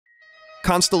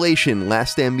Constellation,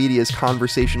 Last Stand Media's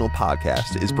conversational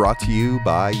podcast, is brought to you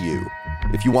by you.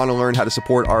 If you want to learn how to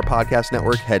support our podcast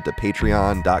network, head to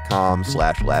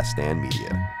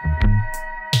patreon.com/laststandmedia.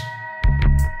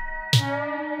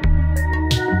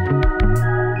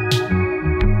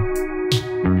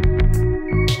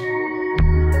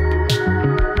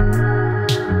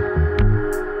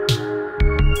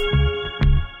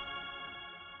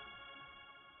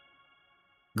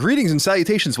 Greetings and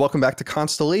salutations. Welcome back to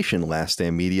Constellation, Last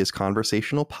Stand Media's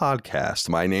conversational podcast.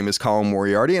 My name is Colin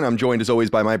Moriarty, and I'm joined as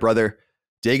always by my brother,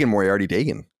 Dagan Moriarty.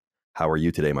 Dagan, how are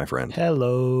you today, my friend?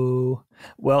 Hello.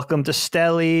 Welcome to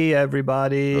Stelly,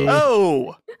 everybody.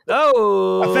 Oh,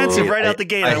 offensive right out the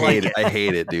gate. I hate it. I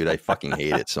hate it, dude. I fucking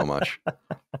hate it so much.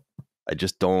 I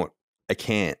just don't. I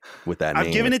can't with that name.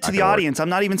 I've given it to the audience. I'm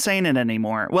not even saying it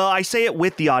anymore. Well, I say it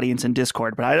with the audience in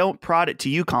Discord, but I don't prod it to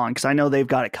you, Colin, because I know they've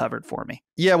got it covered for me.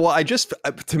 Yeah, well,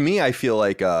 to me, I feel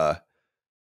like, Micah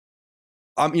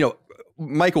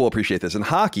will appreciate this. In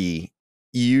hockey,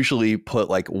 you usually put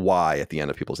like Y at the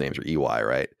end of people's names, or EY,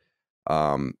 right?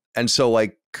 And so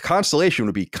like Constellation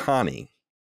would be Connie,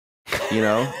 you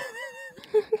know?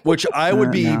 Which I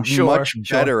would be much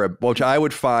better, which I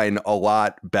would find a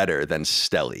lot better than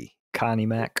Stelly. Connie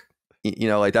Mac. You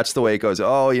know, like that's the way it goes.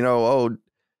 Connie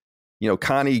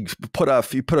put a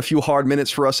few hard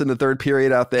minutes for us in the third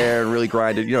period out there and really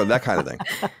grinded, that kind of thing.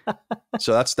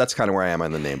 So that's kind of where I am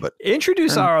on the name. But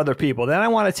introduce our other people. Then I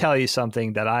want to tell you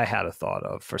something that I had a thought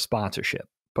of for sponsorship.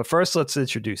 But first, let's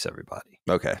introduce everybody.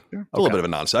 Okay. A little bit of a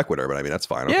non sequitur, but I mean, that's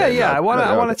fine. Okay. Yeah. I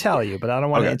want to tell you, but I don't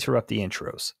want to interrupt the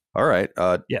intros. All right.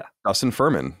 Dustin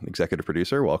Furman, executive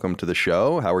producer. Welcome to the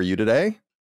show. How are you today?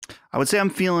 I would say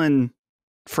I'm feeling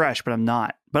fresh, but I'm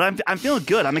not. But I'm feeling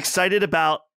good. I'm excited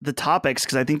about the topics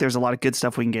because I think there's a lot of good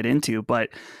stuff we can get into. But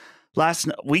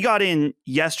we got in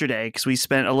yesterday because we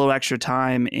spent a little extra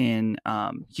time in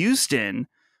Houston,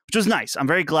 which was nice. I'm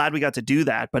very glad we got to do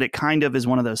that. But it kind of is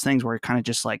one of those things where it kind of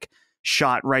just like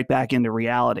shot right back into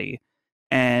reality.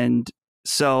 And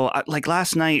so like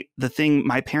last night,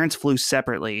 my parents flew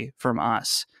separately from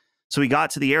us. So we got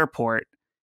to the airport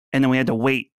and then we had to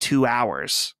wait 2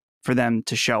 hours for them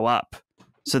to show up.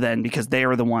 So then because they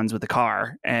were the ones with the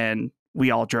car and we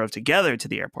all drove together to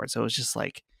the airport. So it was just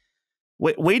like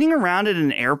waiting around at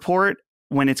an airport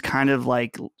when it's kind of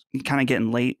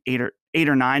getting late, 8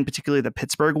 or 9, particularly the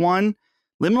Pittsburgh one.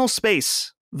 Liminal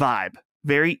space vibe,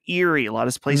 very eerie. A lot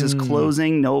of places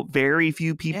closing, very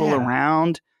few people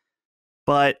around.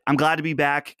 But I'm glad to be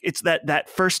back. It's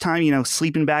that first time,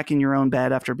 sleeping back in your own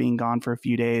bed after being gone for a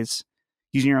few days,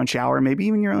 using your own shower, maybe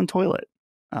even your own toilet.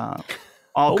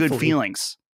 All good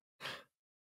feelings.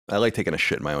 I like taking a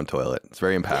shit in my own toilet. It's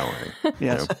very empowering.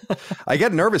 Yes. I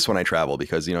get nervous when I travel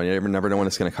because, you never know when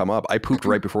it's going to come up. I pooped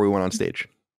right before we went on stage.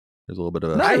 There's a little bit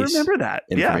of I remember that.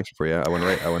 Information for you. I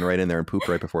went right in there and pooped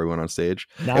right before we went on stage.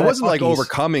 It wasn't like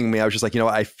overcoming me. I was just like,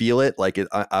 I feel it. Like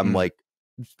I'm like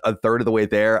a third of the way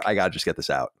there. I got to just get this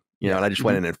out. And I just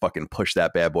went in and fucking pushed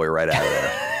that bad boy right out of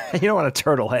there. You don't want a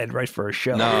turtle head right for a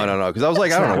show. No. Because I was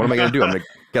like, I don't know. What am I going to do? I'm going to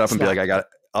get up and be like,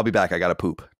 I'll be back. I got to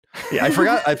poop. Yeah. I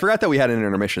forgot that we had an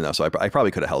intermission though. So I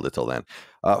probably could have held it till then.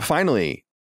 Finally,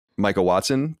 Micah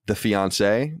Watson, the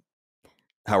fiance.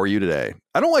 How are you today?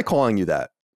 I don't like calling you that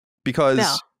because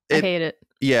I hate it.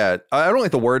 Yeah. I don't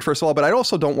like the word, first of all, but I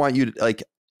also don't want you to like,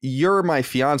 you're my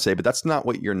fiance, but that's not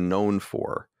what you're known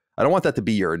for. I don't want that to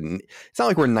be it's not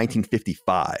like we're in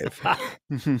 1955.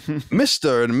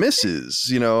 Mr. and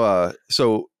Mrs.,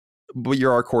 but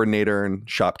you're our coordinator and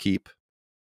shopkeep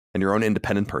and your own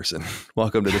independent person.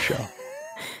 Welcome to the show.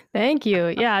 Thank you.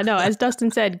 Yeah, no, as Dustin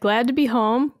said, glad to be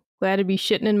home. Glad to be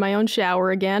shitting in my own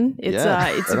shower again. It's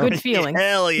a good feeling.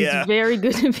 Hell yeah.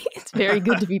 It's very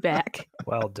good to be back.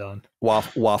 Well done.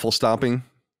 Waffle stomping.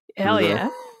 Hell yeah.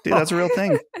 Dude, that's a real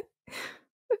thing.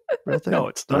 Real thing. No,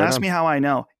 it's not. Don't ask me how I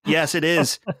know. Yes, it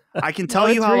is. I can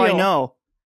tell you how real. I know.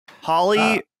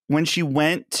 Holly, when she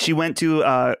went to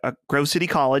a Grove City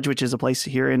College, which is a place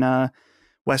here in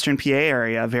Western PA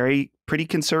area, pretty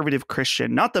conservative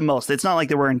Christian. Not the most. It's not like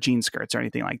they're wearing jean skirts or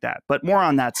anything like that, but more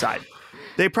on that side.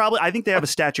 I think they have a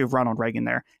statue of Ronald Reagan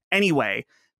there. Anyway,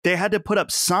 they had to put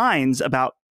up signs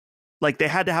about, like, they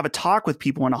had to have a talk with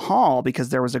people in a hall because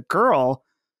there was a girl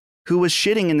who was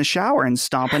shitting in the shower and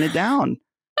stomping it down.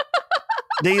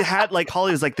 They had, like,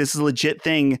 Holly was like, this is a legit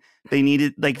thing. They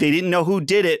needed, like, they didn't know who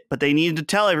did it, but they needed to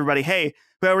tell everybody, hey,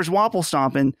 whoever's waffle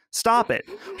stomping, stop it.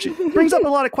 She brings up a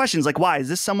lot of questions. Like, why? Is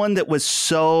this someone that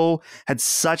had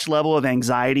such level of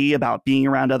anxiety about being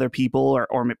around other people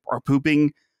or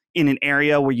pooping in an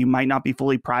area where you might not be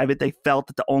fully private? They felt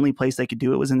that the only place they could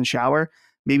do it was in the shower.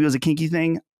 Maybe it was a kinky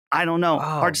thing. I don't know.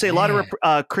 Hard to say. A lot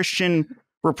of Christian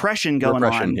repression going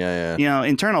on. Yeah. You know,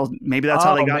 internal. Maybe that's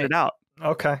how they got it out.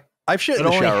 Okay. I've shit in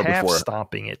the shower before.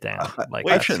 Stomping it down.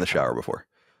 I've shit in the shower before.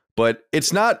 But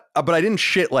it's not, but I didn't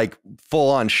shit like full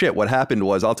on shit. What happened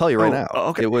was, I'll tell you right now.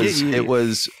 Okay.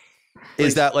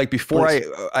 Is that like before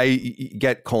I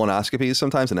get colonoscopies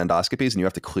sometimes and endoscopies and you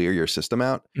have to clear your system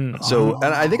out. So,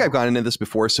 and I think I've gone into this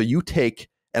before. So you take,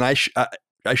 and I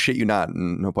shit you not,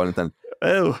 no pun intended.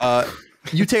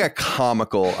 You take a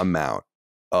comical amount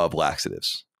of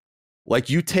laxatives.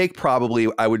 Like you take probably,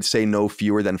 I would say no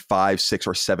fewer than 5, 6,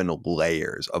 or 7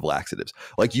 layers of laxatives.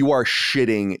 Like you are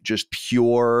shitting just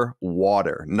pure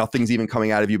water. Nothing's even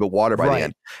coming out of you but water by the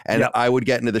end. And I would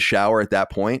get into the shower at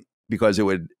that point because it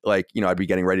would like, you know, I'd be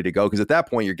getting ready to go. Because at that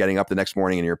point you're getting up the next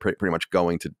morning and you're pretty much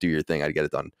going to do your thing. I'd get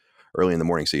it done early in the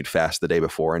morning. So you'd fast the day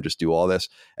before and just do all this.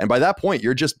 And by that point,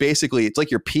 you're just basically, it's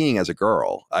like you're peeing as a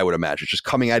girl, I would imagine. It's just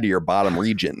coming out of your bottom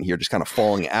region. You're just kind of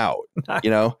falling out, you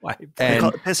know? And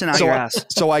pissing out your ass.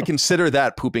 So I consider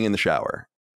that pooping in the shower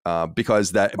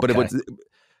because that, but it would,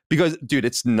 because dude,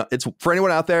 it's for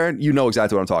anyone out there, you know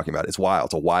exactly what I'm talking about. It's wild.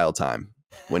 It's a wild time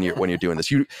when you're doing this.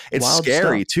 It's wild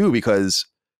scary stuff too, because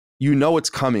you know it's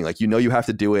coming. Like, you know, you have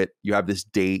to do it. You have this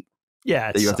date.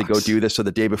 Yeah, that you have to go do this. So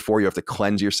the day before you have to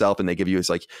cleanse yourself, and they give you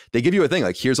a thing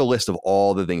like, here's a list of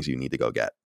all the things you need to go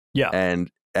get. Yeah,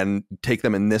 and take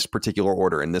them in this particular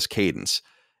order, in this cadence.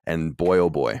 And boy, oh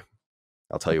boy,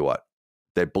 I'll tell you what,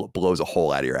 that blows a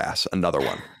hole out of your ass. Another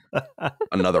one,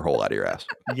 another hole out of your ass.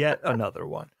 Yet another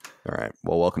one. All right.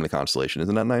 Well, welcome to Constellation.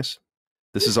 Isn't that nice?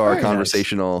 This is our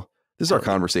conversational. Nice. This is our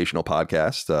conversational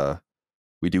podcast.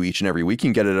 We do each and every week.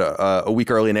 You can get it a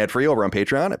week early and ad-free over on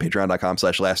Patreon at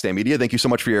patreon.com/laststandmedia. Thank you so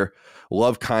much for your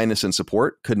love, kindness, and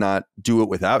support. Could not do it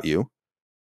without you.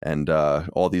 And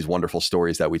all these wonderful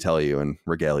stories that we tell you and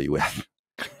regale you with.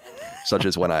 Such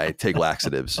as when I take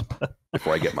laxatives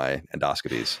before I get my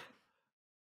endoscopies.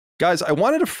 Guys, I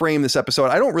wanted to frame this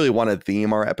episode. I don't really want to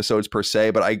theme our episodes per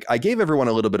se, but I gave everyone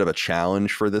a little bit of a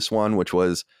challenge for this one, which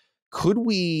was, could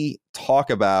we talk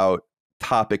about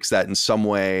topics that in some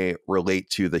way relate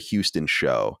to the Houston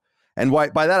show? And by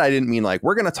that, I didn't mean like,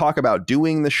 we're going to talk about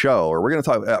doing the show, or we're going to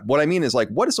talk, what I mean is like,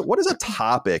 what is a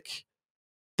topic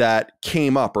that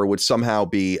came up or would somehow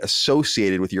be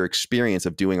associated with your experience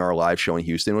of doing our live show in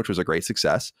Houston, which was a great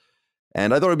success.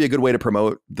 And I thought it'd be a good way to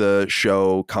promote the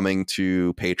show coming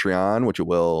to Patreon, which it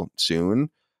will soon.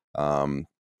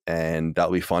 And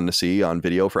that'll be fun to see on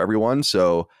video for everyone.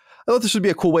 So I thought this would be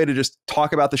a cool way to just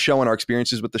talk about the show and our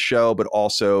experiences with the show, but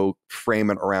also frame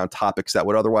it around topics that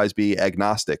would otherwise be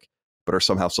agnostic, but are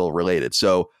somehow still related.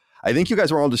 So I think you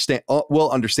guys will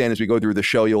understand as we go through the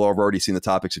show. You'll have already seen the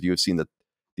topics if you have seen the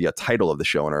title of the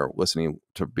show and are listening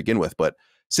to begin with. But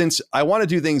since I want to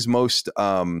do things most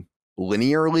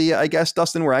linearly, I guess,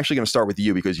 Dustin, we're actually going to start with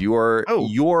you because your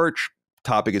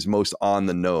topic is most on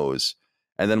the nose.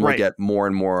 And then we'll get more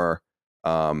and more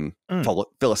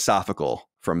philosophical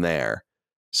from there.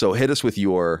 So hit us with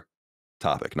your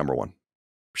topic, number one.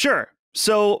 Sure.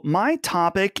 So my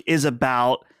topic is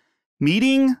about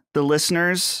meeting the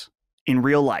listeners in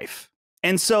real life.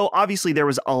 And so obviously there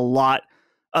was a lot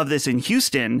of this in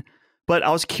Houston, but I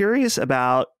was curious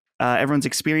about everyone's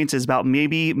experiences about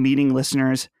maybe meeting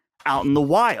listeners out in the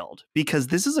wild, because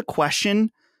this is a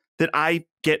question that I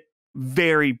get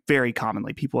very, very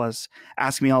commonly. People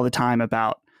ask me all the time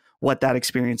about what that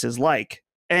experience is like.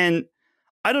 And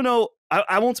I don't know,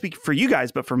 I won't speak for you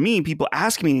guys, but for me, people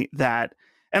ask me that.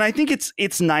 And I think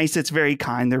it's nice. It's very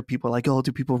kind. There are people like, oh,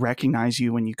 do people recognize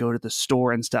you when you go to the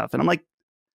store and stuff? And I'm like,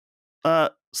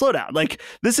 slow down. Like,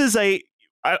 this is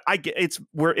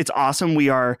it's awesome. We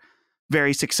are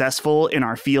very successful in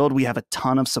our field. We have a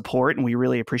ton of support and we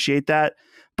really appreciate that.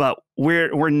 But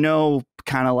we're no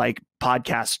kind of like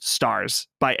podcast stars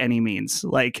by any means.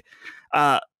 Like,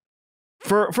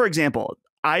 for example,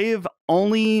 I've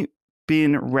only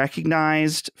been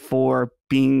recognized for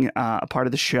being a part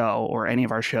of the show or any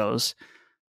of our shows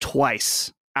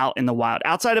twice out in the wild,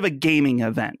 outside of a gaming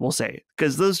event, we'll say,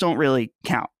 because those don't really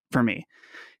count for me.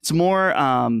 It's more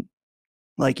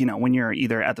like, you know, when you're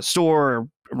either at the store or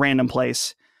a random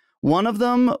place. One of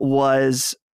them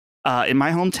was in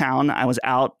my hometown. I was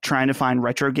out trying to find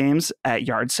retro games at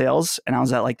yard sales, and I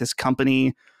was at like this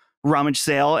company rummage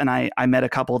sale, and I met a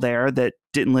couple there that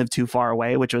didn't live too far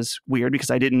away, which was weird because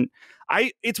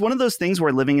it's one of those things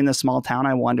where living in this small town,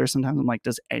 I wonder sometimes, I'm like,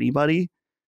 does anybody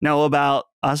know about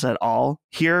us at all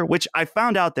here? Which I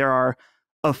found out there are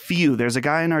a few. There's a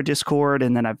guy in our Discord,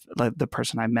 and then the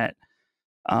person I met.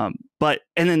 And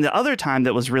then the other time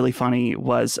that was really funny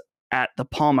was at the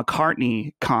Paul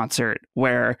McCartney concert,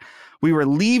 where we were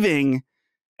leaving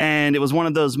And it was one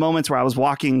of those moments where I was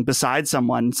walking beside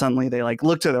someone. Suddenly they like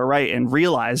looked to their right and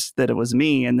realized that it was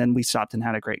me. And then we stopped and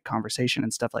had a great conversation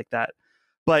and stuff like that.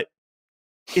 But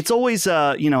it's always,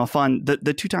 a fun,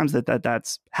 the two times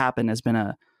that's happened has been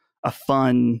a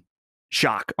fun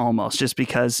shock almost, just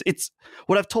because it's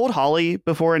what I've told Holly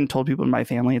before and told people in my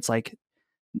family. It's like,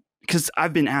 because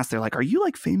I've been asked, they're like, are you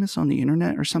like famous on the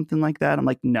internet or something like that? I'm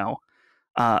like, no,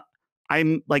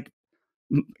 I'm like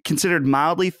considered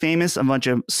mildly famous, a bunch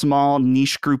of small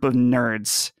niche group of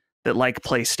nerds that like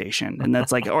PlayStation, and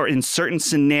that's like, or in certain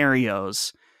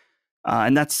scenarios,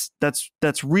 and that's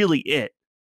really it.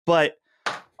 But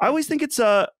I always think it's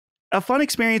a fun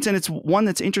experience, and it's one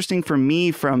that's interesting for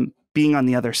me from being on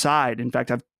the other side. In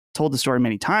fact, I've told the story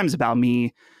many times about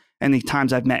me and the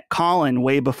times I've met Colin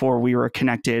way before we were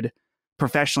connected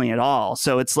professionally at all.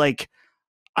 So it's like,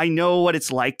 I know what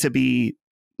it's like to be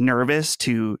nervous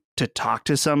to talk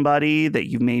to somebody that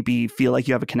you maybe feel like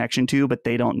you have a connection to, but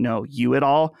they don't know you at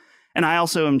all. And I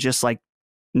also am just like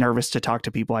nervous to talk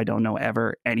to people I don't know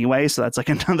ever anyway. So that's like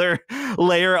another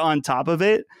layer on top of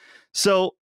it.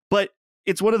 So, but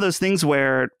it's one of those things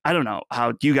where I don't know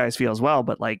how you guys feel as well,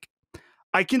 but like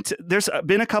there's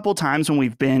been a couple times when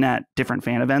we've been at different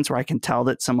fan events where I can tell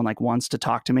that someone like wants to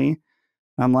talk to me.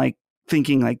 I'm like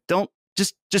thinking like, don't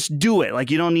just do it. Like,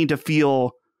 you don't need to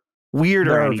feel weird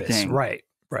or anything. Right.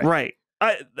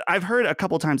 I've heard a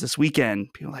couple times this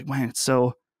weekend, people are like, man, it's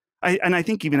so, I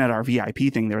think even at our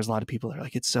VIP thing, there was a lot of people that are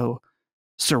like, it's so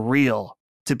surreal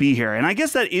to be here. And I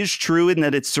guess that is true in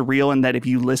that it's surreal, and that if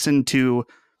you listen to,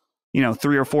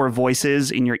 3 or 4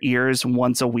 voices in your ears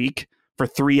once a week for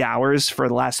 3 hours for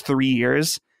the last 3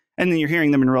 years, and then you're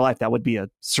hearing them in real life, that would be a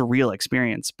surreal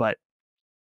experience. But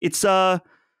it's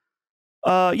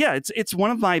it's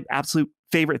one of my absolute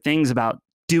favorite things about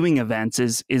doing events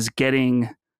is getting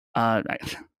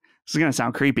this is gonna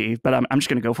sound creepy, but I'm just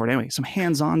gonna go for it anyway. Some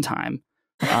hands-on time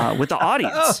with the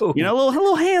audience. A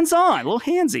little hands-on, a little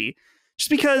handsy, just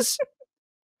because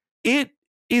it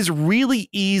is really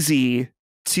easy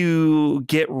to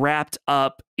get wrapped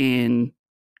up in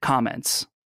comments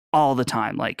all the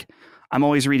time. Like, I'm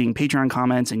always reading Patreon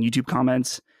comments and YouTube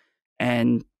comments,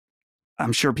 and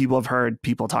I'm sure people have heard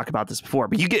people talk about this before,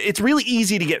 but it's really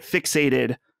easy to get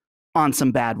fixated on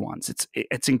some bad ones.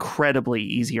 It's incredibly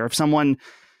easy. Or if someone,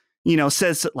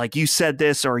 says like, you said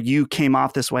this or you came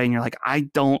off this way, and you're like, I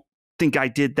don't think I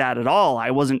did that at all.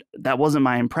 That wasn't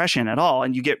my impression at all.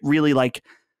 And you get really like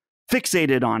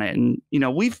fixated on it. And,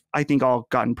 we've, I think, all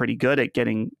gotten pretty good at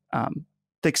getting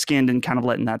thick skinned and kind of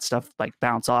letting that stuff like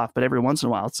bounce off. But every once in a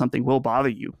while, something will bother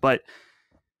you. But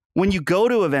when you go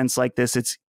to events like this,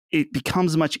 it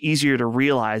becomes much easier to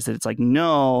realize that it's like,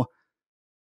 no,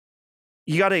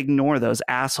 you got to ignore those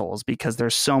assholes, because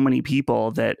there's so many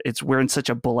people that we're in such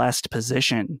a blessed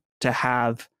position to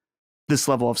have this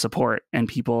level of support and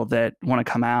people that want to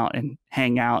come out and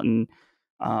hang out and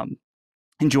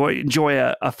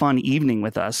enjoy a fun evening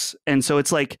with us. And so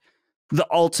it's like the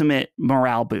ultimate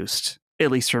morale boost,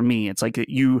 at least for me. It's like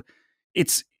you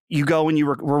go and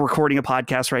we're recording a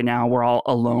podcast right now. We're all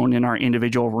alone in our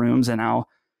individual rooms, and now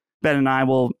Ben and I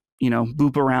will,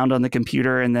 boop around on the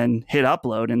computer and then hit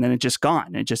upload, and then it's just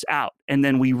gone. It's just out. And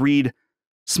then we read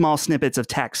small snippets of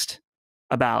text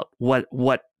about what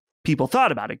people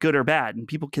thought about it, good or bad. And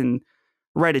people can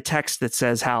write a text that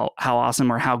says how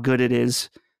awesome or how good it is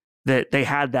that they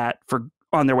had that for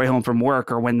on their way home from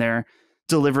work, or when they're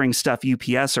delivering stuff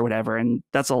UPS or whatever. And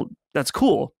that's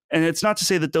cool. And it's not to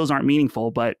say that those aren't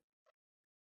meaningful, but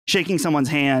shaking someone's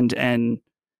hand and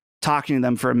talking to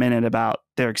them for a minute about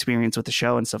their experience with the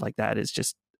show and stuff like that is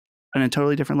just on a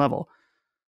totally different level.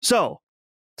 So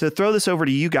to throw this over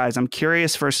to you guys, I'm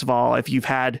curious, first of all, if you've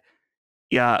had,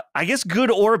 I guess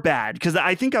good or bad, because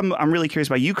I think I'm really curious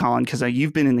about you, Colin, because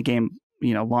you've been in the game,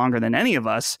 longer than any of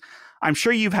us. I'm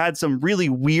sure you've had some really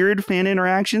weird fan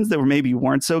interactions that maybe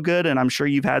weren't so good. And I'm sure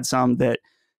you've had some that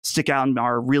stick out and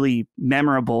are really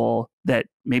memorable that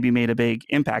maybe made a big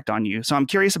impact on you. So I'm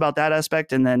curious about that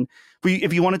aspect. And then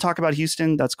if you want to talk about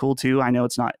Houston, that's cool too. I know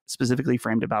it's not specifically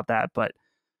framed about that, but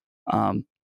a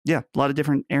lot of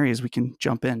different areas we can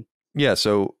jump in. Yeah.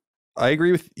 So I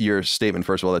agree with your statement,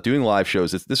 first of all, that doing live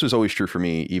shows, this was always true for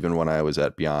me, even when I was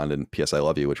at Beyond and PS I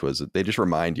Love You, which was, they just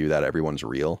remind you that everyone's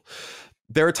real.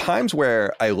 There are times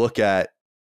where I look at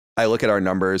our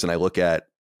numbers and I look at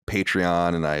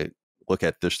Patreon and I look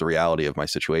at just the reality of my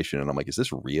situation, and I'm like, is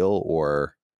this real,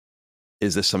 or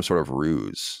is this some sort of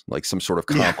ruse, like some sort of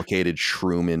complicated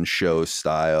Truman Show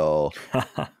style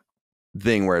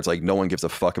thing where it's like, no one gives a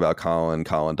fuck about Colin.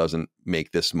 Colin doesn't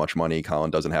make this much money.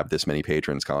 Colin doesn't have this many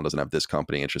patrons. Colin doesn't have this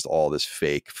company. It's just all this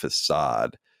fake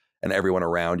facade. and everyone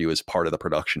around you is part of the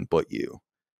production but you.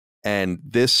 And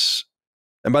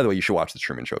by the way, you should watch The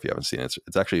Truman Show if you haven't seen it.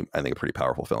 It's actually, I think, a pretty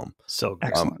powerful film. So good.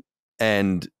 Excellent.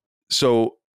 And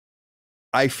so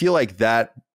I feel like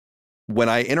that when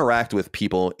I interact with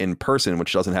people in person,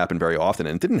 which doesn't happen very often,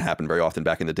 and it didn't happen very often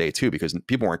back in the day too, because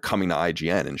people weren't coming to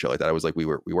IGN and shit like that. I was like, we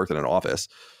worked in an office.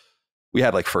 We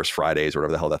had like First Fridays or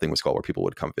whatever the hell that thing was called, where people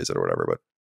would come visit or whatever,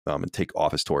 but and take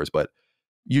office tours. But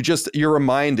you're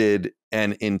reminded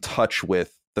and in touch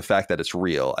with the fact that it's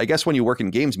real. I guess when you work in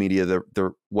games media,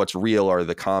 the what's real are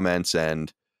the comments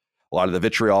and a lot of the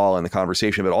vitriol and the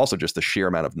conversation, but also just the sheer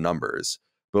amount of numbers.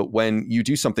 But when you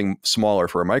do something smaller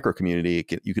for a micro community,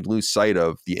 you could lose sight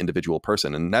of the individual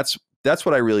person. And that's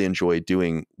what I really enjoy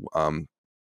doing,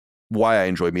 why I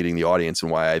enjoy meeting the audience, and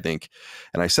why I think,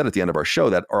 and I said at the end of our show,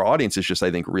 that our audience is just,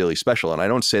 I think, really special. And I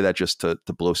don't say that just to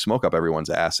blow smoke up everyone's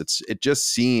ass. It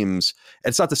just seems,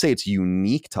 it's not to say it's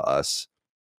unique to us.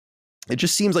 It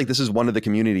just seems like this is one of the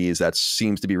communities that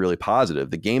seems to be really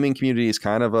positive. The gaming community is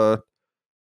kind of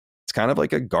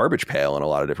like a garbage pail in a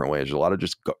lot of different ways. There's a lot of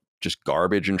just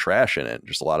garbage and trash in it.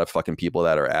 Just a lot of fucking people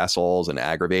that are assholes and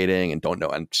aggravating and don't know,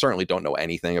 and certainly don't know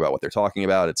anything about what they're talking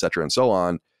about, et cetera, and so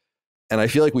on. And I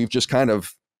feel like we've just kind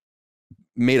of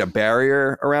made a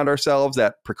barrier around ourselves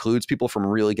that precludes people from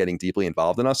really getting deeply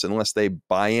involved in us unless they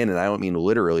buy in. And I don't mean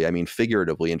literally, I mean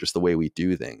figuratively, and just the way we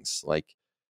do things, like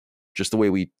just the way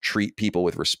we treat people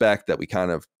with respect, that we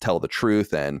kind of tell the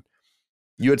truth. And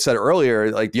you had said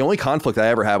earlier, like the only conflict I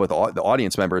ever have with the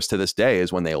audience members to this day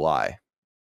is when they lie.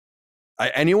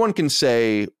 Anyone can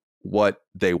say what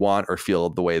they want or feel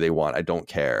the way they want. I don't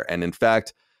care. And in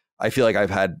fact, I feel like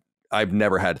I've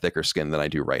never had thicker skin than I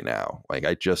do right now. Like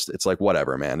it's like,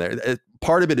 whatever, man.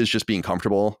 Part of it is just being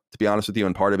comfortable, to be honest with you.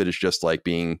 And part of it is just like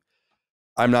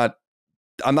I'm not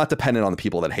dependent on the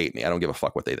people that hate me. I don't give a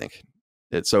fuck what they think.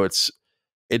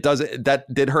 That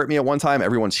did hurt me at one time.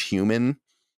 Everyone's human.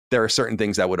 There are certain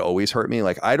things that would always hurt me.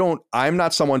 Like I'm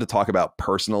not someone to talk about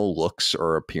personal looks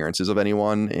or appearances of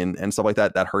anyone and stuff like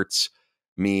that. That hurts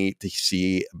me to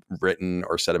see written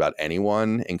or said about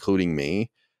anyone, including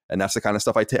me. And that's the kind of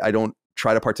stuff I don't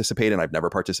try to participate in. I've never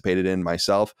participated in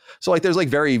myself. So like, there's like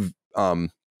very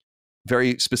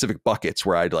specific buckets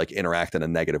where I'd like interact in a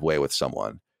negative way with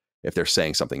someone if they're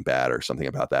saying something bad or something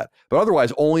about that. But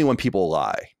otherwise, only when people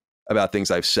lie about things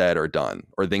I've said or done,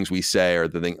 or things we say, or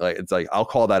the thing, like, it's like, I'll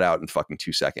call that out in fucking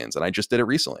 2 seconds. And I just did it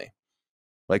recently.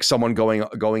 Like someone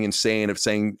going insane of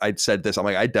saying I'd said this. I'm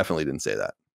like, I definitely didn't say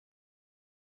that.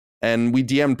 And we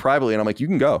DM'd privately and I'm like, you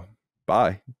can go,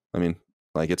 bye. I mean,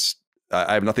 like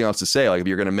I have nothing else to say. Like if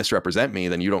you're going to misrepresent me,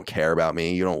 then you don't care about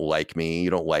me. You don't like me. You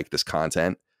don't like this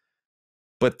content.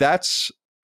 But that's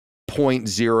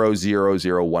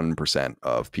 0.0001%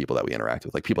 of people that we interact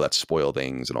with, like people that spoil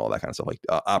things and all that kind of stuff, like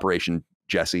Operation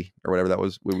Jesse or whatever that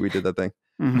was. We did that thing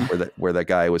where that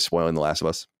guy was spoiling The Last of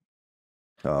Us,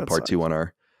 part 2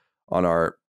 on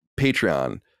our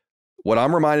Patreon. What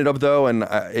I'm reminded of though, and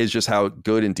is just how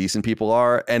good and decent people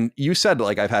are. And you said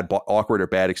like I've had awkward or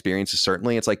bad experiences.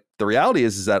 Certainly, it's like the reality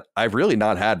is that I've really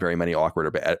not had very many awkward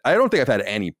or bad. I don't think I've had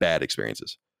any bad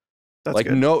experiences. That's like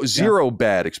good. Zero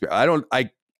bad experience.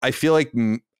 I feel like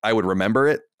I would remember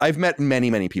it. I've met many,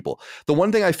 many people. The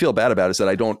one thing I feel bad about is that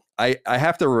I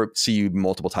have to see you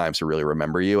multiple times to really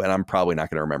remember you. And I'm probably not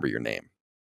going to remember your name.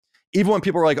 Even when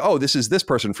people are like, oh, this is this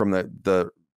person from the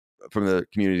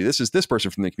community. This is this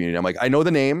person from the community. I'm like, I know the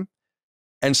name.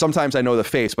 And sometimes I know the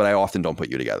face, but I often don't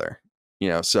put you together,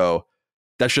 so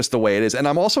that's just the way it is. And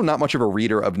I'm also not much of a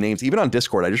reader of names, even on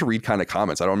Discord. I just read kind of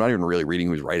comments. I'm not even really reading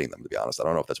who's writing them, to be honest. I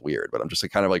don't know if that's weird, but I'm just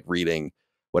like kind of like reading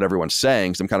what everyone's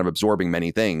saying. So I'm kind of absorbing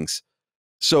many things.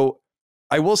 So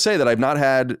I will say that I've not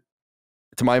had,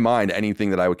 to my mind, anything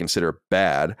that I would consider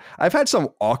bad. I've had some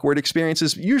awkward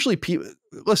experiences. Usually people,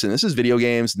 listen, this is video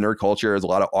games, nerd culture. There's a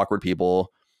lot of awkward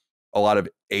people, a lot of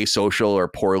asocial or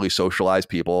poorly socialized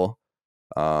people.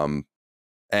 And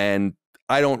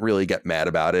I don't really get mad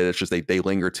about it. It's just they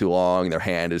linger too long. Their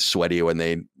hand is sweaty when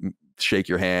they shake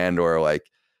your hand, or like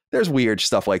there's weird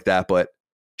stuff like that. But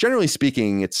generally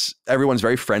speaking, everyone's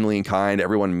very friendly and kind.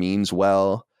 Everyone means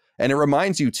well. And it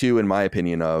reminds you too, in my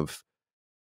opinion, of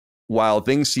while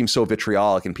things seem so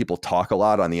vitriolic and people talk a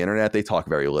lot on the internet, they talk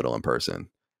very little in person.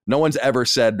 No one's ever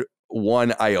said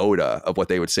one iota of what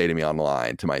they would say to me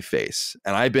online to my face.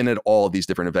 And I've been at all of these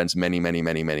different events many, many,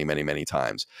 many, many, many, many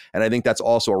times. And I think that's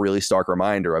also a really stark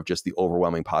reminder of just the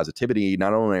overwhelming positivity,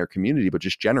 not only in our community, but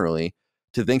just generally,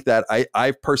 to think that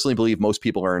I personally believe most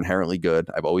people are inherently good.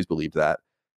 I've always believed that.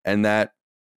 And that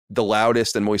the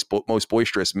loudest and most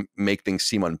boisterous make things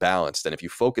seem unbalanced. And if you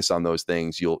focus on those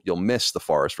things, you'll miss the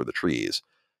forest for the trees.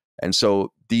 And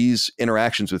so these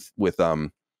interactions with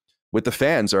the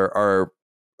fans are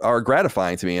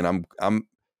gratifying to me. And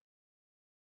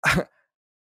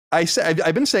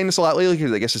I've been saying this a lot lately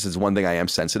because I guess this is one thing I am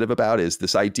sensitive about, is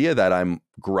this idea that I'm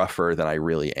gruffer than I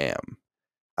really am.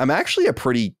 I'm actually a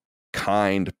pretty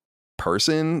kind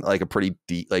person, like a pretty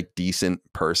decent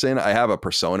person. I have a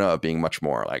persona of being much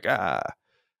more like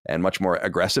and much more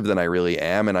aggressive than I really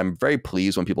am. And I'm very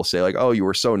pleased when people say like, oh, you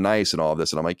were so nice and all of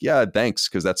this. And I'm like, yeah, thanks.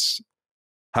 Because that's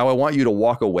how I want you to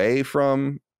walk away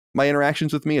from my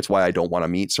interactions with me. It's why I don't want to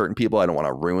meet certain people. I don't want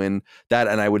to ruin that.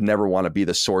 And I would never want to be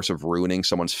the source of ruining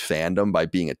someone's fandom by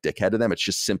being a dickhead to them. It's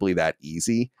just simply that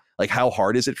easy. Like, how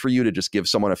hard is it for you to just give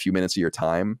someone a few minutes of your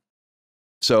time?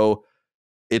 So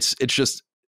it's just,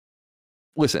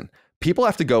 listen, people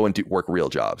have to go and work real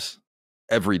jobs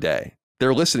every day.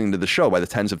 They're listening to the show by the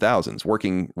tens of thousands,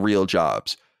 working real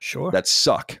jobs. Sure. That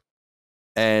suck.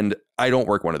 And I don't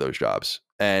work one of those jobs.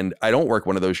 And I don't work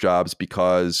one of those jobs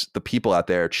because the people out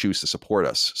there choose to support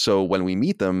us. So when we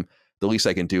meet them, the least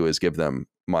I can do is give them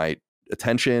my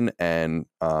attention and,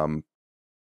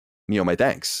 my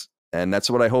thanks. And that's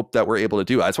what I hope that we're able to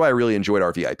do. That's why I really enjoyed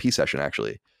our VIP session,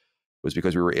 actually, was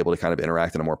because we were able to kind of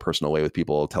interact in a more personal way with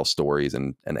people, tell stories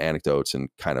and anecdotes, and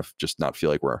kind of just not feel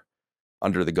like we're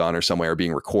under the gun or somewhere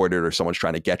being recorded or someone's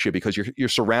trying to get you, because you're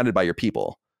surrounded by your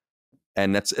people.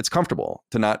 And it's comfortable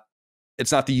to not,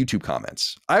 it's not the YouTube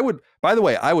comments. By the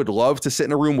way, I would love to sit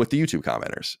in a room with the YouTube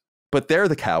commenters, but they're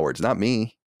the cowards, not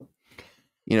me,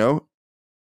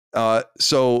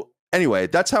 so anyway,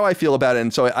 that's how I feel about it.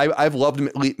 And so I've loved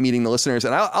meeting the listeners,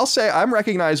 and I'll say I'm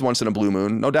recognized once in a blue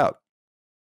moon, no doubt.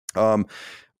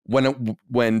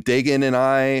 When Dagan and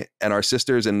I and our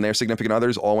sisters and their significant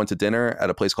others all went to dinner at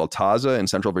a place called Taza in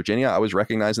Central Virginia, I was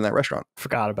recognized in that restaurant.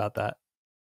 Forgot about that.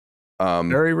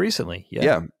 Very recently.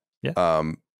 Yeah.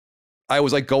 I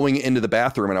was like going into the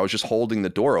bathroom and I was just holding the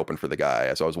door open for the guy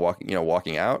as I was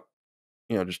walking out,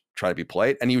 just trying to be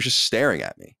polite. And he was just staring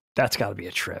at me. That's got to be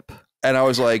a trip. And I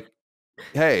was like,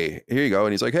 hey, here you go.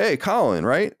 And he's like, hey, Colin,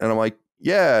 right? And I'm like,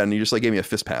 yeah. And he just like gave me a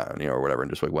fist pound, or whatever,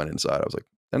 and just like went inside. I was like,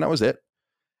 and that was it.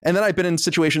 And then I've been in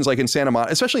situations like in Santa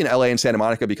Monica, especially in LA and Santa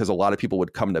Monica, because a lot of people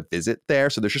would come to visit there.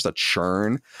 So there's just a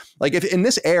churn. Like if in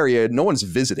this area, no one's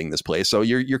visiting this place. So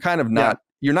you're kind of not,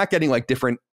 you're not getting like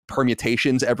different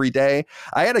permutations every day.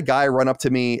 I had a guy run up to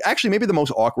me. Actually, maybe the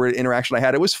most awkward interaction I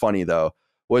had, it was funny though,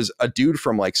 was a dude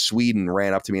from like Sweden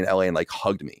ran up to me in LA and like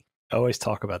hugged me. I always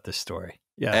talk about this story.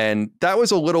 Yeah. And that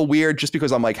was a little weird just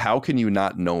because I'm like, how can you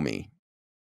not know me?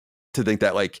 To think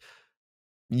that like,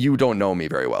 you don't know me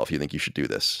very well if you think you should do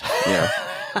this.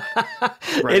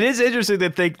 Right. It is interesting to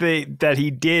think that he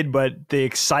did, but the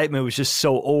excitement was just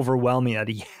so overwhelming that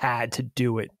he had to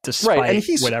do it despite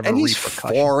whatever and he's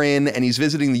repercussions. Foreign and he's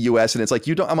visiting the US, and it's like,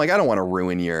 I'm like, I don't want to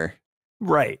ruin your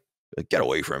right. Like, get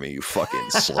away from me, you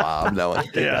fucking slob. No,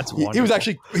 that's wonderful.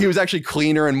 He was actually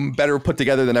cleaner and better put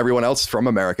together than everyone else from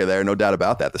America there, no doubt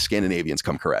about that. The Scandinavians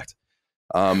come correct.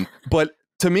 But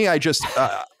to me, I just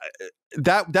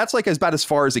that's like as bad as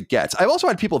far as it gets. I've also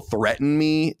had people threaten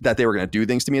me that they were going to do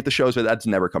things to me at the shows, but that's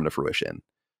never come to fruition.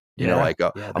 I'm going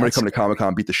to come to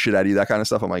Comic-Con, beat the shit out of you, that kind of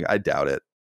stuff. I'm like, I doubt it.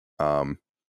 Don't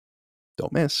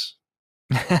miss.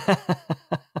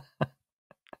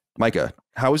 Micah,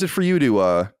 how is it for you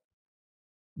to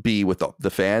be with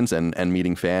the fans and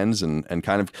meeting fans and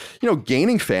kind of,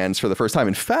 gaining fans for the first time?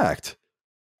 In fact,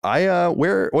 not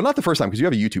the first time, because you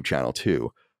have a YouTube channel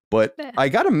too. But I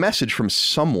got a message from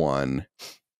someone.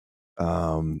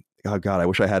 Oh God, I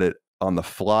wish I had it on the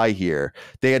fly here.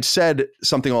 They had said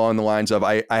something along the lines of,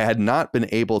 I had not been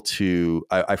able to,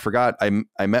 I forgot,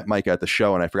 I met Micah at the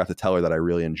show and I forgot to tell her that I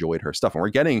really enjoyed her stuff. And we're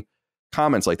getting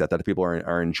comments like that people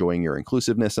are enjoying your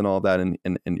inclusiveness and all of that, and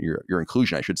your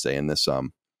inclusion, I should say, in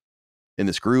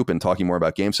this group and talking more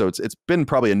about games. So it's been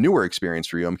probably a newer experience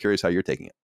for you. I'm curious how you're taking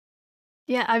it.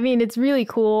 Yeah, I mean, it's really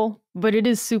cool, but it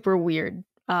is super weird.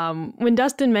 When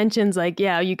Dustin mentions like,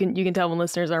 yeah, you can tell when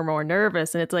listeners are more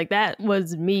nervous, and it's like, that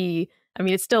was me. I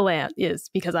mean, it still is,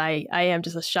 because I am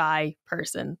just a shy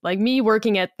person. Like me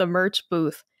working at the merch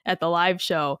booth at the live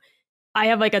show, I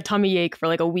have like a tummy ache for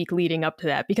like a week leading up to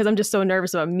that, because I'm just so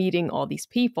nervous about meeting all these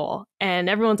people, and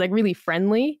everyone's like really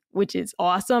friendly, which is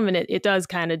awesome. And it does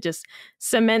kind of just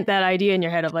cement that idea in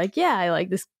your head of like, yeah, I like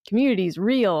this community is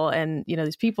real. And,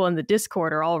 these people in the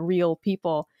Discord are all real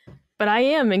people. But I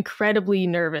am incredibly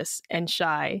nervous and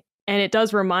shy. And it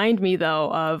does remind me,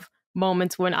 though, of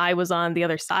moments when I was on the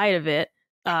other side of it.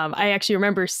 I actually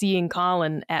remember seeing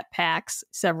Colin at PAX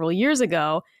several years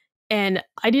ago, and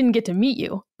I didn't get to meet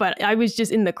you, but I was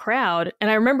just in the crowd. And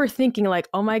I remember thinking like,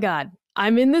 oh, my God,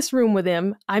 I'm in this room with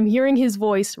him. I'm hearing his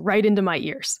voice right into my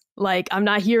ears. Like, I'm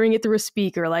not hearing it through a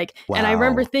speaker. Like, wow. And I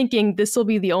remember thinking this will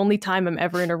be the only time I'm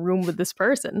ever in a room with this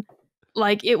person.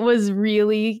 Like, it was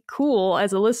really cool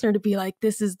as a listener to be like,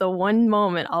 this is the one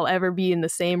moment I'll ever be in the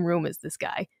same room as this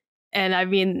guy. And I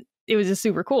mean, it was just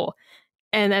super cool.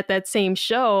 And at that same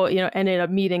show, ended up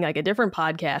meeting like a different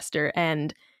podcaster.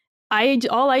 And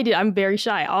I'm very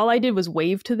shy. All I did was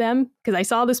wave to them because I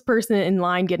saw this person in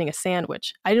line getting a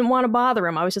sandwich. I didn't want to bother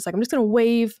him. I was just like, I'm just going to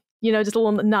wave, just a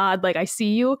little nod, like I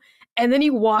see you. And then he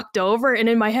walked over, and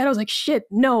in my head, I was like, shit,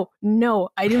 no,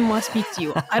 I didn't want to speak to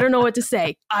you. I don't know what to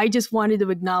say. I just wanted to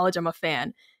acknowledge I'm a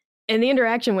fan. And the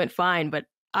interaction went fine, but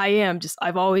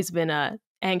I've always been a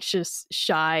anxious,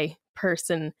 shy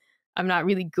person. I'm not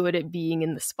really good at being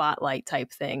in the spotlight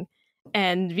type thing.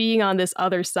 And being on this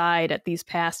other side at these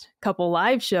past couple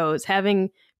live shows,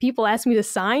 having people ask me to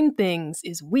sign things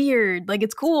is weird. Like,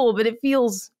 it's cool, but it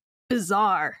feels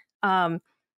bizarre.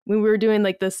 When we were doing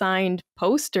like the signed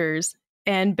posters,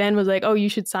 and Ben was like, oh, you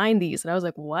should sign these. And I was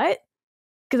like, what?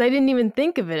 Because I didn't even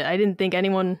think of it. I didn't think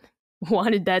anyone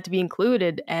wanted that to be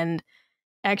included. And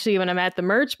actually, when I'm at the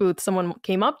merch booth, someone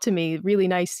came up to me, really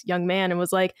nice young man, and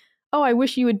was like, oh, I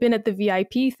wish you had been at the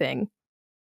VIP thing.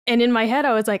 And in my head,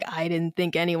 I was like, I didn't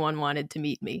think anyone wanted to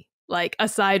meet me. Like,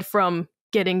 aside from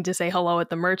getting to say hello at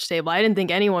the merch table, I didn't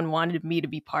think anyone wanted me to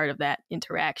be part of that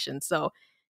interaction. So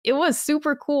it was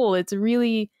super cool. It's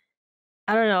really,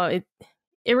 I don't know,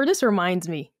 it just reminds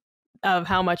me of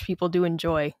how much people do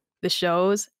enjoy the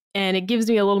shows. And it gives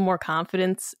me a little more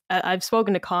confidence. I've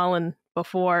spoken to Colin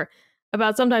before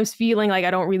about sometimes feeling like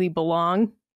I don't really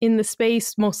belong in the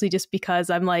space, mostly just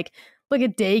because I'm like, look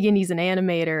at Dagan, he's an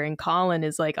animator, and Colin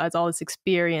is like, has all this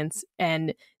experience,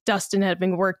 and Dustin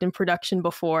having worked in production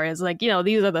before is like,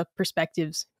 these are the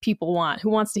perspectives people want. Who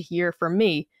wants to hear from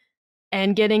me?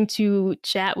 And getting to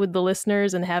chat with the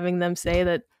listeners and having them say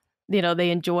that,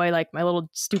 they enjoy like my little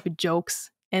stupid jokes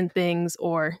and things,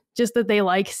 or just that they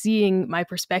like seeing my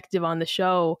perspective on the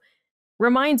show,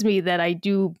 reminds me that I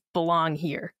do belong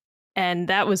here. And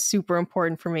that was super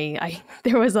important for me.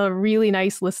 There was a really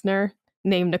nice listener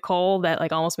named Nicole that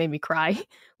like almost made me cry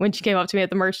when she came up to me at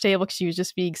the merch table, because she was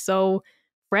just being so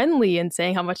friendly and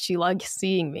saying how much she liked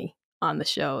seeing me on the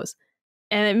shows.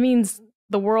 And it means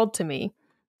the world to me.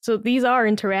 So these are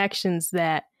interactions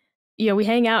that, we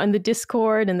hang out in the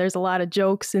Discord, and there's a lot of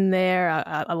jokes in there.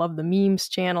 I love the memes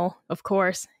channel, of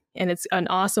course, and it's an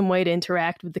awesome way to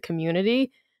interact with the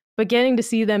community. But getting to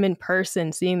see them in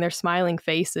person, seeing their smiling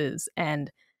faces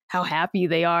and how happy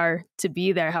they are to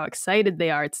be there, how excited they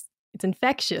are, it's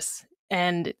infectious.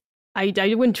 And I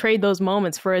wouldn't trade those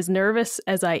moments for as nervous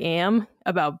as I am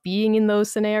about being in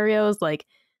those scenarios. Like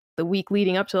the week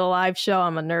leading up to the live show,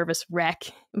 I'm a nervous wreck,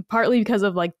 partly because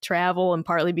of like travel and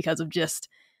partly because of just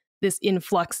this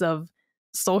influx of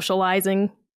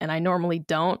socializing. And I normally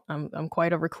don't. I'm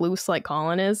quite a recluse like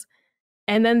Colin is.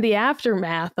 And then the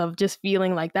aftermath of just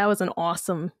feeling like that was an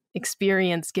awesome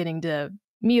experience, getting to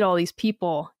meet all these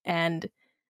people. And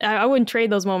I wouldn't trade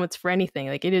those moments for anything.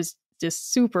 Like, it is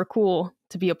just super cool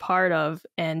to be a part of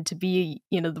and to be,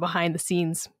 the behind the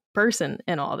scenes person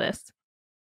in all this.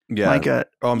 Yeah. Micah,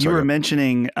 you were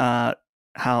mentioning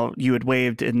how you had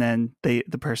waved, and then the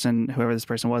person, whoever this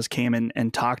person was, came in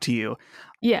and talked to you.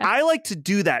 Yeah. I like to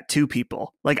do that to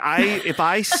people. Like, if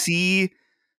I see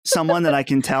someone that I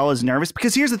can tell is nervous,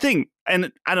 because here's the thing,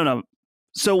 and I don't know.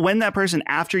 So when that person,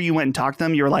 after you went and talked to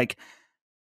them, you were like,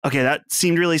 okay, that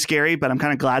seemed really scary, but I'm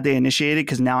kind of glad they initiated,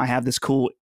 because now I have this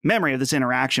cool memory of this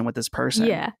interaction with this person.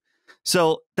 Yeah.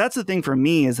 So that's the thing for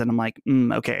me, is that I'm like,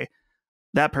 okay,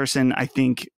 that person, I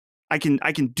think I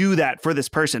can do that for this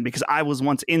person, because I was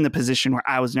once in the position where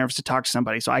I was nervous to talk to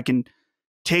somebody. So I can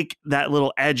take that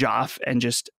little edge off and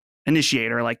just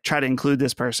initiate, or like try to include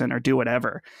this person or do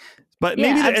whatever. But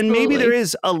maybe there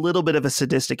is a little bit of a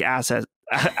sadistic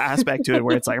aspect to it,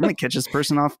 where it's like, I'm going to catch this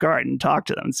person off guard and talk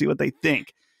to them and see what they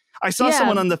think. I saw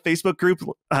someone on the Facebook group.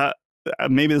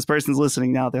 Maybe this person's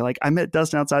listening now. They're like, I met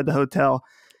Dustin outside the hotel,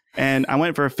 and I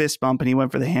went for a fist bump, and he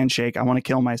went for the handshake. I want to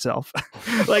kill myself.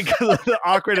 Like, the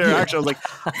awkward interaction. I was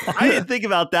like, I didn't think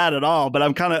about that at all. But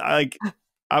I'm kind of like,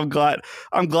 I'm glad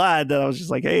that I was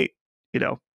just like, hey,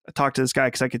 I talked to this guy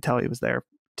because I could tell he was there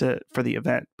for the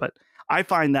event. But I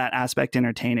find that aspect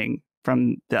entertaining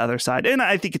from the other side, and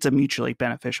I think it's a mutually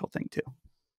beneficial thing too.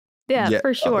 Yeah,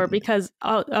 for sure. Because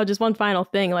I'll just one final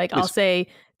thing. Like, I'll say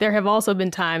there have also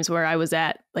been times where I was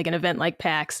at like an event like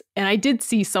PAX, and I did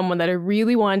see someone that I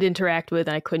really wanted to interact with,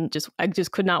 and I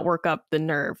just could not work up the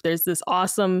nerve. There's this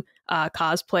awesome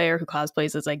cosplayer who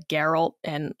cosplays as like Geralt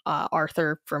and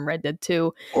Arthur from Red Dead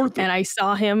 2. And I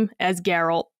saw him as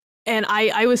Geralt, and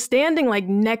I was standing like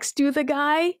next to the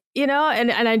guy, and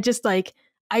I just like,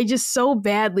 I just so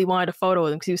badly wanted a photo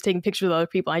with him because he was taking pictures with other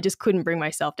people. I just couldn't bring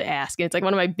myself to ask. And it's like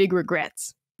one of my big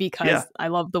regrets because I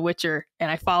love The Witcher and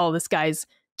I follow this guy's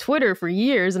Twitter for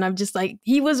years, and I'm just like,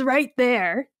 he was right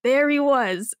there. There he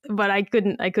was, but I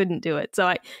couldn't do it.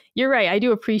 So you're right. I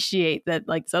do appreciate that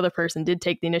like this other person did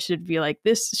take the initiative to be like,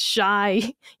 this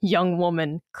shy young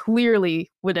woman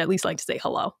clearly would at least like to say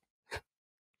hello.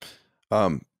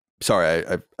 Sorry,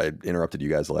 I interrupted you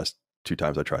guys the last 2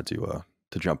 times I tried to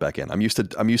jump back in. I'm used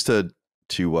to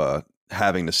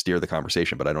having to steer the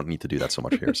conversation, but I don't need to do that so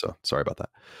much here. So sorry about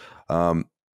that.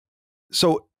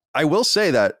 So I will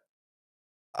say that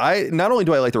I not only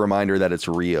do I like the reminder that it's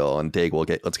real, and Dag,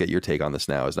 let's get your take on this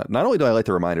now. Is not only do I like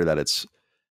the reminder that it's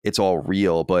all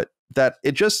real, but that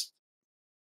it just,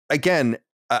 again,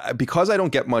 because I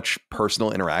don't get much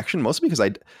personal interaction, mostly because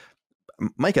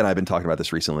Micah and I have been talking about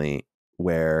this recently,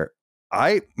 where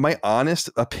my honest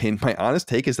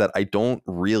take is that I don't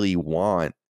really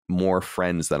want more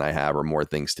friends than I have or more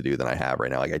things to do than I have right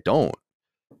now. Like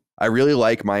I really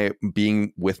like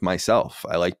being with myself.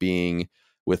 I like being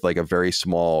with like a very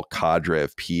small cadre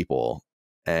of people,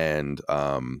 and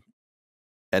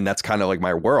that's kind of like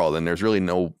my world. And there's really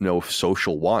no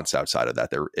social wants outside of that.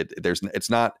 It's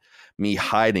not me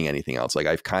hiding anything else. Like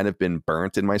I've kind of been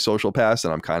burnt in my social past,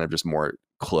 and I'm kind of just more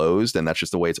closed, and that's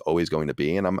just the way it's always going to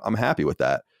be. And I'm happy with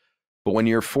that. But when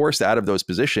you're forced out of those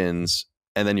positions,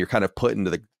 and then you're kind of put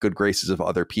into the good graces of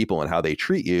other people and how they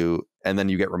treat you, and then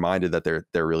you get reminded that they're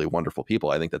really wonderful people,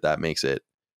 I think that makes it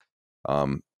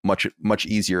much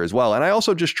easier as well. And I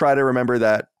also just try to remember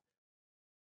that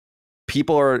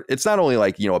it's not only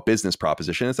like, a business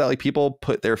proposition. It's not like people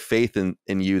put their faith in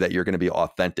you that you're going to be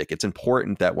authentic. It's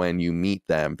important that when you meet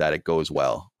them, that it goes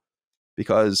well,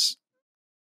 because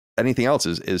anything else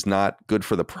is not good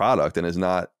for the product and is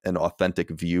not an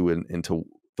authentic view into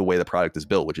the way the product is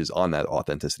built, which is on that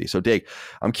authenticity. So Dag,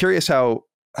 I'm curious how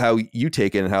you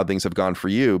take it and how things have gone for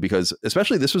you, because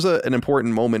especially this was an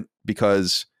important moment,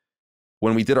 because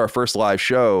when we did our first live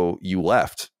show, you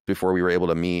left before we were able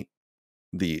to meet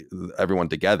everyone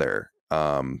together.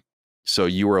 So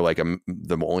you were like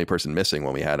the only person missing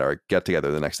when we had our get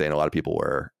together the next day, and a lot of people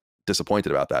were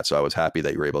disappointed about that. So I was happy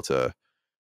that you were able to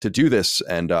do this,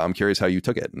 and I'm curious how you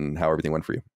took it and how everything went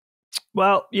for you.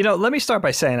 Well, let me start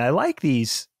by saying I like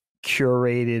these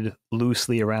curated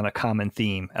loosely around a common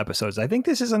theme episodes. I think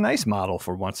this is a nice model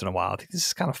for once in a while. I think this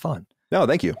is kind of fun. No,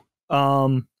 thank you.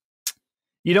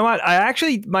 You know what? I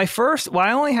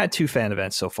only had 2 fan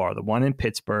events so far. The one in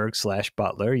Pittsburgh /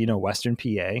 Butler, Western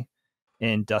PA,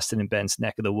 in Dustin and Ben's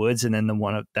neck of the woods. And then the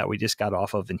one that we just got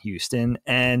off of in Houston.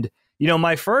 And,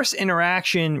 my first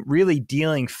interaction really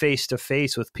dealing face to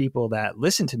face with people that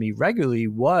listen to me regularly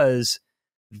was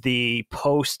the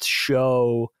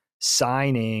post-show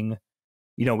signing.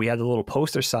 We had the little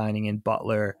poster signing in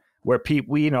Butler where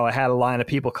people, I had a line of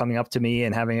people coming up to me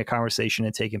and having a conversation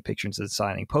and taking pictures and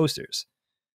signing posters.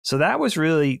 So that was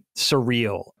really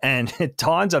surreal. And it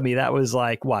dawns on me that was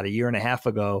like, a year and a half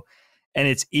ago. And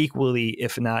it's equally,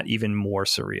 if not even more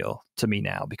surreal to me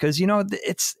now, because,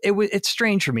 it's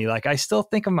strange for me. Like, I still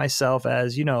think of myself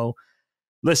as,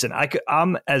 listen,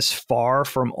 I'm as far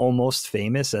from almost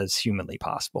famous as humanly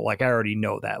possible. Like, I already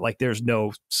know that. Like, there's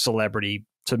no celebrity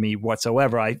to me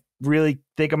whatsoever. I really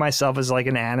think of myself as like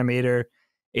an animator,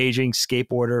 aging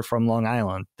skateboarder from Long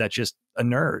Island that's just a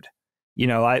nerd.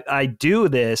 I do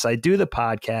this. I do the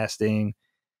podcasting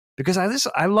because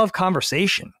I love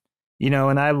conversation,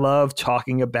 and I love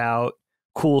talking about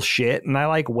cool shit, and I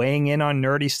like weighing in on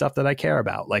nerdy stuff that I care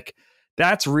about. Like,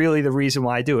 that's really the reason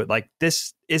why I do it. Like,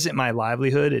 this isn't my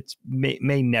livelihood. It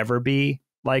may never be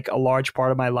like a large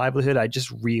part of my livelihood. I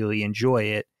just really enjoy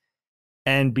it.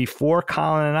 And before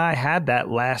Colin and I had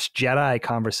that Last Jedi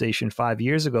conversation 5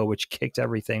 years ago, which kicked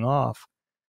everything off,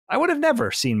 I would have never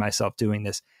seen myself doing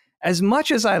this. As much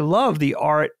as I love the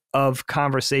art of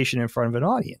conversation in front of an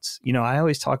audience. I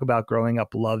always talk about growing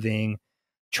up loving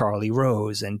Charlie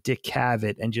Rose and Dick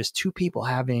Cavett and just 2 people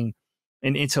having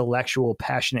an intellectual,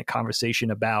 passionate conversation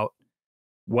about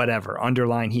whatever,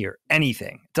 underline here,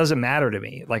 anything. It doesn't matter to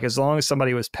me. Like, as long as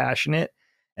somebody was passionate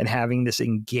and having this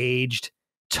engaged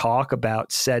talk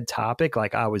about said topic,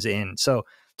 like, I was in. So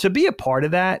to be a part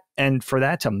of that and for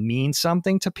that to mean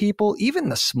something to people, even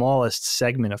the smallest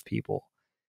segment of people,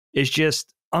 is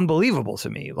just unbelievable to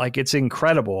me. Like, it's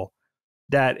incredible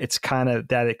that it kind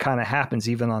of happens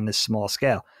even on this small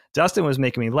scale. Dustin was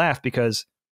making me laugh because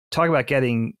talk about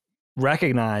getting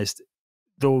recognized.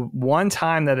 The one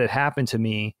time that it happened to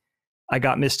me, I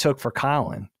got mistook for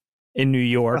Colin in New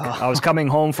York. I was coming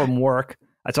home from work.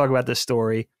 I talk about this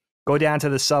story. Go down to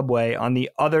the subway. On the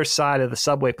other side of the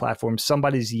subway platform,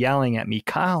 somebody's yelling at me,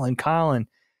 Colin, Colin.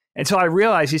 And so I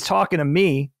realized he's talking to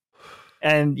me.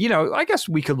 And, you know, I guess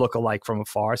we could look alike from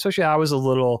afar, especially I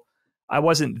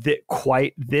wasn't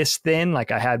quite this thin.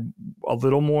 Like I had a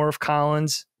little more of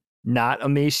Colin's not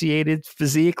emaciated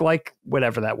physique, like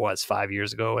whatever that was 5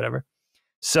 years ago, whatever.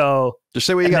 So just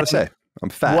say what you got to say. I'm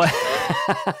fat.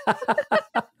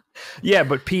 Yeah,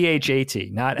 but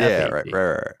PHAT, not FAT.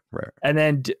 Yeah, right. And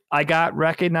then I got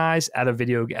recognized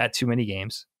at too many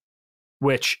games,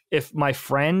 which if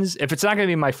it's not going to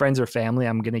be my friends or family,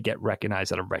 I'm going to get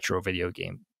recognized at a retro video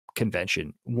game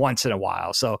convention once in a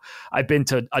while. So I've been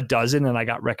to a dozen and I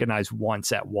got recognized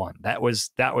once at one. That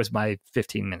was my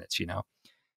 15 minutes, you know?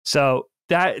 So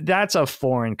that's a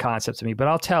foreign concept to me, but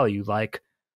I'll tell you, like,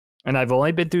 and I've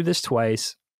only been through this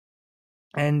twice.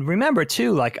 And remember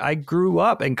too, like I grew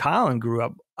up and Colin grew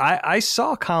up. I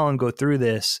saw Colin go through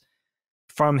this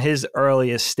from his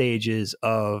earliest stages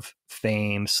of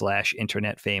fame /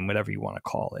 internet fame, whatever you want to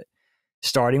call it,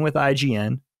 starting with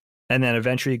IGN and then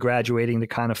eventually graduating to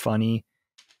Kind of Funny.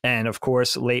 And of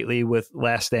course, lately with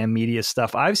Last Stand Media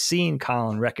stuff, I've seen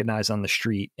Colin recognized on the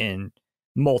street in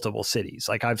multiple cities.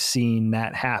 Like I've seen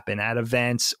that happen at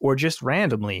events or just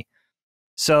randomly.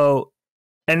 So,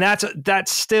 and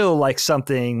that's still like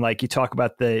something like you talk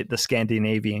about the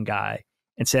Scandinavian guy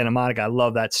in Santa Monica. I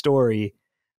love that story,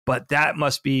 but that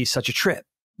must be such a trip.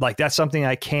 Like that's something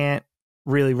I can't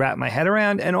really wrap my head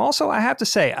around. And also I have to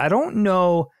say, I don't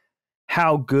know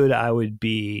how good I would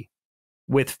be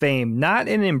with fame, not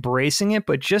in embracing it,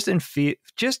 but just in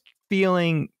just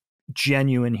feeling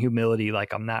genuine humility.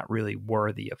 Like I'm not really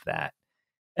worthy of that.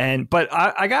 But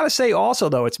I got to say also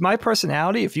though, it's my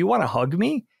personality. If you want to hug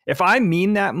me, if I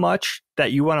mean that much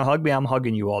that you want to hug me, I'm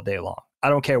hugging you all day long. I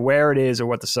don't care where it is or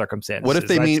what the circumstances. What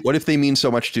if they mean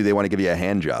so much to you, they want to give you a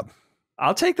hand job?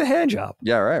 I'll take the hand job.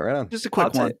 Yeah, right on. Just a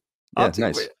quick one. Yeah,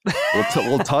 nice.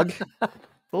 Little tug.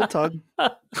 Little tug.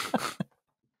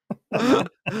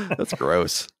 That's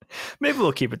gross. Maybe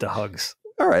we'll keep it to hugs.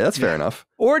 All right, that's fair enough.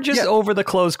 Or just over the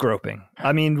clothes groping.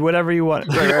 I mean, whatever you want.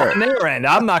 Right. On their end,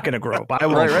 I'm not going to grope. I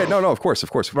won't. Right. No, of course.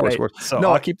 So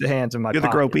no, I'll keep the hands in my You're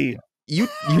pocket. the gropey.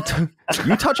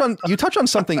 You touch on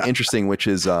something interesting, which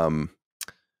is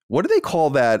what do they call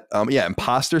that?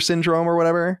 Imposter syndrome or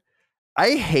whatever.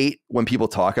 I hate when people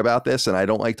talk about this, and I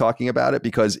don't like talking about it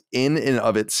because in and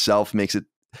of itself makes it.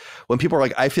 When people are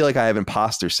like, I feel like I have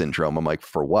imposter syndrome. I'm like,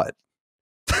 for what?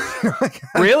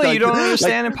 Really? You don't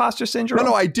understand imposter syndrome?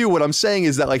 No, I do. What I'm saying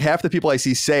is that like half the people I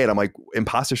see say it, I'm like,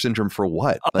 imposter syndrome for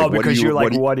what? Like, because you're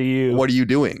like, what are you? What are you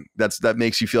doing? That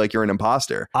makes you feel like you're an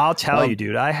imposter. I'll tell you,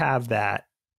 dude, I have that.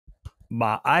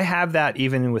 I have that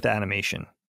even with animation.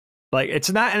 Like it's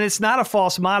not a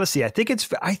false modesty. I think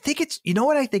it's, you know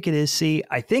what I think it is? See,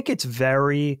 I think it's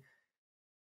very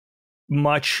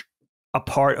much a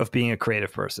part of being a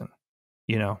creative person,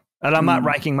 you know? And I'm not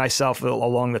ranking myself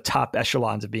along the top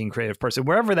echelons of being a creative person,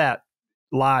 wherever that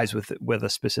lies with a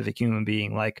specific human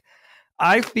being. Like,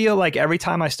 I feel like every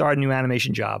time I start a new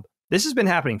animation job, this has been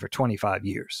happening for 25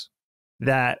 years,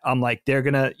 that I'm like, they're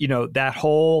going to, you know, that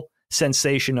whole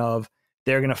sensation of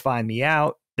they're going to find me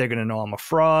out. They're going to know I'm a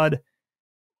fraud.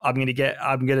 I'm going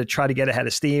to try to get ahead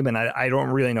of steam. And I don't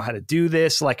really know how to do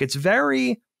this. Like, it's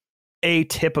very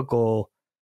atypical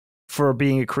for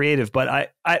being a creative, but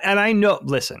I know,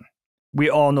 listen, we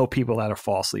all know people that are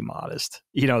falsely modest.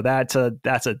 You know, that's a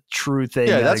true thing.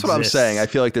 Yeah, that's what I'm saying. I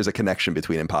feel like there's a connection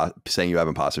between saying you have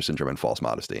imposter syndrome and false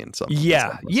modesty and something.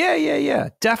 Yeah,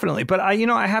 definitely. But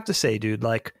I have to say, dude,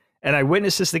 like, and I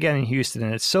witnessed this again in Houston,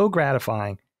 and it's so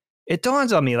gratifying. It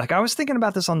dawns on me, like I was thinking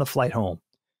about this on the flight home.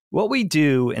 What we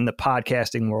do in the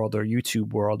podcasting world or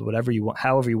YouTube world, whatever you want,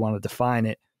 however you want to define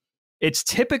it, it's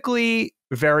typically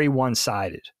very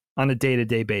one-sided on a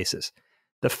day-to-day basis.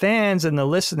 The fans and the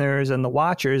listeners and the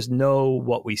watchers know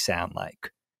what we sound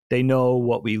like. They know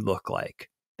what we look like.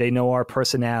 They know our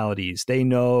personalities. They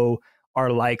know our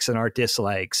likes and our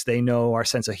dislikes. They know our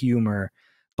sense of humor.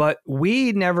 But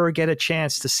we never get a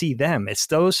chance to see them. It's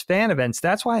those fan events.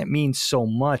 That's why it means so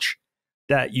much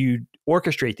that you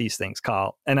orchestrate these things,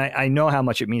 Kyle. And I know how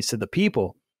much it means to the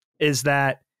people, is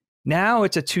that now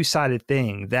it's a two-sided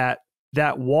thing. That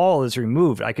wall is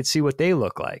removed. I could see what they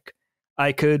look like.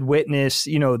 I could witness,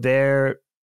 you know, their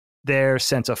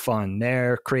sense of fun,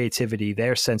 their creativity,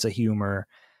 their sense of humor.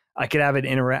 I could have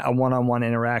a one-on-one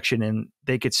interaction, and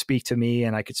they could speak to me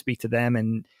and I could speak to them.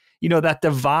 And, you know, that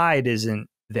divide isn't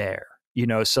there, you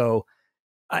know, so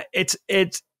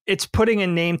it's putting a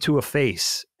name to a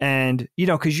face. And, you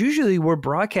know, because usually we're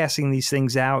broadcasting these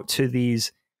things out to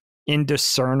these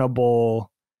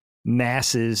indiscernible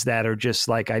masses that are just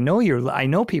like, I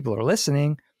know people are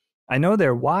listening. I know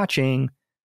they're watching,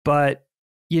 but,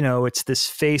 you know, it's this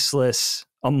faceless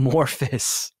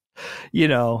amorphous,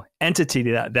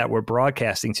 entity that we're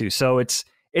broadcasting to. So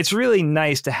it's really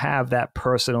nice to have that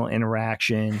personal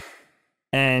interaction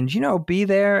and, be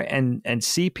there and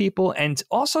see people and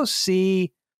also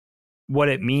see what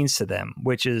it means to them,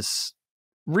 which is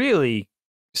really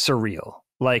surreal.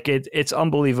 Like it's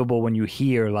unbelievable when you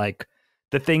hear like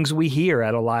the things we hear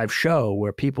at a live show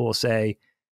where people will say,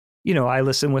 I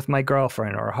listen with my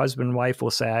girlfriend, or a husband and wife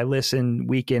will say, I listen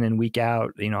week in and week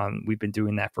out. We've been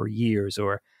doing that for years,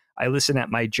 or I listen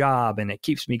at my job and it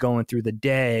keeps me going through the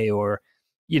day, or,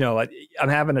 I'm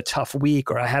having a tough week,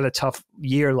 or I had a tough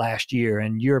year last year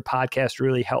and your podcast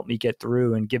really helped me get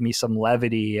through and give me some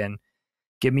levity and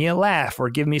give me a laugh or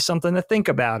give me something to think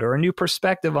about or a new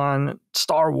perspective on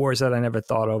Star Wars that I never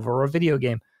thought of, or a video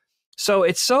game. So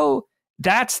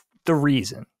that's the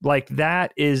reason. Like,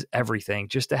 that is everything.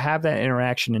 Just to have that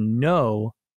interaction and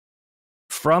know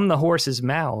from the horse's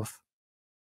mouth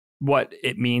what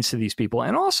it means to these people.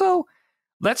 And also,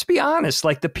 let's be honest,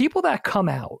 like the people that come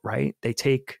out, right? They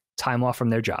take time off from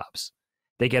their jobs.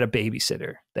 They get a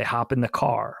babysitter. They hop in the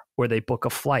car, or they book a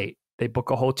flight. They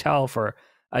book a hotel for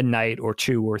a night or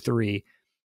 2 or 3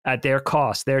 at their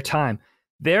cost, their time.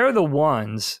 They're the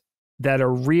ones that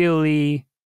are really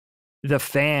the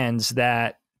fans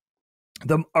that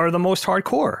are the most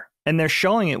hardcore, and they're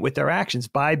showing it with their actions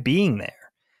by being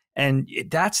there. And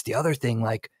that's the other thing.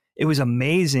 Like, it was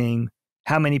amazing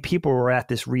how many people were at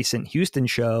this recent Houston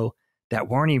show that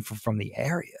weren't even from the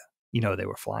area. They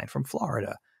were flying from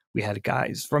Florida. We had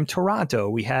guys from Toronto.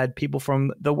 We had people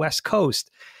from the West Coast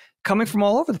coming from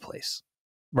all over the place,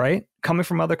 right? Coming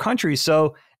from other countries.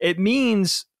 So it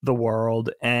means the world,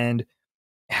 and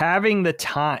having the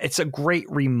time, it's a great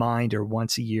reminder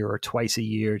once a year or twice a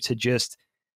year to just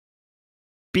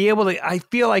be able to, I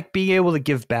feel like being able to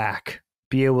give back,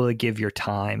 be able to give your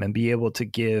time and be able to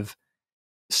give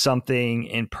something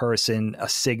in person, a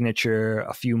signature,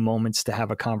 a few moments to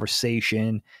have a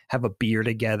conversation, have a beer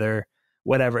together,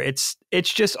 whatever. It's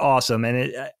just awesome.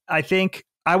 And I think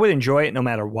I would enjoy it no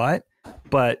matter what,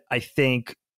 but I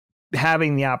think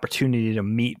having the opportunity to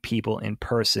meet people in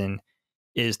person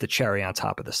is the cherry on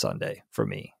top of the sundae for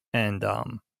me. And,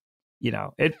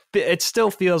 it still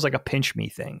feels like a pinch me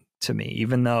thing to me,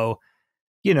 even though,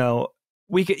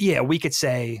 we could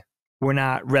say we're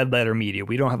not Red Letter Media.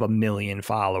 We don't have 1 million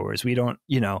followers. We don't,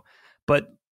 but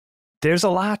there's a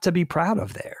lot to be proud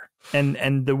of there.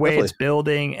 And the way Definitely. It's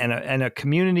building and a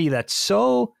community that's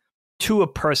so to a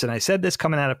person. I said this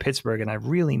coming out of Pittsburgh, and I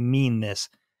really mean this.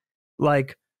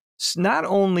 Like, it's not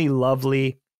only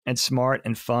lovely and smart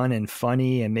and fun and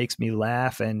funny and makes me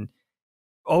laugh and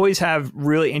always have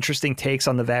really interesting takes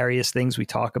on the various things we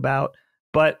talk about,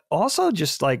 but also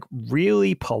just like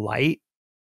really polite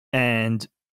and,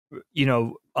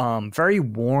 very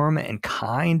warm and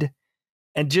kind,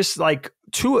 and just like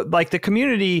the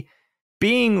community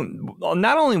being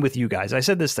not only with you guys. I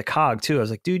said this to Cog too. I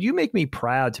was like, dude, you make me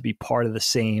proud to be part of the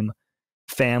same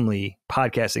family,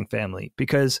 podcasting family,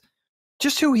 because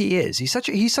just who he is. He's such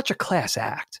a class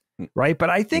act, right? But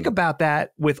I think about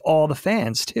that with all the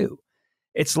fans too.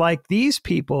 It's like these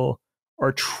people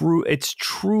are true. It's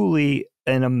truly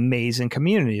an amazing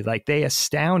community. Like, they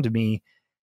astound me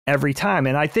every time.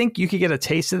 And I think you could get a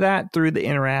taste of that through the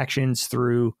interactions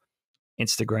through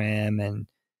Instagram and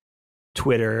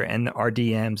Twitter and our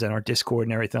DMs and our Discord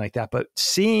and everything like that. But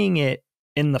seeing it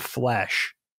in the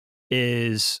flesh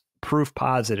is proof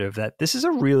positive that this is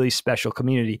a really special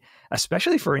community,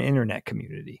 especially for an internet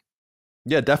community.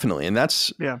 Yeah, definitely. And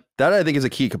that I think is a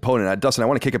key component. Dustin, I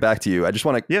want to kick it back to you.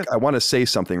 I want to say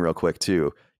something real quick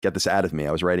too. Get this out of me.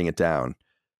 I was writing it down.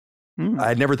 I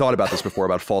had never thought about this before,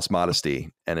 about false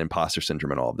modesty and imposter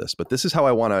syndrome and all of this, but this is how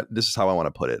I want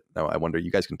to put it. Now, I wonder,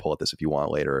 you guys can pull at this if you want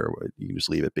later, or you can just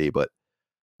leave it be. But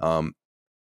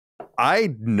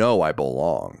I know I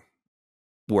belong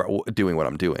doing what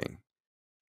I'm doing.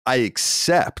 I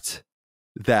accept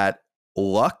that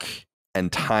luck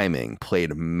and timing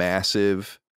played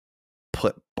massive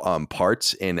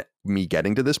parts in me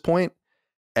getting to this point.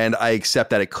 And I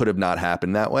accept that it could have not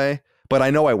happened that way. But I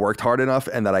know I worked hard enough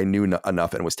and that I knew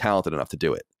enough and was talented enough to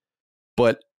do it.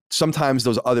 But sometimes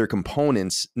those other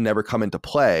components never come into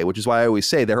play, which is why I always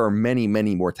say there are many,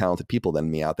 many more talented people than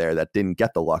me out there that didn't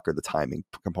get the luck or the timing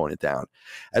component down.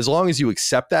 As long as you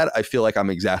accept that, I feel like I'm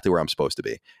exactly where I'm supposed to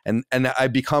be. And I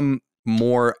become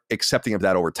more accepting of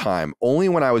that over time. Only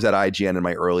when I was at IGN in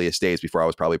my earliest days, before I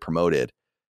was probably promoted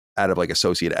out of like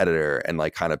associate editor and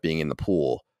like kind of being in the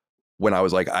pool, when I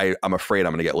was like, I'm afraid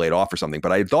I'm going to get laid off or something,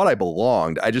 but I thought I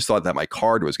belonged. I just thought that my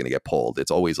card was going to get pulled. It's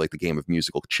always like the game of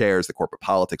musical chairs, the corporate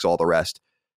politics, all the rest.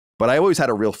 But I always had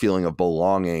a real feeling of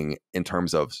belonging in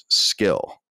terms of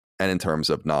skill and in terms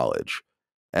of knowledge.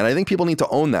 And I think people need to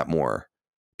own that more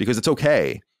because it's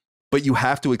okay. But you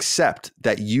have to accept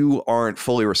that you aren't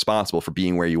fully responsible for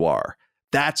being where you are.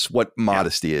 That's what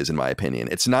modesty is, in my opinion.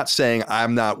 It's not saying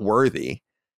I'm not worthy.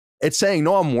 It's saying,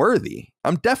 no, I'm worthy.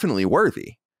 I'm definitely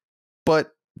worthy.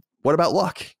 But what about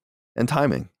luck and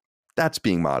timing? That's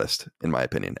being modest, in my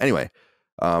opinion. Anyway,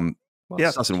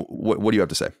 Dustin, what do you have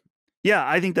to say? Yeah,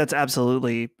 I think that's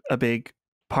absolutely a big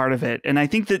part of it. And I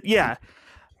think that,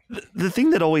 the thing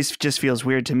that always just feels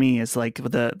weird to me is like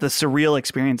the surreal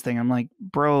experience thing. I'm like,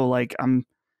 bro, like I'm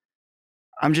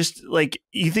just like,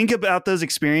 you think about those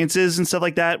experiences and stuff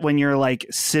like that when you're like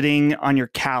sitting on your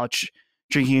couch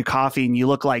drinking a coffee and you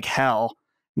look like hell.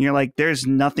 And you're like, there's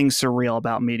nothing surreal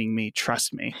about meeting me.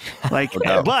 Trust me. Like,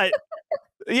 but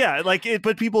yeah, like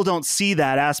but people don't see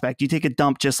that aspect. You take a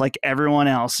dump just like everyone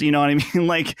else. You know what I mean?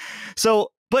 Like,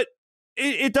 so, but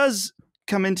it does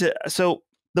come into, so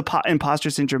the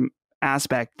imposter syndrome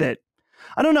aspect that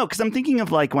I don't know. Cause I'm thinking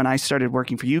of like when I started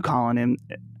working for you, Colin, and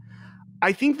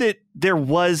I think that there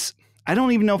was, I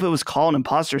don't even know if it was called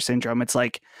imposter syndrome. It's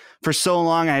like for so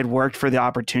long I had worked for the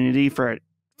opportunity for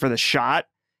the shot,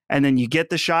 and then you get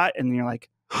the shot and you're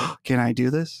like, oh, can I do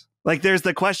this? Like there's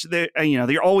the question that, you know,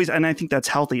 you're always, and I think that's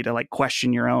healthy to like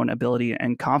question your own ability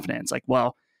and confidence. Like,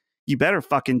 well, you better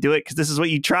fucking do it because this is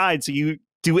what you tried. So you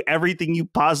do everything you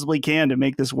possibly can to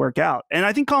make this work out. And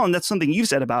I think, Colin, that's something you've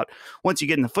said about once you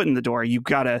get in the foot in the door, you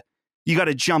gotta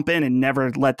jump in and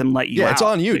never let them let you out. Yeah, it's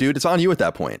on you, dude. It's on you at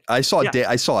that point. I saw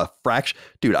a fraction.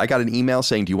 Dude, I got an email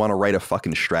saying, do you want to write a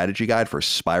fucking strategy guide for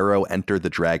Spyro Enter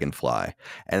the Dragonfly?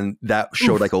 And that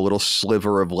showed like a little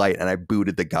sliver of light, and I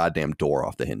booted the goddamn door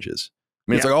off the hinges.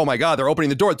 I mean, it's like, oh my God, they're opening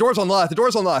the door. The door's unlocked. The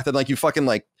door's unlocked. And like, you fucking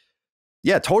like,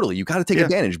 yeah, totally. You got to take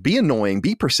advantage. Be annoying.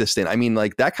 Be persistent. I mean,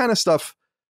 like that kind of stuff.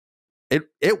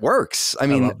 It works. I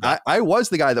mean, I was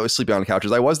the guy that was sleeping on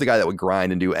couches. I was the guy that would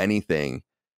grind and do anything.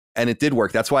 And it did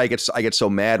work. That's why I get so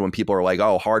mad when people are like,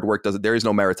 oh, hard work doesn't, there is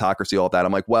no meritocracy, all of that.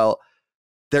 I'm like, well,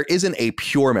 there isn't a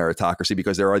pure meritocracy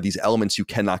because there are these elements you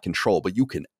cannot control, but you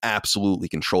can absolutely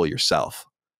control yourself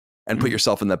and put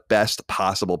yourself in the best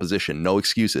possible position. No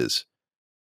excuses.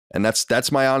 And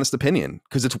that's my honest opinion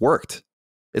because it's worked.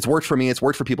 It's worked for me. It's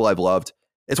worked for people I've loved.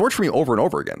 It's worked for me over and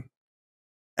over again.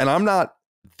 And I'm not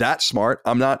that smart.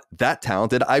 I'm not that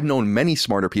talented. I've known many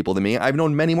smarter people than me. I've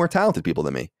known many more talented people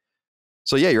than me.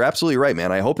 So yeah, you're absolutely right,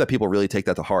 man. I hope that people really take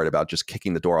that to heart about just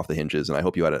kicking the door off the hinges. And I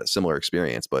hope you had a similar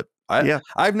experience, but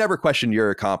I've never questioned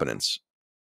your competence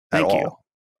at all. Thank you.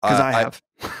 Because I have.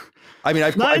 I mean,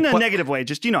 I've not in a negative way,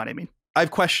 just, you know what I mean?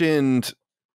 I've questioned,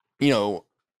 more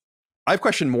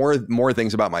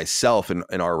things about myself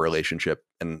in our relationship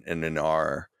and in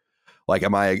our, like,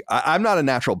 I'm not a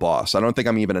natural boss. I don't think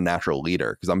I'm even a natural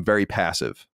leader because I'm very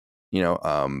passive,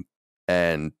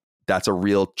 and that's a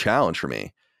real challenge for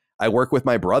me. I work with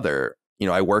my brother,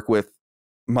 I work with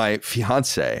my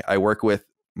fiance, I work with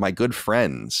my good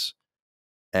friends,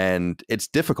 and it's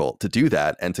difficult to do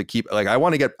that and to keep, like,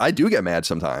 I do get mad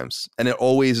sometimes, and it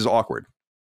always is awkward,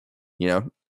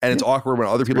 and it's awkward when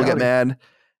other people get mad,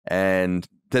 and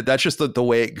that's just the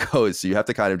way it goes. So you have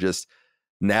to kind of just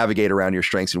navigate around your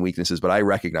strengths and weaknesses, but I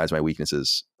recognize my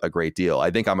weaknesses a great deal.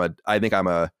 I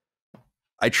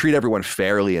treat everyone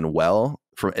fairly and well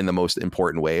in the most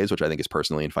important ways, which I think is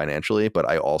personally and financially, but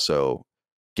I also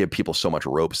give people so much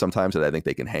rope sometimes that I think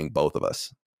they can hang both of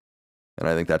us. And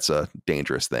I think that's a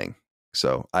dangerous thing.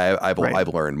 So I've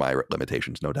learned my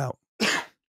limitations, no doubt.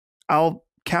 I'll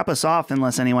cap us off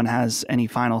unless anyone has any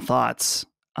final thoughts.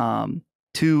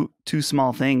 Two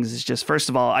small things is just, first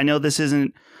of all, I know this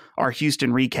isn't our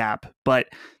Houston recap, but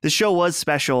the show was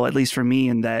special, at least for me,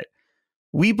 in that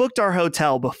we booked our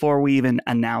hotel before we even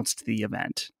announced the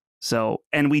event. So,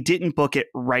 and we didn't book it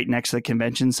right next to the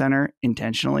convention center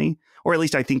intentionally, or at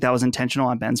least I think that was intentional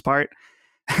on Ben's part.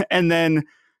 And then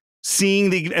seeing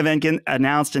the event get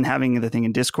announced and having the thing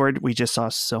in Discord, we just saw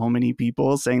so many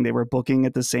people saying they were booking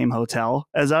at the same hotel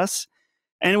as us.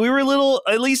 And we were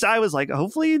at least I was like,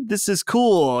 hopefully this is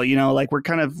cool. Like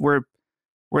we're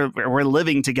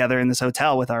living together in this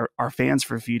hotel with our fans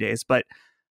for a few days. But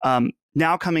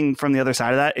now coming from the other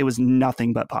side of that, it was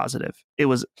nothing but positive. It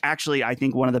was actually, I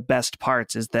think, one of the best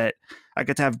parts is that I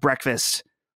got to have breakfast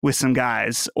with some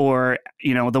guys, or,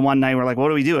 the one night we're like, what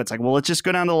do we do? It's like, well, let's just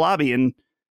go down to the lobby and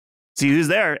see who's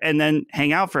there and then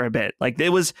hang out for a bit. Like it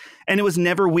was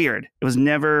never weird. It was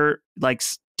never like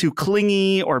too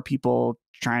clingy or people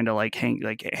trying to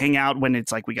hang out when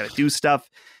it's like, we got to do stuff.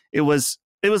 It was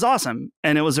awesome.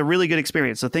 And it was a really good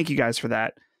experience. So thank you guys for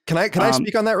that. Can I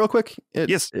speak on that real quick?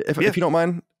 Yes. If you don't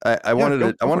mind, I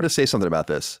wanted to say something about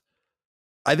this.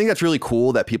 I think that's really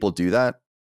cool that people do that.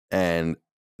 And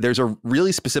there's a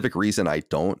really specific reason I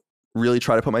don't really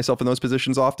try to put myself in those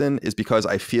positions often, is because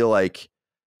I feel like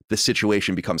the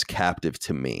situation becomes captive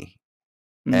to me.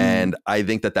 And I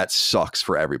think that sucks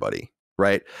for everybody,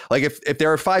 right? Like if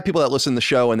there are 5 people that listen to the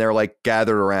show and they're like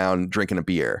gathered around drinking a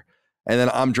beer, and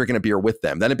then I'm drinking a beer with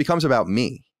them, then it becomes about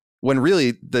me. When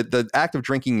really the act of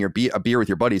drinking a beer with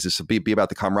your buddies is to be about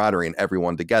the camaraderie and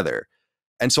everyone together.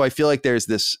 And so I feel like there's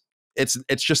this, it's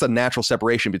just a natural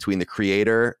separation between the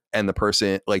creator and the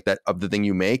person, like that, of the thing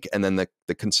you make, and then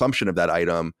the consumption of that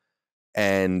item,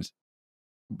 and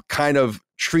kind of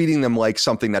treating them like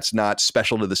something that's not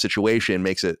special to the situation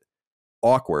makes it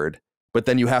awkward. But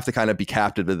then you have to kind of be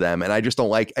captive to them. And I just don't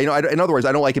like, in other words,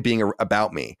 I don't like it being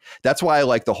about me. That's why I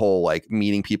like the whole like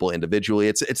meeting people individually.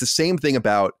 It's the same thing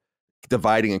about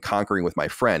dividing and conquering with my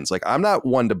friends. Like, I'm not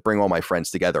one to bring all my friends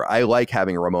together. I like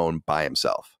having Ramon by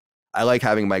himself. I like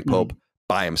having Mike Pope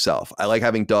by himself. I like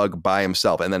having Doug by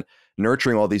himself, and then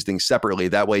nurturing all these things separately.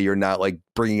 That way you're not like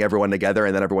bringing everyone together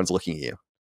and then everyone's looking at you.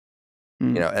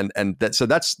 You know, and that's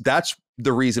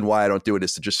the reason why I don't do it,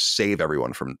 is to just save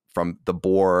everyone from the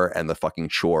bore and the fucking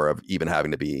chore of even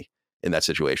having to be in that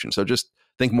situation. So just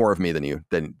think more of me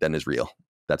than is real.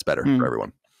 That's better for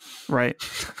everyone. Right.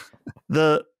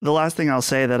 The last thing I'll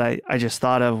say that I just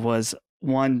thought of was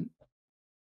one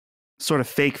sort of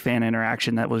fake fan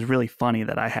interaction that was really funny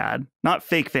that I had. Not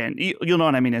fake fan. You'll know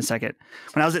what I mean in a second.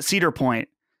 When I was at Cedar Point,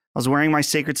 I was wearing my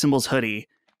Sacred Symbols hoodie,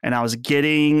 and I was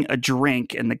getting a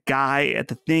drink, and the guy at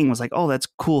the thing was like, "Oh, that's a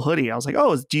cool hoodie." I was like,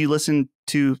 "Oh, do you listen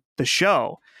to the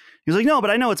show?" He was like, "No, but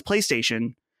I know it's PlayStation."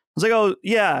 I was like, "Oh,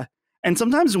 yeah." And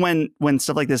sometimes when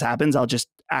stuff like this happens, I'll just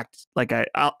act like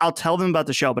I'll tell them about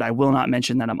the show, but I will not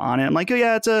mention that I'm on it. I'm like, "Oh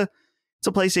yeah, it's a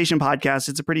PlayStation podcast.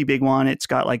 It's a pretty big one. It's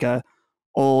got like a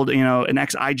old, an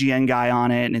ex-IGN guy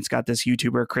on it, and it's got this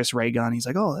YouTuber, Chris Reagan." He's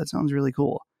like, "Oh, that sounds really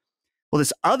cool." Well,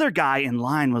 this other guy in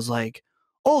line was like,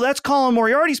 "Oh, that's Colin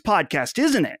Moriarty's podcast,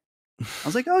 isn't it?" I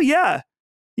was like, "Oh yeah,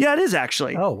 it is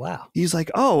actually." Oh wow. He's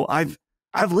like, "Oh, I've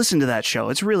listened to that show.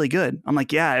 It's really good." I'm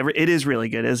like, "Yeah, it is really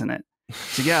good, isn't it?"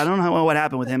 So yeah, I don't know what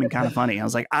happened with him, and Kind of Funny. I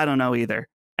was like, "I don't know either."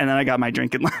 And then I got my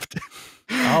drink and left.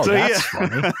 Oh, so, that's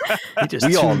funny. He just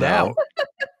we all tuned out. know.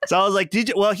 So I was like,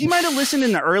 well, he might have listened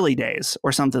in the early days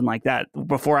or something like that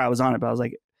before I was on it. But I was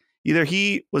like, either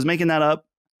he was making that up,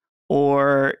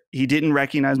 or he didn't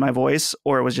recognize my voice,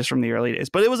 or it was just from the early days.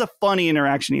 But it was a funny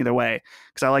interaction either way,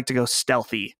 because I like to go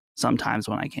stealthy sometimes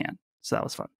when I can. So that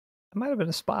was fun. It might have been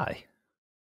a spy.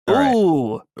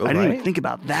 Ooh, right. I didn't even think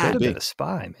about that. Could have been a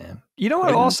spy, man. You know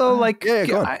what? Also, like,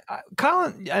 Yeah,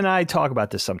 Colin and I talk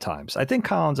about this sometimes. I think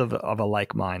Colin's of a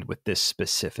like mind with this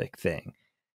specific thing.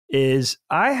 Is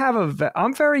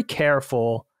I'm very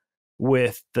careful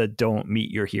with the don't meet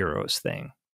your heroes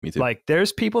thing. Me too. Like,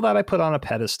 there's people that I put on a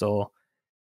pedestal,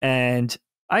 and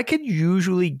I could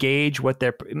usually gauge what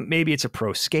maybe it's a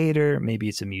pro skater, maybe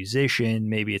it's a musician,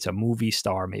 maybe it's a movie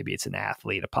star, maybe it's an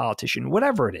athlete, a politician,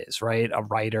 whatever it is, right? A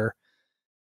writer.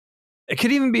 It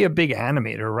could even be a big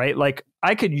animator, right? Like,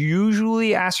 I could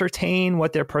usually ascertain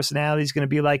what their personality is going to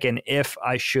be like, and if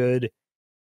I should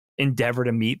endeavor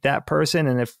to meet that person,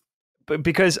 and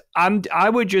because I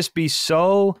would just be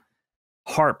so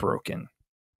heartbroken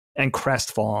and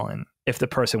crestfallen if the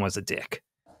person was a dick.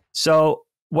 So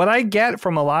what I get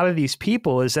from a lot of these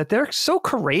people is that they're so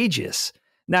courageous.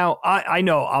 Now, I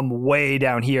know I'm way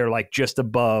down here, like just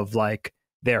above like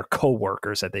their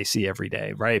coworkers that they see every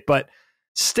day, right? But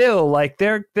still, like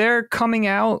they're coming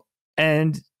out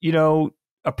and,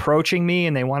 approaching me,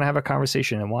 and they want to have a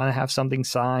conversation and want to have something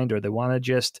signed, or they want to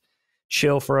just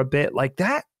chill for a bit like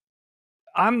that.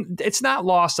 It's not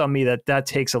lost on me that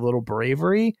takes a little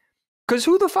bravery. Because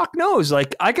who the fuck knows?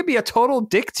 Like, I could be a total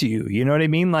dick to you. You know what I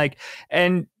mean? Like,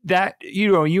 and that,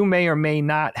 you may or may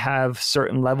not have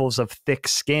certain levels of thick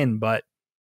skin, but,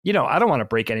 I don't want to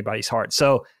break anybody's heart.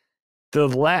 So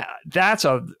that's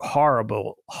a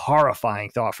horrifying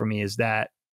thought for me, is that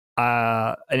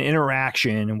an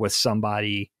interaction with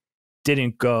somebody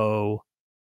didn't go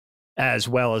as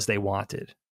well as they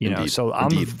wanted. So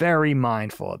I'm very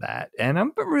mindful of that. And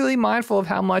I'm really mindful of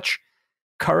how much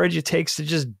courage it takes to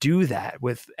just do that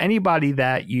with anybody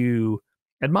that you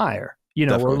admire,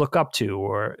 Definitely. or look up to,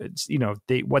 or it's,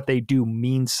 what they do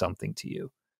means something to you.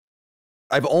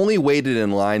 I've only waited in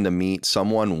line to meet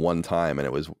someone one time, and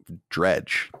it was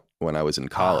Dredge when I was in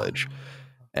college.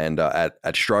 And at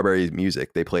Strawberry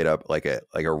Music, they played up like a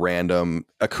random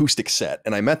acoustic set,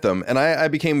 and I met them, and I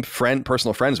became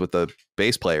personal friends with the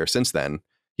bass player since then.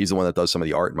 He's the one that does some of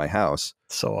the art in my house.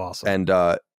 So awesome. And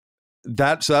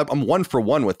so I'm 1 for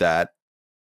 1 with that.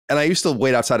 And I used to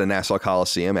wait outside of Nassau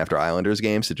Coliseum after Islanders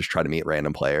games to just try to meet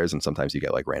random players. And sometimes you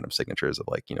get like random signatures of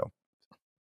like,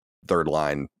 third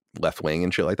line left wing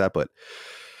and shit like that. But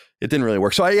it didn't really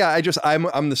work. So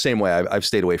I'm the same way. I've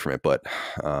stayed away from it. But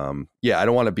I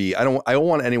don't want to be, I don't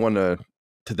want anyone to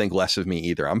think less of me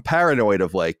either. I'm paranoid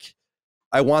of like,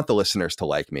 I want the listeners to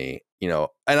like me, and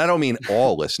I don't mean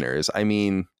all listeners. I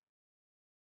mean,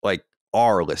 like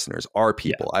our listeners, our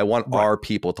people. I want our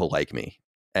people to like me.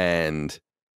 And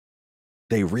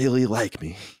they really like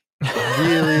me.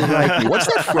 Really like me.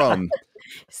 What's that from?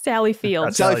 Sally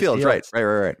Fields. Sally Fields. Right.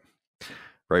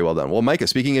 Very well done. Well, Micah,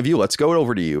 speaking of you, let's go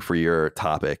over to you for your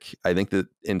topic. I think that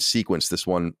in sequence, this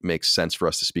one makes sense for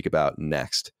us to speak about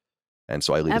next. And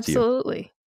so I leave it to you.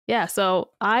 Absolutely. Yeah.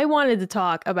 So I wanted to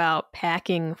talk about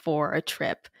packing for a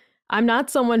trip. I'm not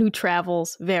someone who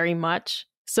travels very much.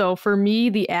 So for me,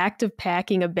 the act of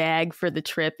packing a bag for the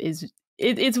trip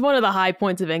it's one of the high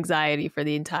points of anxiety for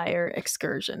the entire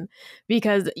excursion,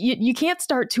 because you can't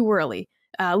start too early.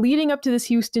 Leading up to this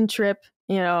Houston trip,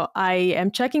 I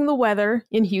am checking the weather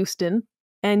in Houston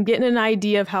and getting an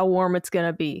idea of how warm it's going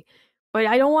to be. But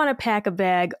I don't want to pack a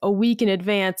bag a week in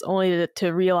advance only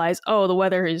to realize, oh, the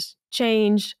weather has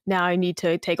changed. Now I need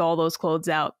to take all those clothes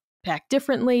out, pack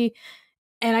differently.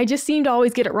 And I just seem to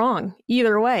always get it wrong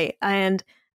either way. And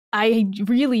I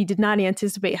really did not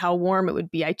anticipate how warm it would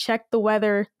be. I checked the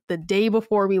weather the day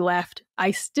before we left.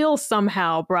 I still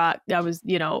somehow brought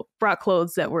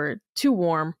clothes that were too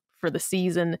warm for the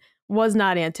season. Was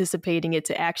not anticipating it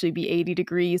to actually be 80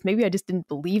 degrees. Maybe I just didn't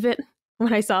believe it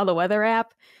when I saw the weather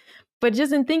app. But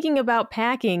just in thinking about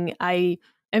packing, I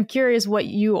am curious what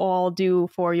you all do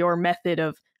for your method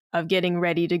of getting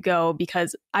ready to go,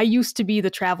 because I used to be the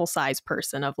travel size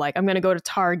person of like, I'm going to go to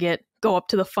Target, go up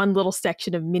to the fun little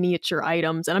section of miniature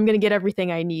items, and I'm going to get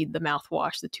everything I need, the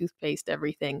mouthwash, the toothpaste,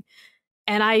 everything.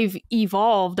 And I've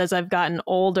evolved as I've gotten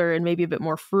older and maybe a bit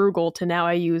more frugal to now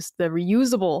I use the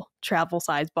reusable travel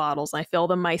size bottles. I fill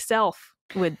them myself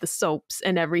with the soaps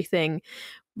and everything.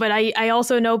 But I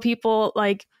also know people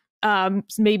like,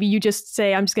 maybe you just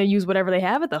say, I'm just going to use whatever they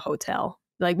have at the hotel.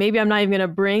 Like maybe I'm not even going to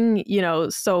bring,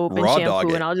 soap and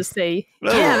shampoo, and I'll just say,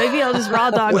 maybe I'll just raw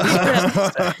dog the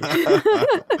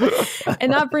script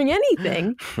and not bring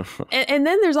anything. And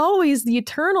then there's always the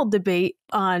eternal debate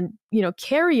on,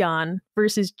 carry-on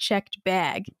versus checked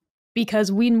bag.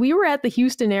 Because when we were at the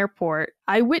Houston airport,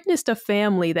 I witnessed a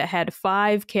family that had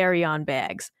 5 carry-on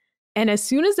bags. And as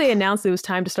soon as they announced it was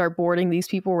time to start boarding, these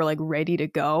people were like ready to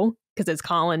go. Because as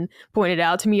Colin pointed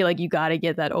out to me, like you got to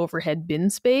get that overhead bin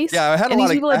space. Yeah, I had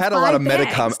a lot of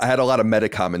meta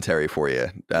commentary for you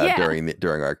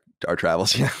during our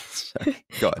travels. Yeah,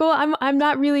 go ahead. Well, I'm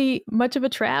not really much of a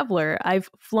traveler. I've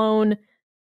flown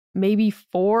maybe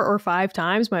 4 or 5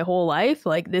 times my whole life.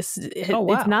 Like this,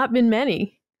 it's not been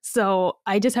many. So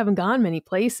I just haven't gone many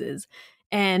places.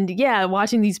 And yeah,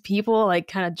 watching these people like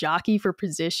kind of jockey for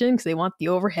position because they want the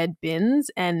overhead bins.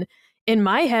 And in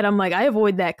my head, I'm like, I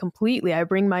avoid that completely. I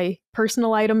bring my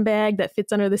personal item bag that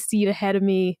fits under the seat ahead of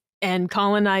me. And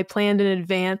Colin and I planned in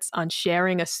advance on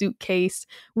sharing a suitcase,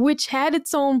 which had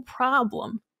its own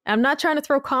problem. I'm not trying to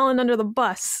throw Colin under the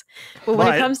bus, but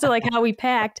when it comes to like how we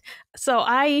packed, so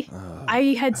I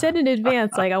had said in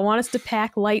advance, like I want us to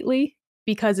pack lightly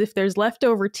because if there's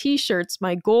leftover t-shirts,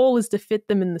 my goal is to fit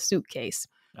them in the suitcase.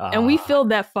 And we filled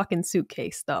that fucking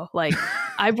suitcase though. Like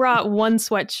I brought 1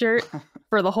 sweatshirt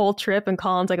for the whole trip and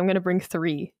Colin's like, I'm going to bring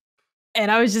 3. And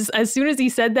I was just, as soon as he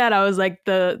said that, I was like,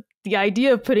 the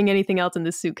idea of putting anything else in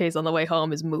this suitcase on the way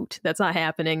home is moot. That's not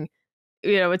happening.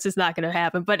 It's just not going to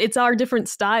happen. But it's our different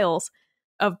styles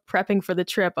of prepping for the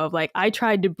trip of like, I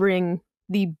tried to bring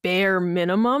the bare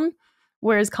minimum,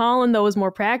 whereas Colin though was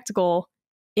more practical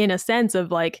in a sense of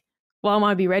like, well, I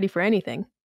want to be ready for anything.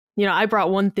 I brought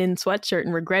 1 thin sweatshirt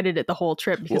and regretted it the whole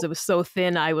trip because it was so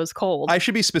thin I was cold. I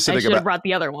should be specific. I should have brought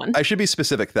the other one. I should be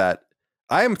specific that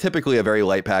I am typically a very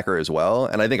light packer as well.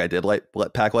 And I think I did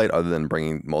pack light other than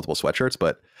bringing multiple sweatshirts.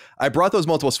 But I brought those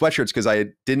multiple sweatshirts because I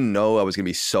didn't know I was going to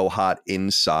be so hot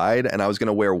inside. And I was going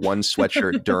to wear 1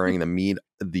 sweatshirt during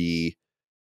the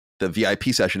VIP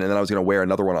session. And then I was going to wear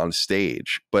another one on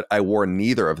stage. But I wore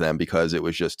neither of them because it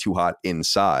was just too hot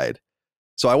inside.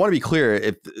 So I want to be clear,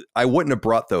 if I wouldn't have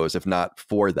brought those if not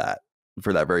for that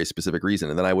very specific reason.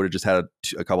 And then I would have just had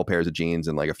a couple pairs of jeans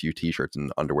and like a few t-shirts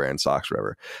and underwear and socks,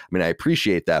 whatever. I mean, I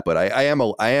appreciate that, but I am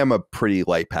a pretty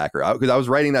light packer because I was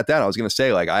writing that down. I was going to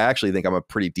say, like, I actually think I'm a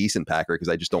pretty decent packer because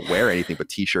I just don't wear anything but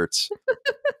t-shirts,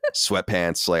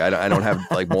 sweatpants. Like I don't have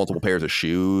like multiple pairs of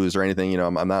shoes or anything.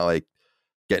 I'm not like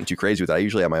getting too crazy with that. I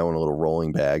usually have my own little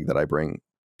rolling bag that I bring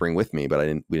with me, but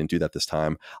we didn't do that this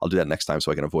time. I'll do that next time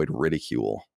so I can avoid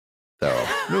ridicule.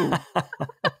 though.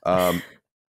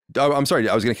 I'm sorry.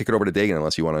 I was going to kick it over to Dagan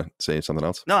unless you want to say something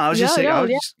else. No, I was just saying, I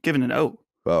was just giving an O.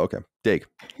 Oh, okay. Dag.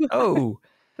 Oh,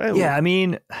 yeah. I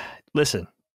mean, listen,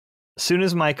 as soon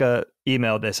as Micah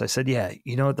emailed this, I said, yeah,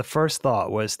 the first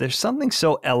thought was there's something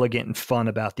so elegant and fun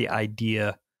about the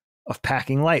idea of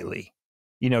packing lightly,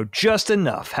 just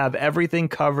enough, have everything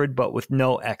covered, but with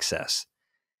no excess.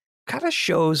 Kind of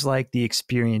shows like the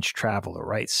experienced traveler,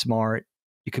 right? Smart.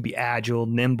 You could be agile,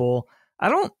 nimble. I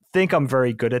don't think I'm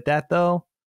very good at that though.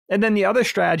 And then the other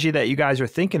strategy that you guys are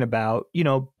thinking about,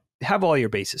 have all your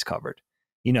bases covered,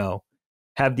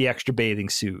 have the extra bathing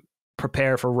suit,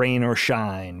 prepare for rain or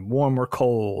shine, warm or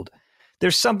cold.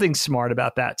 There's something smart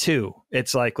about that too.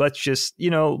 It's like, let's just,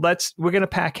 we're going to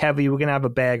pack heavy. We're going to have a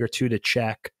bag or two to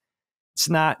check. It's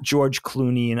not George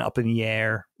Clooney and Up in the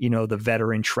Air, the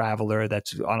veteran traveler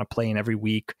that's on a plane every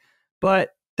week,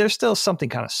 but there's still something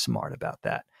kind of smart about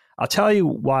that. I'll tell you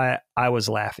why I was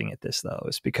laughing at this though,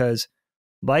 is because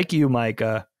like you,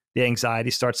 Micah, the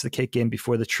anxiety starts to kick in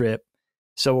before the trip.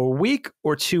 So a week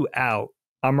or two out,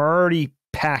 I'm already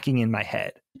packing in my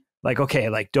head. Like, okay,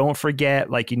 like don't forget,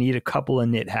 like you need a couple of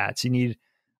knit hats. You need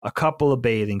a couple of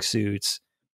bathing suits.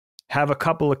 Have a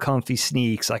couple of comfy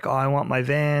sneaks. Like, oh, I want my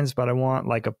Vans, but I want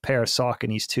like a pair of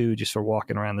Sauconys too, just for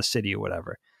walking around the city or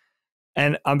whatever.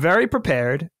 And I'm very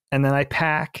prepared. And then I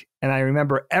pack and I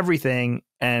remember everything.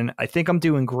 And I think I'm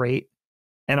doing great.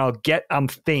 And I'm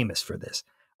famous for this.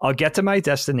 I'll get to my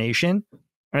destination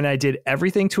and I did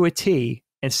everything to a T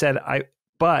and said,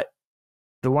 but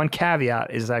the one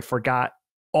caveat is I forgot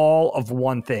all of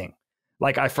one thing.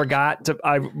 Like I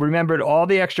remembered all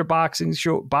the extra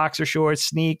boxer shorts,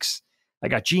 sneaks. I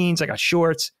got jeans, I got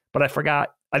shorts, but I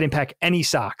didn't pack any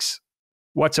socks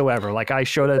whatsoever. Like I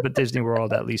showed up at Disney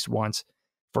World at least once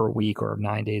for a week or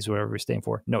 9 days, whatever we're staying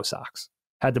for. No socks.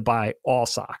 Had to buy all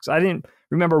socks. I didn't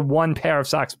remember one pair of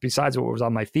socks besides what was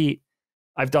on my feet.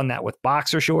 I've done that with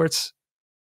boxer shorts.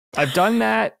 I've done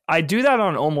that. I do that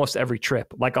on almost every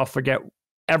trip. Like I'll forget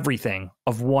everything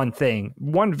of one thing,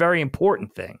 one very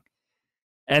important thing.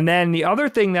 And then the other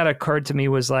thing that occurred to me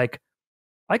was like,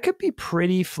 I could be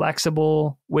pretty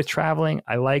flexible with traveling.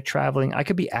 I like traveling. I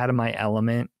could be out of my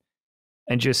element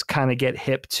and just kind of get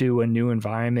hip to a new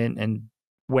environment and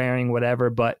wearing whatever.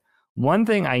 But one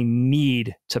thing I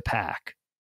need to pack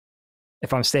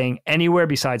if I'm staying anywhere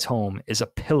besides home is a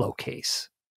pillowcase.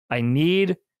 I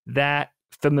need that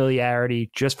familiarity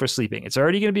just for sleeping. It's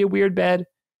already going to be a weird bed.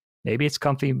 Maybe it's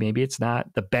comfy. Maybe it's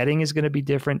not. The bedding is going to be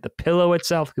different. The pillow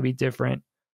itself could be different.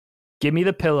 Give me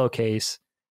the pillowcase.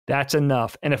 That's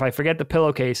enough. And if I forget the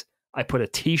pillowcase, I put a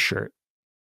t-shirt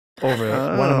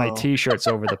over one of my t-shirts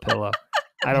over the pillow.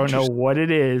 I don't know what it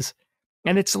is.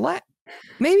 And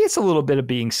maybe it's a little bit of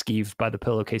being skeeved by the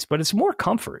pillowcase, but it's more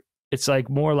comfort. It's like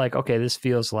more like, okay, this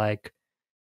feels like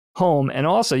home. And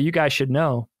also you guys should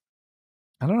know,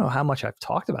 I don't know how much I've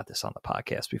talked about this on the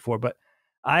podcast before, but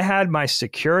I had my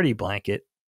security blanket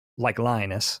like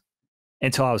Linus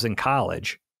until I was in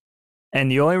college. And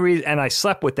the only reason, and I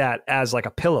slept with that as like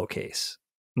a pillowcase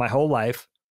my whole life.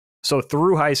 So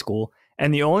through high school.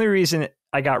 And the only reason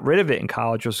I got rid of it in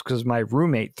college was because my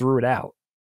roommate threw it out.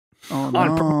 Oh,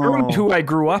 no. Who I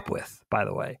grew up with, by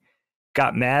the way,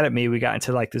 got mad at me. We got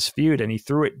into like this feud and he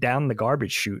threw it down the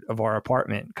garbage chute of our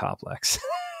apartment complex.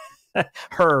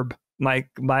 Herb, my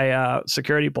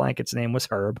security blanket's name was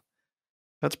Herb.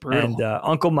 That's brutal. And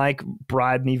Uncle Mike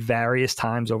bribed me various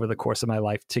times over the course of my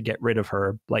life to get rid of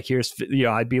Herb. Like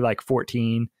I'd be like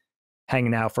 14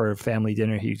 hanging out for a family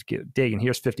dinner. He'd get, Dagan,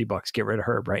 here's $50. Get rid of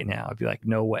Herb right now. I'd be like,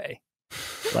 no way.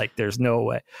 Like there's no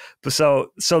way. But so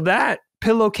that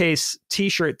pillowcase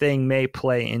t-shirt thing may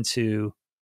play into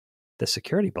the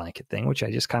security blanket thing, which I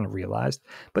just kind of realized.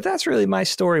 But that's really my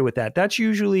story with that. That's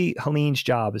usually Helene's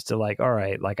job, is to like, all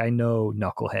right, like I know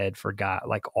Knucklehead forgot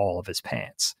like all of his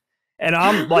pants. And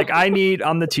I'm like, I'm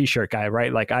the t-shirt guy,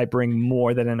 right? Like I bring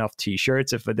more than enough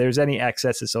t-shirts. If there's any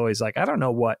excess, it's always like, I don't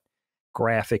know what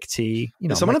graphic tee.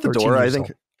 Is someone at the door? I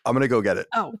think I'm going to go get it.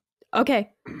 Oh, okay.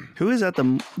 Who is at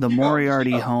the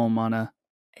Moriarty home on a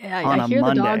I hear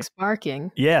Monday? the dogs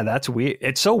barking. Yeah, that's weird.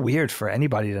 It's so weird for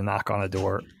anybody to knock on a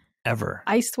door ever.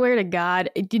 I swear to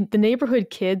God, the neighborhood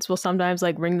kids will sometimes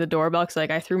like ring the doorbell because like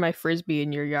I threw my Frisbee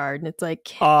in your yard and it's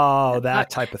like, oh,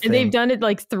 that type of thing. And they've done it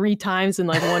like 3 times in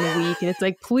like 1 week and it's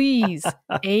like, please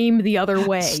aim the other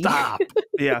way. Stop.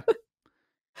 Yeah.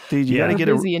 Dude, you gotta get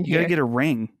a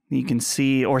ring. You can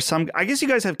see, or I guess you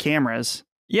guys have cameras.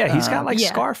 Yeah, he's got like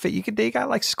Scarface. They got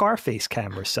like Scarface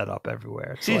cameras set up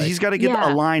everywhere. Dude, like, he's got to get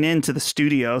a line into the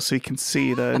studio so he can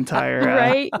see the entire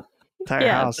right. Entire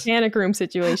house. Panic room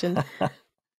situation.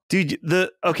 Dude,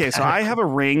 so I have a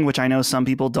ring, which I know some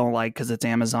people don't like because it's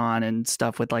Amazon and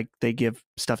stuff with like they give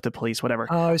stuff to police, whatever.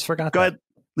 Oh, I always forgot. Go ahead,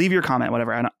 leave your comment,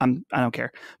 whatever. I don't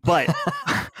care. But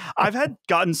I've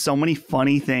gotten so many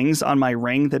funny things on my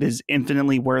ring that is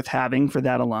infinitely worth having for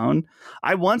that alone.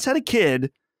 I once had a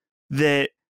kid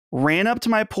that ran up to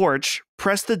my porch,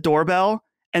 pressed the doorbell,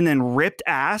 and then ripped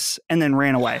ass and then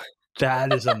ran away.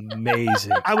 That is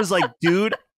amazing. I was like,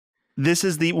 dude, this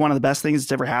is one of the best things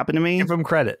that's ever happened to me. Give him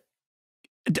credit.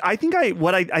 I think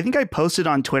I posted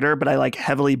on Twitter, but I like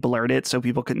heavily blurred it so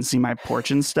people couldn't see my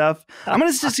porch and stuff. I'm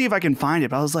gonna just see if I can find it.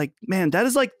 But I was like, man, that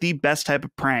is like the best type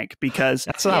of prank because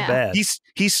that's not bad.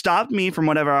 He stopped me from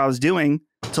whatever I was doing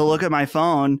to look at my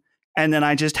phone, and then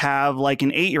I just have like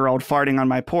an 8-year-old farting on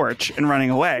my porch and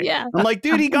running away. Yeah. I'm like,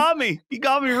 dude, he got me. He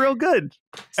got me real good.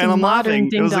 Some and I'm modern laughing.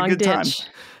 It was a good time. ditch.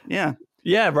 Yeah.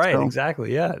 Yeah, right. So,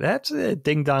 exactly. Yeah. That's a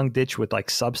ding dong ditch with like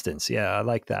substance. Yeah. I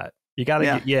like that. You got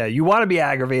to, you want to be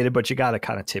aggravated, but you got to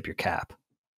kind of tip your cap.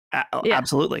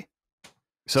 Absolutely.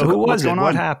 So who was it?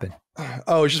 What happened?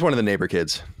 Oh, it's just one of the neighbor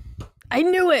kids. I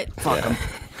knew it. Fuck them.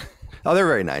 Oh, they're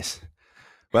very nice.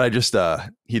 But I just,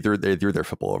 they threw their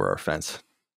football over our fence.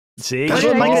 See, That's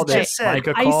what Micah just said.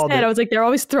 I was like, they're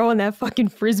always throwing that fucking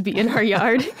frisbee in our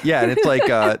yard. Yeah, and it's like,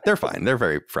 they're fine. They're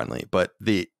very friendly. But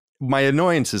my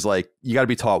annoyance is like, you got to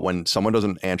be taught when someone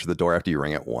doesn't answer the door after you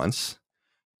ring it once,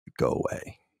 go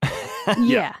away.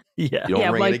 Yeah.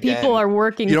 Like people are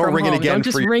working you don't from ring home. It again don't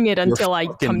just ring it until I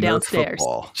come downstairs.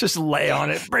 Football. Just lay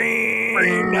on it. We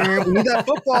need that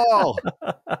football.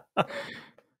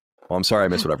 Well, I'm sorry I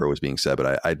missed whatever was being said,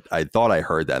 but I thought I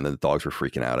heard that, and then the dogs were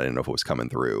freaking out. I didn't know if it was coming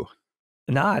through.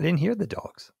 Nah, I didn't hear the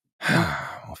dogs.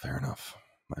 Well, fair enough,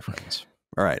 my friends.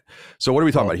 All right. So what are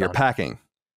we talking about here? Packing.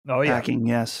 Oh, yeah. Packing,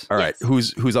 yes. All right.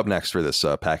 Who's up next for this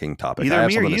packing topic? Either I have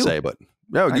me or something to you. say, but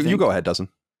no, you go ahead, Dustin.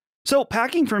 So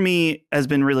packing for me has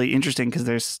been really interesting because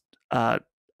there's a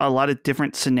lot of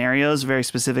different scenarios, very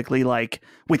specifically like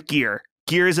with gear.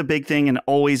 Gear is a big thing and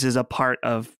always is a part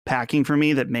of packing for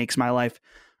me that makes my life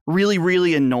really,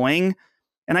 really annoying.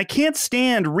 And I can't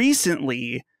stand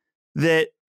recently that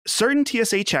certain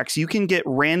TSA checks you can get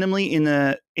randomly in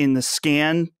the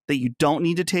scan that you don't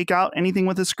need to take out anything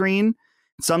with a screen.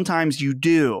 Sometimes you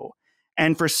do.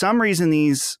 And for some reason,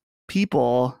 these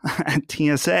people at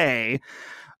TSA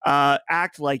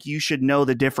act like you should know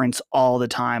the difference all the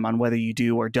time on whether you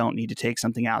do or don't need to take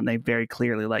something out. And they very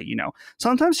clearly let you know.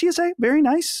 Sometimes TSA, very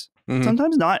nice. Mm-hmm.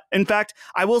 Sometimes not. In fact,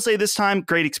 I will say this time,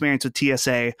 great experience with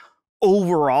TSA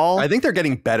overall. I think they're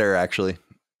getting better, actually.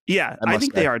 Yeah, I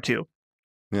think they are too.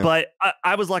 Yeah. But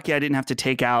I was lucky I didn't have to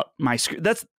take out my screen.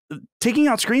 Taking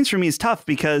out screens for me is tough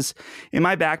because in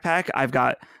my backpack, I've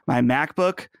got my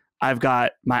MacBook, I've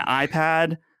got my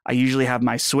iPad, I usually have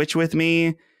my Switch with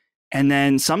me. And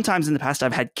then sometimes in the past,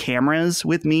 I've had cameras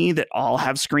with me that all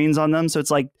have screens on them. So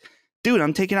it's like, dude,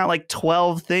 I'm taking out like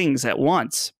 12 things at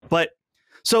once. But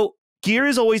so gear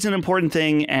is always an important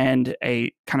thing and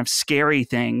a kind of scary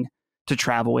thing to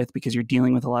travel with because you're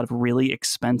dealing with a lot of really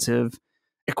expensive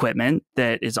equipment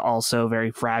that is also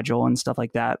very fragile and stuff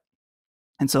like that.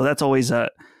 And so that's always a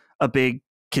big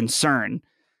concern.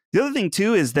 The other thing,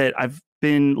 too, is that I've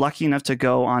been lucky enough to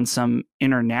go on some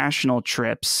international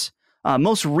trips.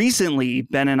 Most recently,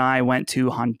 Ben and I went to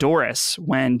Honduras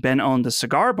when Ben owned the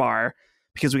cigar bar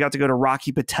because we got to go to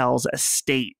Rocky Patel's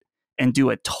estate and do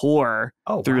a tour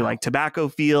through like tobacco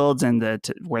fields and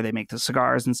where they make the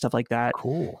cigars and stuff like that.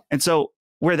 Cool. And so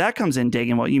where that comes in,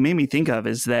 Dagan, what you made me think of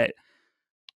is that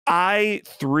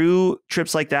through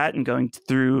trips like that and going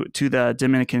through to the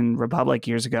Dominican Republic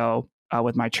years ago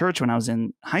with my church when I was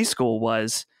in high school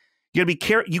was you got to be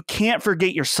careful. You can't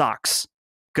forget your socks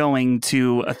going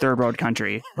to a third world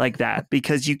country like that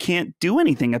because you can't do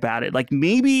anything about it. Like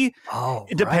maybe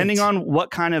depending on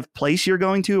what kind of place you're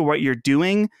going to or what you're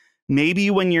doing, maybe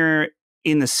when you're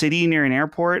in the city near an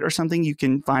airport or something, you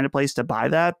can find a place to buy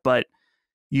that, but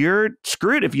you're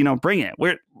screwed if you don't bring it.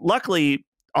 Luckily,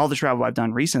 all the travel I've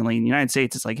done recently in the United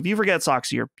States, it's like if you forget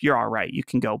socks, you're all right. You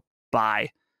can go buy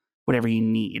whatever you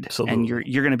need, and you're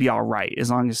going to be all right as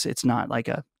long as it's not like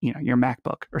your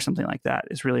MacBook or something like that.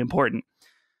 Is really important.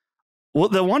 Well,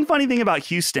 the one funny thing about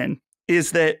Houston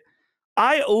is that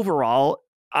I've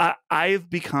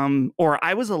become, or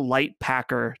I was a light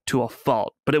packer to a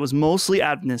fault, but it was mostly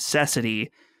out of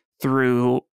necessity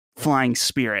through flying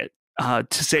Spirit to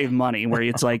save money, where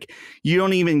it's like you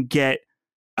don't even get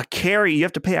a carry. You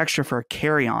have to pay extra for a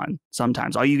carry-on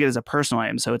sometimes. All you get is a personal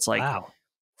item. So it's like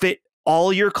fit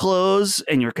all your clothes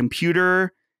and your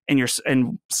computer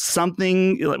and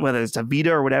something, whether it's a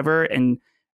Vita or whatever, and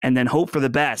then hope for the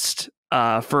best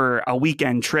for a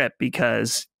weekend trip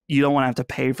because you don't want to have to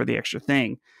pay for the extra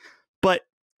thing.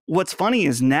 what's funny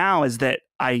is now is that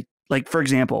I, like, for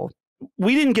example,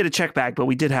 we didn't get a check bag, but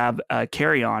we did have a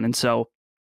carry-on. And so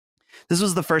this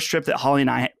was the first trip that Holly and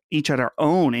I each had our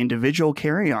own individual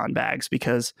carry-on bags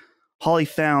because Holly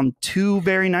found 2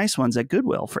 very nice ones at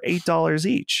Goodwill for $8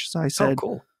 each. So I said,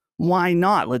 cool. Why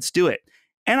not? Let's do it.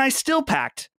 And I still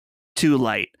packed too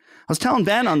light. I was telling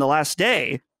Ben on the last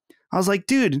day, I was like,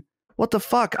 dude, what the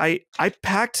fuck? I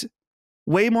packed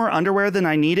way more underwear than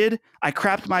I needed. I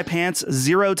crapped my pants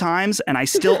 0 times and I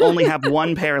still only have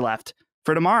 1 pair left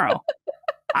for tomorrow.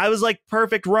 I was like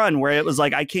perfect run where it was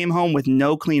like I came home with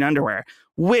no clean underwear,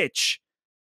 which,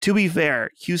 to be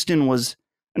fair, Houston was,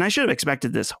 and I should have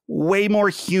expected this, way more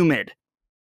humid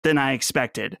than I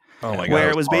expected. Oh my God. Where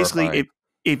it was basically horrifying.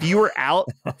 if you were out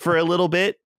for a little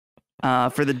bit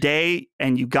for the day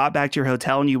and you got back to your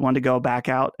hotel and you wanted to go back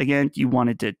out again, you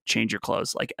wanted to change your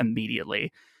clothes like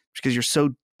immediately because you're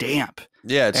so damp.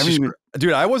 Yeah, it's just,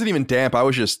 dude, I wasn't even damp. I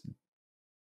was just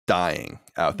dying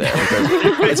out there.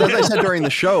 As I said during the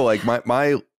show, like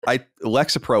my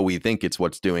Lexapro, we think it's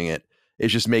what's doing it,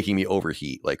 is just making me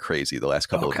overheat like crazy the last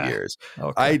couple of years.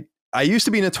 Okay. I used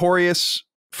to be notorious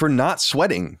for not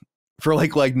sweating, for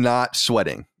like not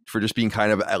sweating, for just being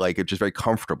kind of like a just very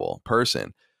comfortable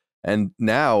person. And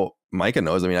now Micah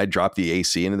knows, I mean, I drop the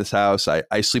AC into this house.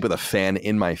 I sleep with a fan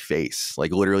in my face,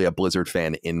 like literally a blizzard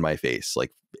fan in my face,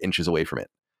 like inches away from it.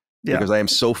 Yeah. Because I am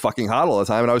so fucking hot all the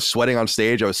time. And I was sweating on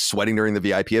stage. I was sweating during the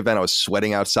VIP event. I was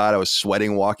sweating outside. I was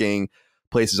sweating walking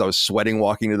places. I was sweating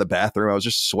walking to the bathroom. I was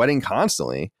just sweating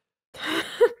constantly.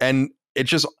 And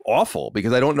it's just awful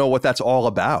because I don't know what that's all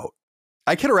about.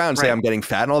 I kid around and say I'm getting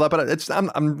fat and all that, but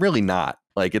I'm really not.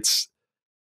 Like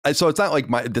so it's not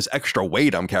like this extra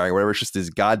weight I'm carrying or whatever. It's just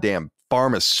these goddamn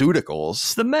pharmaceuticals.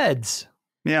 It's the meds.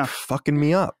 Yeah. Fucking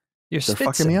me up. They're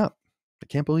fucking me up. I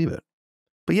can't believe it.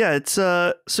 But yeah, it's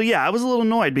so yeah, I was a little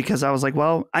annoyed because I was like,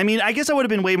 well, I mean, I guess I would have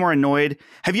been way more annoyed.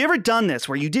 Have you ever done this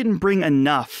where you didn't bring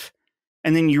enough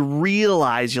and then you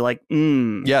realize you're like,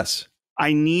 yes,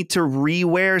 I need to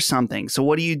rewear something. So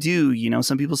what do? You know,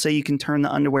 some people say you can turn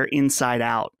the underwear inside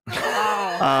out,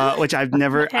 which I've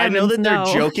never, I know that they're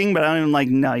joking, but I'm like,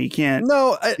 no, you can't.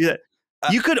 No,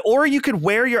 you could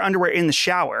wear your underwear in the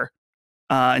shower.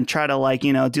 And try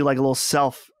to do like a little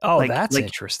self. Oh, that's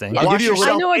interesting. I'll give you a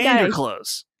little. I know a guy, your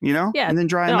clothes, yeah, and then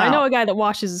dry them out. I know a guy that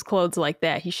washes his clothes like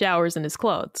that. He showers in his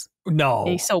clothes. No, and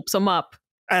he soaps them up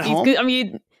at home. Good. I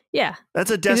mean, yeah, that's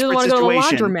a desperate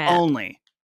situation. Only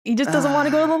he just doesn't want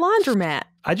to go to the laundromat.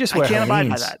 I can't abide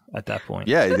by that at that point.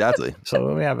 Yeah, exactly.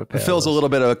 So we have a pair. It fills a little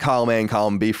bit of column A and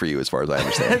column B for you, as far as I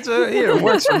understand. It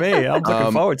works for me. I'm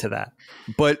looking forward to that.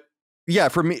 But. Yeah,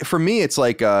 for me, it's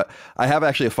like I have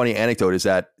actually a funny anecdote is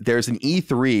that there's an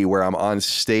E3 where I'm on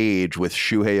stage with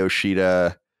Shuhei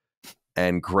Yoshida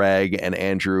and Greg and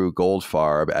Andrew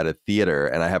Goldfarb at a theater,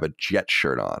 and I have a Jet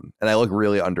shirt on, and I look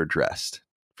really underdressed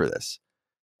for this.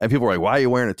 And people are like, "Why are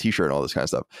you wearing a t-shirt and all this kind of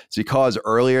stuff?" It's because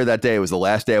earlier that day, it was the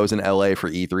last day I was in LA for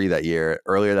E3 that year.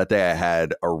 Earlier that day, I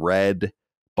had a red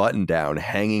button down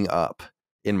hanging up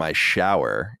in my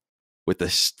shower, with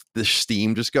the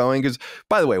steam just going. Because,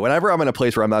 by the way, whenever I'm in a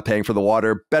place where I'm not paying for the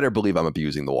water, better believe I'm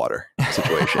abusing the water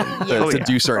situation to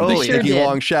do certain things. Taking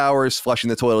long showers, flushing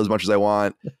the toilet as much as I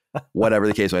want, whatever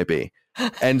the case might be.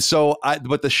 And so,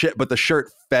 but the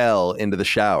shirt fell into the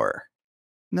shower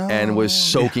and was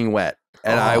soaking wet.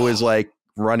 And I was like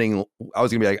running. I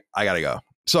was gonna be like, I gotta go.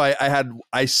 So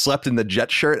I slept in the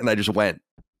Jet shirt and I just went.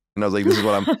 And I was like, this is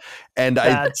what I'm, and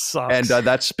that sucks. And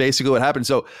that's basically what happened.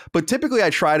 So, but typically I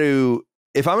try to,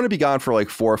 if I'm going to be gone for like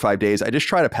 4 or 5 days, I just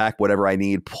try to pack whatever I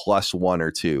need plus 1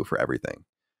 or 2 for everything.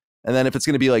 And then if it's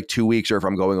going to be like 2 weeks or if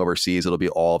I'm going overseas, it'll be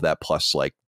all of that plus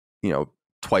like,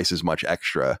 twice as much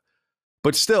extra.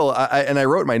 But still, I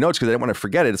wrote in my notes because I didn't want to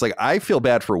forget it. It's like, I feel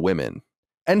bad for women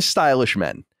and stylish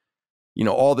men.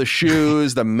 All the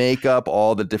shoes, the makeup,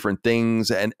 all the different things.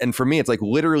 And for me, it's like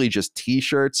literally just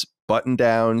t-shirts, button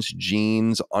downs,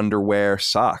 jeans, underwear,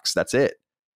 socks. That's it.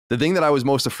 The thing that I was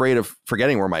most afraid of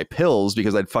forgetting were my pills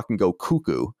because I'd fucking go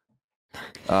cuckoo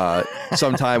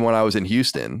sometime when I was in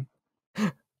Houston.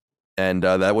 And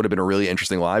that would have been a really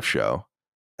interesting live show.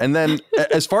 And then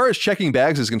as far as checking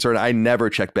bags is concerned, I never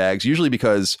check bags, usually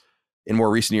because in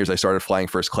more recent years, I started flying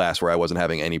first class where I wasn't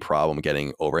having any problem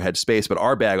getting overhead space. But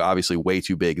our bag, obviously way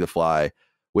too big to fly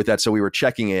with that. So we were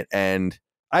checking it. And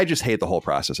I just hate the whole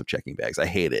process of checking bags. I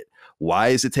hate it.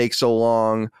 Why does it take so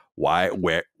long? Why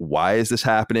is this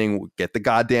happening? Get the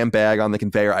goddamn bag on the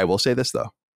conveyor. I will say this, though.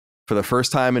 For the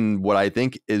first time in what I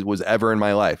think was ever in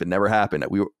my life, it never happened.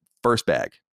 We were first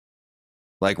bag,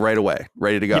 like right away,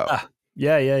 ready to go.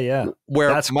 Yeah. Where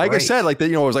That's Micah great. said, like,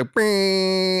 it was like,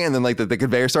 "Bing," and then like the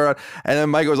conveyor started, and then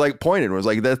Micah was like pointed and was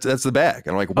like, that's the bag.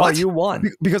 And I'm like, what? Oh, you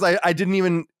won. Because I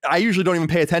usually don't even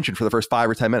pay attention for the first 5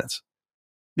 or 10 minutes.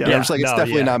 Yeah. I'm just like, it's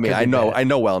definitely not me. it could be bad. I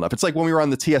know well enough. It's like when we were on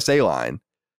the TSA line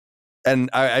and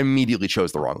I immediately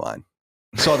chose the wrong line.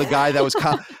 So the guy that was,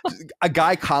 a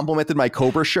guy complimented my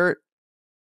Cobra shirt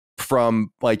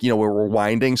from like, where we're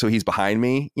winding. So he's behind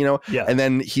me, Yeah. and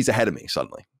then he's ahead of me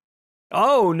suddenly.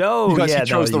 Oh, no. Because yeah, he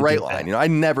chose the you right did line. that. I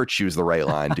never choose the right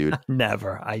line, dude.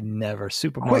 I never.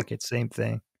 Supermarket, same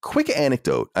thing. Quick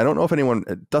anecdote. I don't know if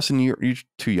anyone, Dustin, you're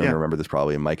too young to remember this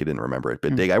probably, and Micah didn't remember it.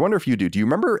 But Dig, I wonder if you do. Do you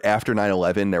remember after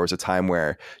 9/11, there was a time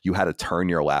where you had to turn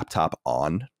your laptop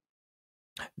on?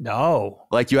 No.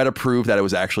 Like you had to prove that it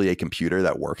was actually a computer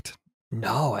that worked.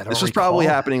 No, I don't. This was probably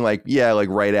happening like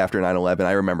right after 9/11.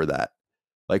 I remember that.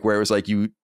 Like where it was like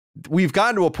we've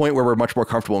gotten to a point where we're much more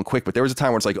comfortable and quick, but there was a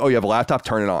time where it's like, oh, you have a laptop,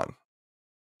 turn it on.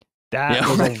 That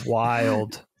was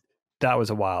that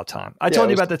was a wild time. I told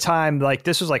you about the time, like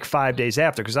this was like 5 days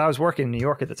after, because I was working in New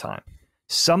York at the time.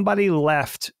 Somebody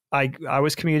left. I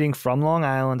was commuting from Long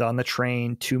Island on the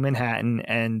train to Manhattan,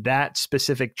 and that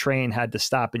specific train had to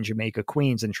stop in Jamaica,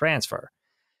 Queens, and transfer.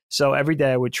 So every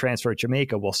day I would transfer at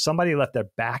Jamaica. Well, somebody left their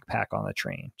backpack on the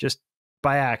train just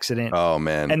by accident. Oh,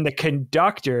 man. And the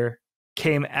conductor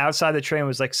came outside the train and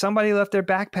was like, somebody left their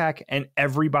backpack, and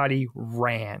everybody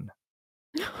ran.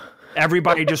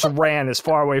 Everybody just ran as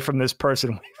far away from this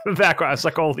person in the background. I was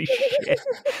like, holy shit.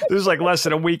 This was like less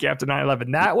than a week after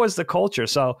 9/11. That was the culture.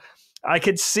 So I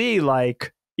could see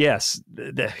like, yes,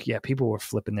 people were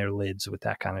flipping their lids with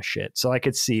that kind of shit. So I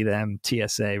could see them,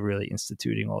 TSA, really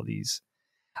instituting all these.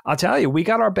 I'll tell you, we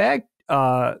got our bag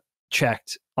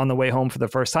checked on the way home for the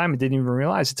first time and didn't even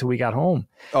realize it until we got home.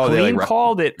 Oh, Colleen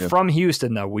called it from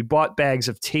Houston, though. We bought bags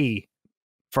of tea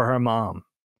for her mom.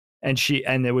 And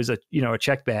there was a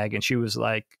check bag, and she was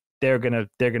like, they're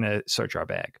gonna search our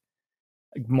bag.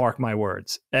 Mark my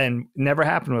words. And never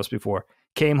happened to us before.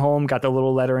 Came home, got the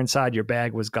little letter inside, your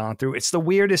bag was gone through. It's the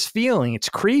weirdest feeling. It's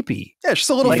creepy. Yeah, it's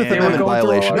just a little Fifth Amendment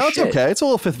violation. No, it's okay. It's a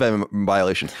little Fifth Amendment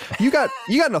violation. You got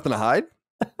nothing to hide.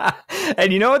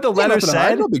 And you know what the letter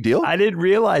said? No big deal. I didn't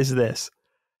realize this.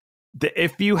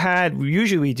 If you had,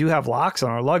 usually we do have locks on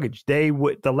our luggage.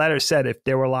 The letter said if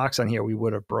there were locks on here, we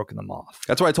would have broken them off.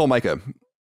 That's what I told Micah.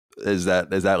 Is that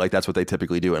like that's what they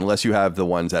typically do, unless you have the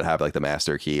ones that have like the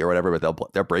master key or whatever,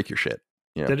 but they'll break your shit.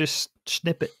 They'll just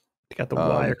snip it. They got the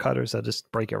wire cutters. They'll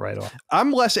just break it right off.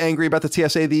 I'm less angry about the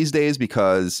TSA these days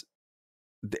because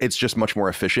it's just much more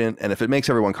efficient, and if it makes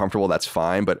everyone comfortable, that's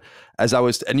fine. But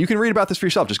and you can read about this for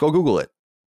yourself. Just go Google it.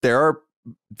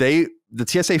 The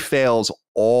TSA fails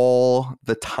all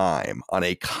the time on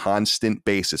a constant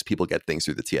basis. People get things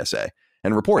through the TSA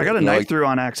and report. I got a knife through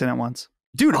on accident once.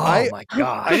 Dude, my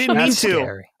God. I didn't mean to.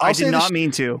 Scary. I did not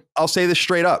mean to. I'll say this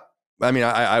straight up. I mean,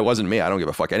 I wasn't me. I don't give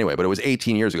a fuck anyway, but it was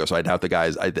 18 years ago. So I doubt that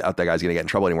guy's going to get in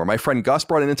trouble anymore. My friend Gus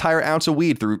brought an entire ounce of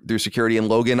weed through security in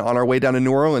Logan on our way down to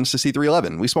New Orleans to see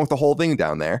 311. We smoked the whole thing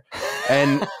down there,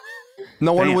 and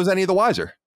no one was any the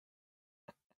wiser.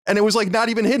 And it was like not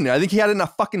even hidden. I think he had it in a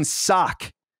fucking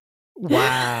sock.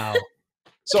 Wow.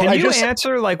 So can you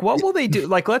answer, like, what will they do?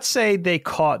 Like, let's say they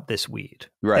caught this weed,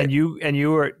 right? And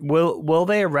you were, will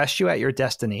they arrest you at your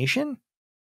destination?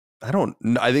 I don't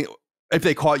know. I think if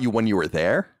they caught you when you were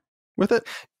there with it.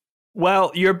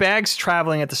 Well, your bag's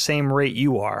traveling at the same rate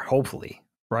you are, hopefully,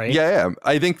 right? Yeah.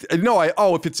 I think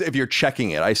if you're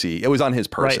checking it, I see. It was on his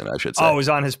person, right. I should say. Oh, it was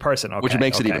on his person. Okay. Which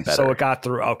makes it even better. So it got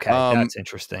through. Okay. That's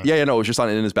interesting. Yeah, no, it was just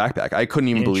in his backpack. I couldn't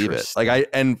even believe it.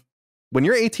 And when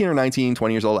you're 18 or 19,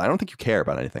 20 years old, I don't think you care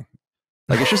about anything.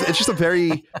 Like it's just a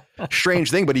very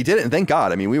strange thing, but he did it. And thank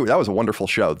God. I mean, that was a wonderful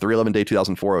show. 311 Day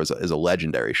 2004 is a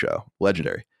legendary show.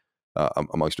 Legendary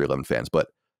amongst 311 fans. But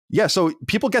yeah, so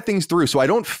people get things through. So I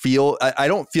don't feel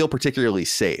particularly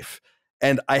safe.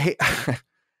 And I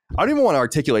don't even want to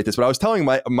articulate this, but I was telling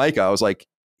Micah, I was like,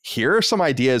 here are some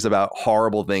ideas about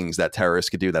horrible things that terrorists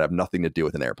could do that have nothing to do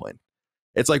with an airplane.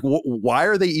 It's like, why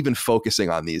are they even focusing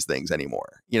on these things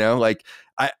anymore? Like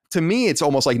to me, it's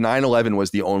almost like 9/11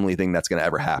 was the only thing that's going to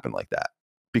ever happen like that,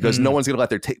 because no one's going to let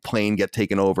their plane get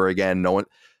taken over again. No one,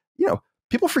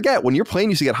 people forget when your plane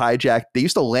used to get hijacked, they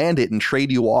used to land it and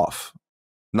trade you off.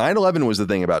 9/11 was the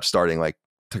thing about starting like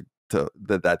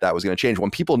that was going to change.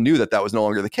 When people knew that was no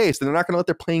longer the case, then they're not going to let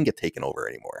their plane get taken over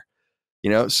anymore.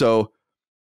 So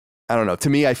I don't know. To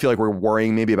me, I feel like we're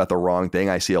worrying maybe about the wrong thing.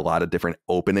 I see a lot of different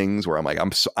openings where I'm like,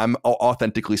 I'm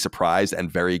authentically surprised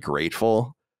and very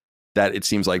grateful that it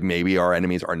seems like maybe our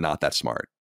enemies are not that smart,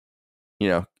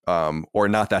 or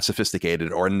not that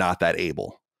sophisticated or not that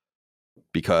able,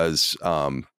 because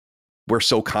we're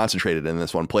so concentrated in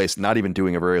this one place, not even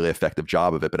doing a very effective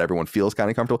job of it, but everyone feels kind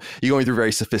of comfortable. You're going through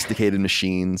very sophisticated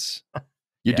machines.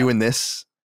 You're doing this.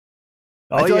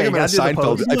 I feel like I'm in a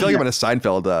Seinfeld. I feel like I'm in a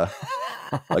Seinfeld.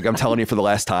 Like I'm telling you for the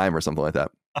last time or something like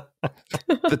that.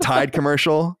 The Tide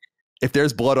commercial. If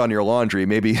there's blood on your laundry,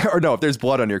 maybe, or no, if there's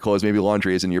blood on your clothes, maybe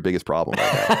laundry isn't your biggest problem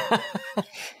right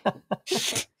now.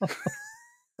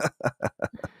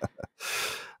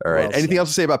 All right. Anything else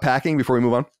to say about packing before we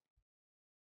move on?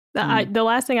 The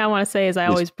last thing I want to say is I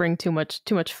always bring too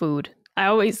much food. I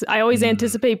always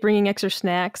anticipate bringing extra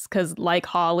snacks because, like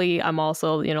Holly, I'm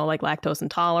also, like lactose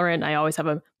intolerant. I always have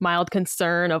a mild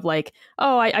concern of like,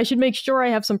 oh, I should make sure I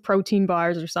have some protein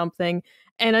bars or something.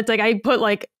 And it's like I put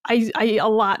like I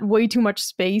allot way too much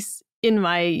space in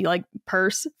my like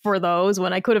purse for those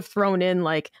when I could have thrown in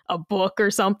like a book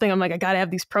or something. I'm like, I gotta have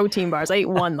these protein bars. I ate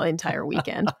one the entire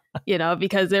weekend,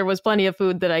 because there was plenty of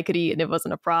food that I could eat and it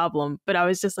wasn't a problem. But I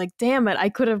was just like, damn it, I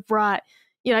could have brought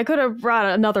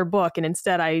another book, and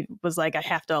instead I was like, I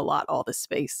have to allot all this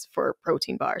space for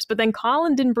protein bars. But then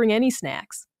Colin didn't bring any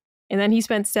snacks. And then he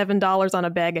spent $7 on a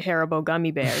bag of Haribo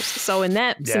gummy bears. So in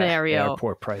that scenario,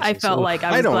 I felt like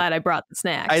I was glad I brought the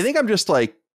snacks. I think I'm just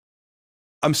like,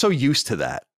 I'm so used to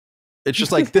that. It's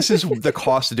just like, this is the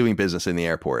cost of doing business in the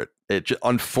airport.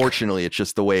 Unfortunately, it's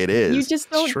just the way it is. You just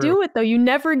don't do it, though. You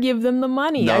never give them the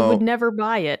money. No. I would never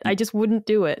buy it. I just wouldn't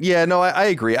do it. Yeah, no, I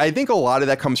agree. I think a lot of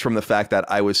that comes from the fact that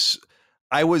I was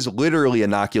literally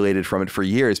inoculated from it for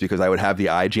years because I would have the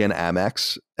IGN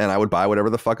Amex and I would buy whatever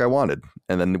the fuck I wanted.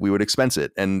 And then we would expense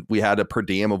it. And we had a per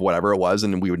diem of whatever it was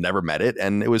and we would never met it.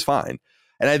 And it was fine.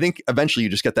 And I think eventually you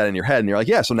just get that in your head and you're like,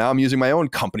 yeah, so now I'm using my own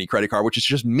company credit card, which is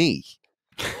just me.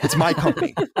 It's my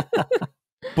company.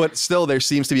 But still, there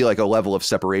seems to be like a level of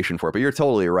separation for it. But you're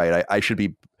totally right. I should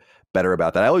be better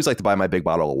about that. I always like to buy my big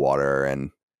bottle of water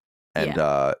and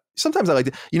sometimes I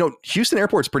like to, Houston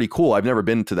Airport's pretty cool. I've never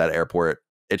been to that airport.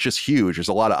 It's just huge. There's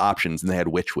a lot of options, and they had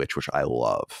which I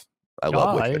love. I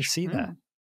love Witch I didn't Witch. see that.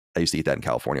 I used to eat that in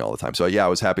California all the time. So yeah, I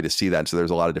was happy to see that. So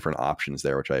there's a lot of different options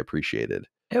there, which I appreciated.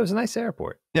 It was a nice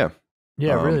airport. Yeah.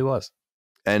 Yeah, it really was.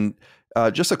 And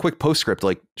just a quick postscript,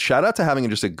 like shout out to having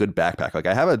just a good backpack. Like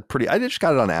I just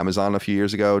got it on Amazon a few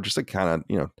years ago, just to kind of,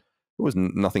 it was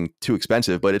nothing too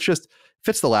expensive, but it just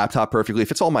fits the laptop perfectly. It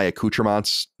fits all my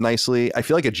accoutrements nicely. I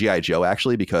feel like a G.I. Joe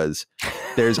actually, because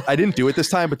I didn't do it this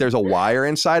time, but there's a wire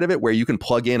inside of it where you can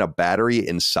plug in a battery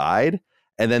inside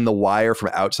and then the wire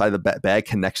from outside the bag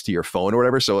connects to your phone or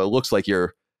whatever. So it looks like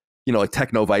you're, like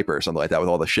Techno Viper or something like that with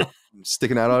all the shit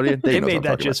sticking out of you. They made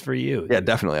that just for you. Yeah,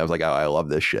 definitely. I was like, oh, I love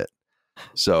this shit.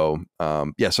 So,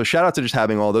 so shout out to just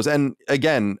having all those. And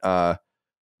again,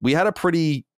 we had a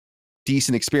pretty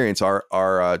decent experience.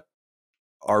 Our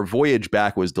voyage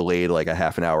back was delayed like a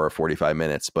half an hour or 45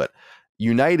 minutes, but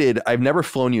United, I've never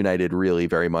flown United really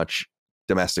very much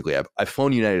domestically. I've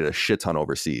flown United a shit ton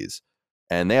overseas,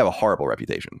 and they have a horrible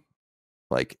reputation.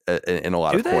 Like in a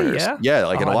lot of corners. Yeah.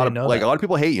 Like in a lot of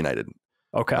people hate United.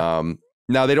 Okay.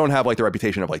 Now they don't have like the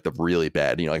reputation of like the really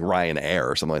bad, like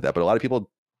Ryanair or something like that. But a lot of people,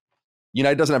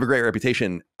 United doesn't have a great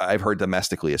reputation. I've heard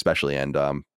domestically, especially. And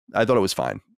I thought it was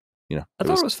fine. I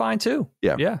thought it was fine too.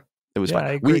 Yeah. Yeah. It was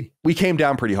fine. We came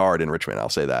down pretty hard in Richmond. I'll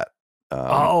say that.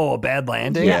 A bad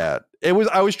landing. Yeah. It was.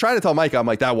 I was trying to tell Micah, I'm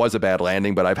like, that was a bad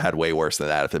landing, but I've had way worse than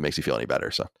that. If it makes you feel any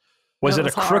better. So was it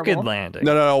a crooked landing?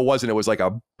 No, it wasn't. It was like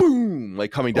a boom,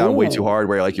 like coming down way too hard,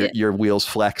 where like your wheels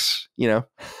flex. Because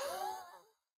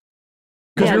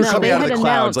we were coming out of the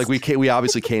clouds. Like we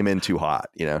obviously came in too hot.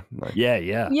 Like,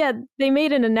 yeah. They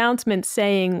made an announcement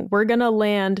saying we're gonna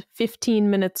land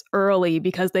 15 minutes early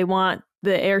because they want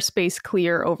the airspace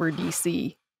clear over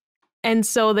DC. And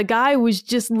so the guy was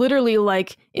just literally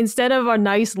like, instead of a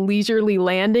nice leisurely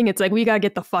landing, it's like, we got to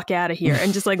get the fuck out of here,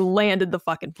 and just like landed the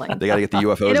fucking plane. They got to get the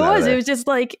UFOs and out of there. It was just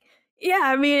like,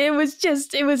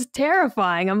 it was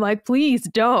terrifying. I'm like, please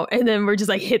don't. And then we're just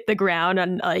like hit the ground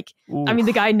and like, oof.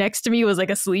 The guy next to me was like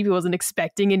asleep. He wasn't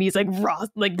expecting, and he's like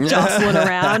jostling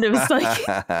around. It was like,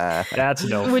 that's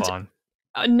no fun.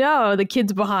 No, the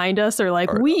kids behind us are like,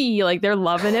 they're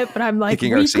loving it, but I'm like,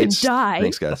 we could die.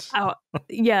 Thanks, guys.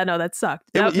 No, that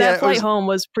sucked. That flight home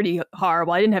was pretty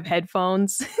horrible. I didn't have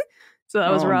headphones, so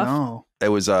that was rough. No. It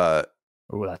was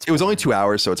it was only 2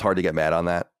 hours, so it's hard to get mad on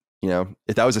that.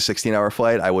 If that was a 16-hour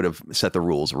flight, I would have set the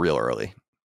rules real early.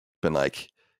 Been like,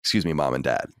 excuse me, mom and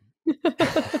dad. You're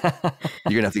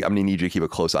gonna have to. I'm gonna need you to keep a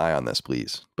close eye on this,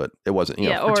 please. But it wasn't. You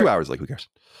know, Yeah, for 2 hours, like who cares?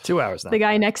 2 hours now. The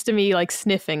guy next to me like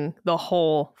sniffing the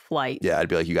whole flight. Yeah, I'd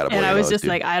be like, you got to. And I was just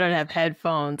like, I don't have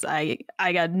headphones. I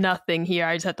got nothing here.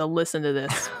 I just have to listen to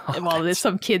this while there's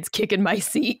some kids kicking my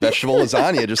seat. Vegetable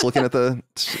lasagna, just looking at the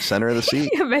center of the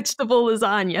seat. Vegetable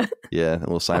lasagna. Yeah, a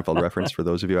little Seinfeld reference for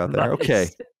those of you out there. Nice. Okay.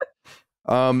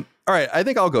 All right, I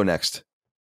think I'll go next.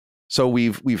 So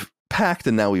we've packed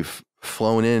and now we've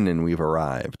flown in and we've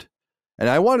arrived. And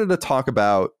I wanted to talk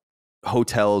about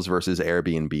hotels versus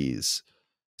Airbnbs,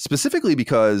 specifically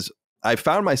because I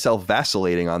found myself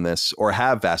vacillating on this, or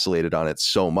have vacillated on it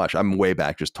so much. I'm way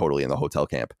back just totally in the hotel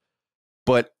camp.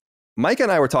 But Micah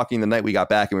and I were talking the night we got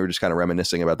back, and we were just kind of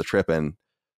reminiscing about the trip and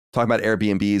talking about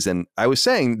Airbnbs. And I was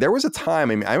saying there was a time,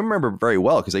 I mean, I remember very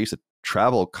well because I used to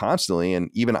travel constantly,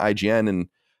 and even IGN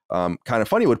and Kind of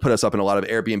Funny would put us up in a lot of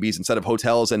Airbnbs instead of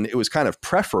hotels, and it was kind of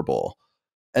preferable.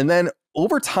 And then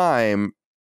over time,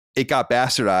 it got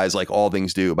bastardized, like all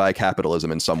things do, by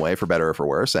capitalism in some way, for better or for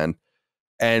worse.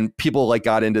 And people like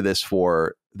got into this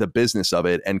for the business of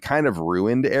it and kind of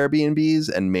ruined Airbnbs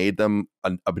and made them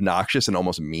obnoxious and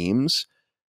almost memes.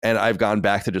 And I've gone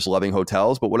back to just loving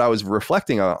hotels. But what I was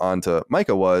reflecting on to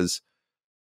Micah was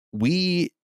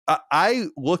I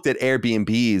looked at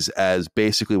Airbnbs as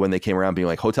basically when they came around being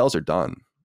like, hotels are done.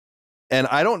 And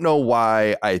I don't know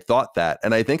why I thought that.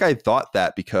 And I think I thought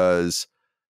that because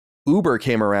Uber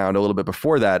came around a little bit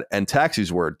before that and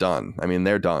taxis were done. I mean,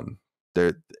 they're done.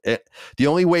 The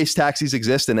only way taxis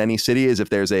exist in any city is if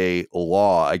there's a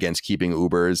law against keeping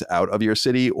Ubers out of your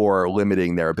city or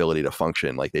limiting their ability to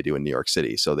function like they do in New York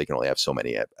City. So they can only have so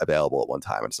many available at one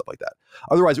time and stuff like that.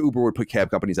 Otherwise, Uber would put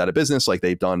cab companies out of business like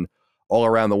they've done all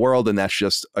around the world. And that's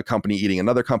just a company eating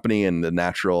another company and the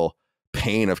natural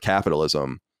pain of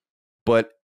capitalism.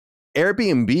 But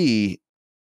Airbnb,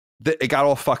 it got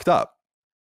all fucked up.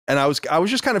 And I was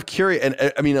just kind of curious.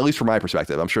 And I mean, at least from my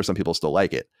perspective, I'm sure some people still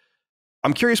like it.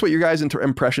 I'm curious what your guys'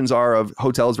 impressions are of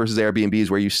hotels versus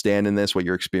Airbnbs, where you stand in this, what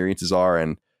your experiences are.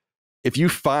 And if you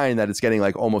find that it's getting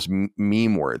like almost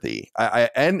meme worthy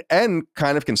and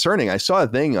kind of concerning. I saw a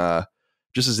thing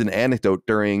just as an anecdote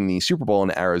during the Super Bowl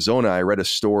in Arizona. I read a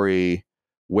story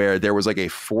where there was like a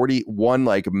 41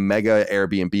 like mega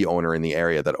Airbnb owner in the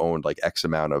area that owned like X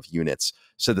amount of units,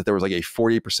 said that there was like a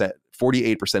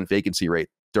 48% vacancy rate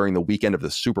during the weekend of the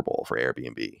Super Bowl for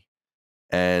Airbnb.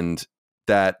 And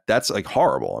that's like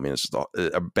horrible. I mean, it's just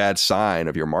a bad sign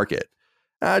of your market.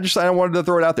 I wanted to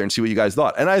throw it out there and see what you guys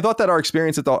thought. And I thought that our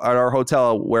experience at our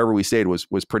hotel, wherever we stayed,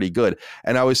 was pretty good.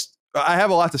 And I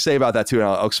have a lot to say about that too. And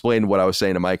I'll explain what I was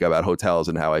saying to Micah about hotels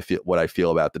and how what I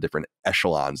feel about the different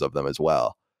echelons of them as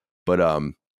well. But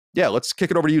yeah, let's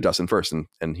kick it over to you, Dustin, first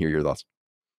and hear your thoughts.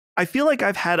 I feel like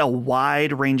I've had a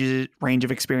wide range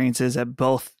of experiences at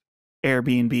both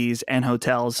Airbnbs and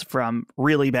hotels, from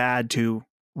really bad to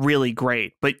really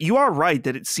great. But you are right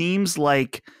that it seems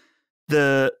like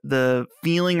the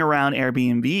feeling around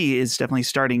Airbnb is definitely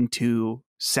starting to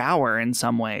sour in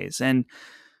some ways. And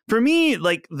for me,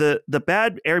 like the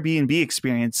bad Airbnb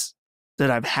experience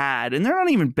that I've had, and they're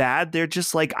not even bad, they're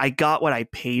just like, I got what I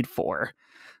paid for.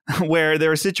 Where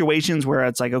there are situations where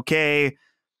it's like, okay,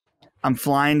 I'm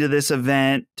flying to this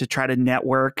event to try to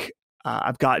network.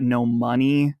 I've got no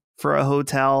money for a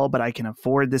hotel, but I can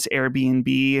afford this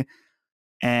Airbnb.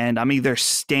 And I'm either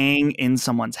staying in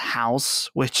someone's house,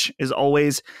 which is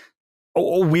always a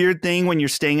weird thing when you're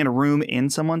staying in a room in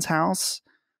someone's house,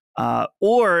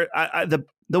 or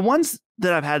the ones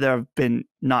that I've had that have been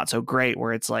not so great,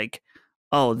 where it's like,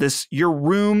 oh, your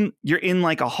room, you're in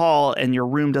like a hall and your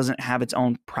room doesn't have its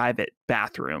own private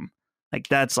bathroom. Like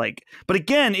that's like, but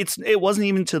again, it wasn't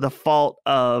even to the fault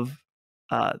of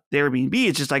the Airbnb.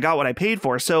 It's just I got what I paid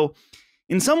for. So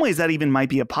in some ways that even might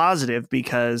be a positive,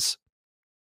 because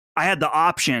I had the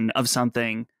option of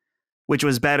something which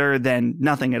was better than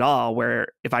nothing at all, where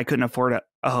if I couldn't afford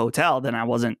a hotel, then I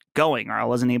wasn't going, or I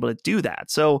wasn't able to do that.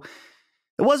 So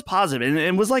it was positive. And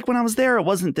it was like, when I was there, it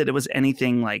wasn't that it was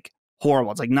anything like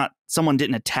horrible. It's like not someone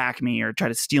didn't attack me or try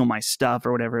to steal my stuff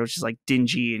or whatever. It was just like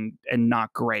dingy and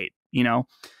not great, you know?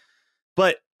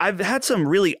 But I've had some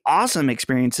really awesome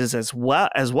experiences as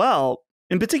well,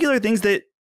 in particular things that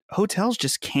hotels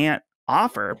just can't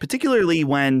offer, particularly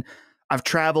when I've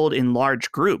traveled in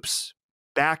large groups.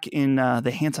 Back in the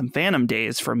Handsome Phantom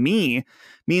days, for me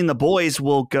and the boys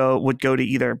would go to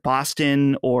either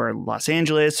Boston or Los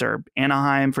Angeles or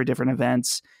Anaheim for different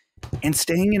events. And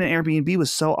staying in an Airbnb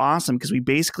was so awesome, because we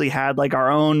basically had like our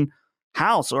own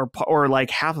house or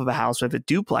like half of a house with a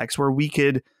duplex where we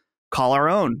could call our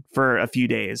own for a few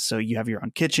days. So you have your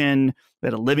own kitchen, we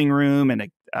had a living room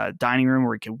and dining room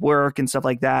where we could work and stuff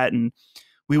like that. And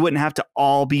we wouldn't have to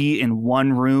all be in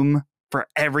one room for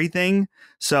everything.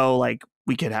 So like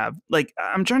we could have, like,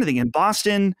 I'm trying to think, in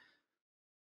Boston,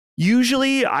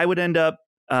 usually I would end up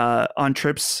on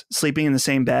trips sleeping in the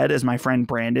same bed as my friend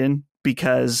Brandon,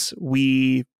 because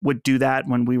we would do that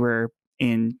when we were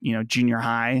in, junior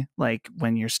high, like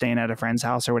when you're staying at a friend's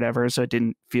house or whatever. So it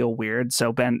didn't feel weird.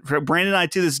 So Brandon and I,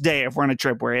 to this day, if we're on a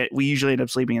trip, we usually end up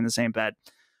sleeping in the same bed.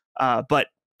 But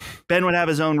Ben would have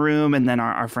his own room, and then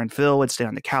our friend Phil would stay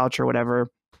on the couch or whatever.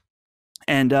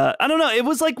 And I don't know, it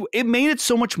was like, it made it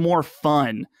so much more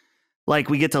fun. Like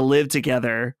we get to live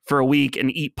together for a week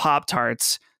and eat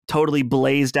Pop-Tarts totally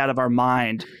blazed out of our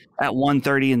mind at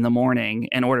 1:30 in the morning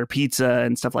and order pizza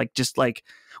and stuff. Like, just like,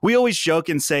 we always joke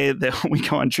and say that when we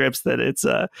go on trips that it's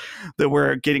that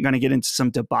we're going to get into some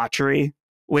debauchery,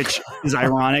 which is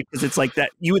ironic because it's like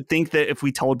that. You would think that if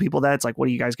we told people that, it's like, what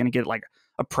are you guys going to get, like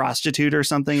a prostitute or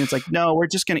something? It's like, no, we're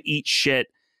just going to eat shit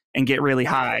and get really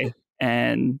high.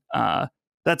 And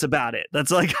that's about it.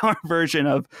 That's like our version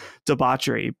of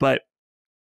debauchery. But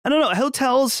I don't know.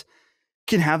 Hotels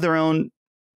can have their own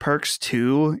perks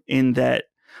too, in that,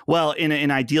 well, in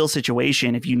an ideal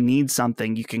situation, if you need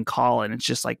something, you can call and it's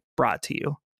just like brought to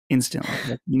you instantly.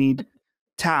 Like you need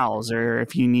towels, or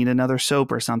if you need another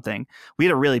soap or something. We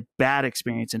had a really bad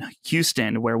experience in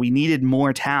Houston where we needed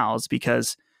more towels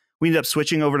because we ended up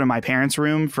switching over to my parents'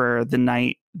 room for the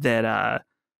night that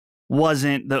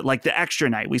wasn't the extra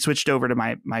night. We switched over to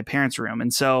my parents' room.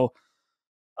 And so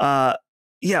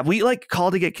yeah, we like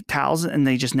called to get towels and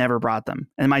they just never brought them.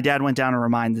 And my dad went down and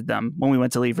reminded them when we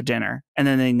went to leave for dinner, and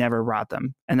then they never brought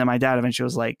them. And then my dad eventually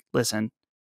was like, listen,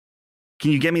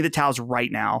 can you get me the towels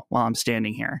right now while I'm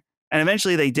standing here? And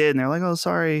eventually they did. And they're like, oh,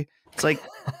 sorry. It's like,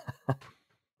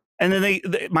 and then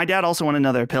my dad also wanted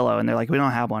another pillow, and they're like, we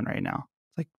don't have one right now.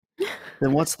 It's like,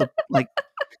 then what's the, like,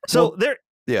 so well,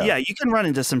 yeah, you can run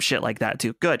into some shit like that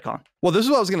too. Good, Colin. Well, this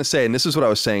is what I was going to say. And this is what I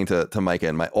was saying to Micah,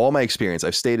 and all my experience.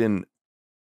 I've stayed in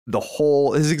this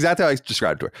is exactly how I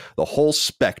described to her. The whole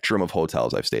spectrum of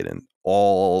hotels I've stayed in,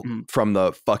 all from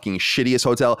the fucking shittiest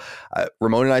hotel.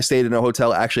 Ramon and I stayed in a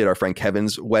hotel actually at our friend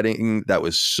Kevin's wedding that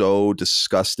was so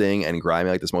disgusting and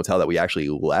grimy, like this motel, that we actually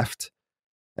left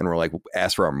and were like,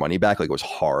 asked for our money back. Like, it was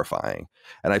horrifying.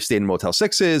 And I've stayed in Motel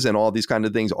 6s and all these kind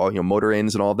of things, all, motor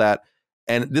inns and all that.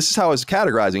 And this is how I was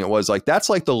categorizing it, was like, that's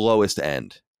like the lowest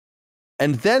end.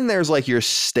 And then there's like your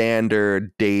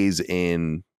standard Days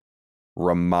Inn,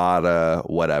 Ramada,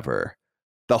 whatever.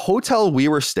 The hotel we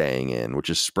were staying in, which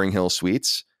is Spring Hill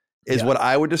Suites, is what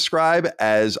I would describe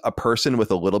as a person with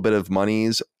a little bit of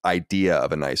money's idea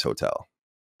of a nice hotel.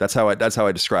 That's how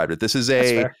I described it. This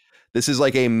is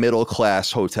like a middle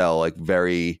class hotel, like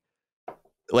very,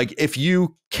 like if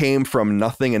you came from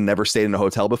nothing and never stayed in a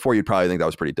hotel before, you'd probably think that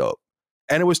was pretty dope.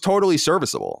 And it was totally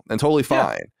serviceable and totally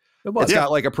fine. It's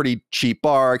got like a pretty cheap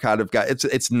bar, kind of got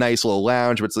it's nice little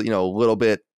lounge, but it's, a little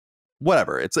bit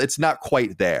whatever. It's not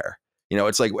quite there.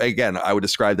 It's like, again, I would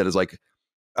describe that as like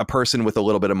a person with a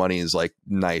little bit of money is like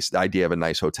nice. The idea of a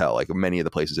nice hotel, like many of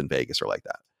the places in Vegas are like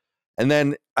that. And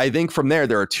then I think from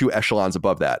there are two echelons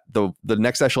above that. The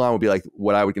next echelon would be like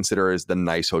what I would consider is the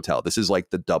nice hotel. This is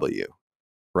like the W,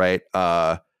 right?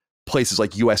 Places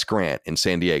like US Grant in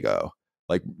San Diego,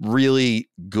 like really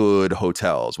good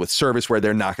hotels with service where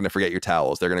they're not going to forget your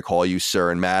towels. They're going to call you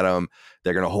sir and madam.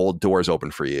 They're going to hold doors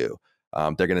open for you.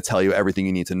 They're going to tell you everything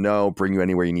you need to know, bring you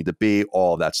anywhere you need to be,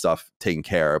 all of that stuff taken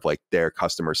care of. Like, their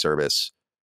customer service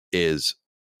is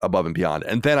above and beyond.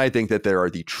 And then I think that there are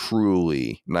the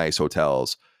truly nice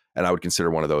hotels. And I would consider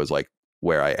one of those like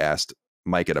where I asked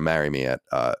Micah to marry me at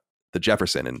the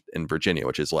Jefferson in Virginia,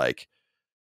 which is like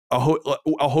a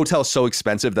hotel so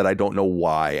expensive that I don't know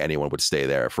why anyone would stay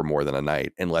there for more than a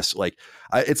night, unless like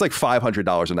it's like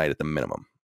 $500 a night at the minimum,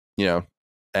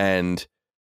 and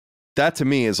that to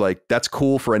me is like, that's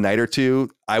cool for a night or two.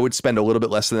 I would spend a little bit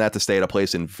less than that to stay at a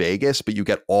place in Vegas, but you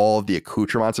get all of the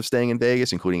accoutrements of staying in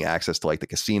Vegas, including access to like the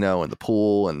casino and the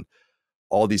pool and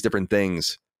all these different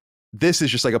things. This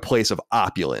is just like a place of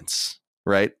opulence,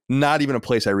 right? Not even a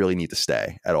place I really need to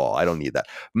stay at all. I don't need that.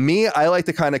 Me, I like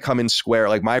to kind of come in square.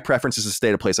 Like, my preference is to stay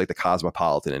at a place like the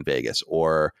Cosmopolitan in Vegas,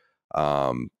 or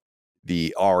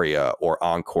the Aria or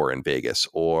Encore in Vegas,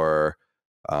 or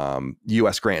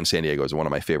US Grant in San Diego is one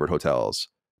of my favorite hotels.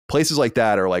 Places like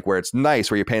that are like where it's nice,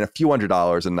 where you're paying a few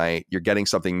 $100s a night. You're getting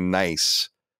something nice,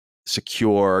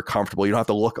 secure, comfortable. You don't have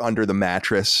to look under the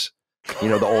mattress.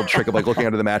 The old trick of like looking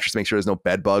under the mattress to make sure there's no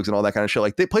bed bugs and all that kind of shit.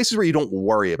 Like, the places where you don't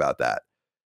worry about that.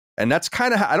 And that's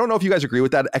kind of, I don't know if you guys agree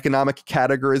with that economic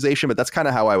categorization, but that's kind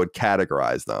of how I would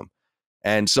categorize them.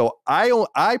 And so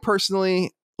I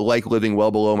personally like living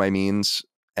well below my means.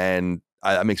 and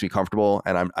that makes me comfortable,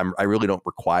 and I really don't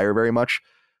require very much.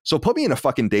 So put me in a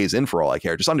fucking Days Inn for all I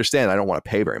care. Just understand I don't want to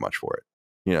pay very much for it.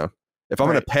 You know, if I'm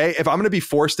going to pay, if I'm going to be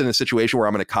forced in a situation where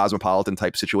I'm in a Cosmopolitan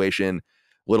type situation,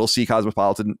 little C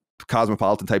Cosmopolitan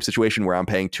type situation where I'm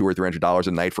paying $200 or $300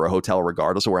 a night for a hotel,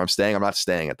 regardless of where I'm staying, I'm not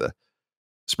staying at the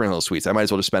Spring Hill Suites. I might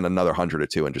as well just spend another $100 or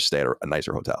 $200 and just stay at a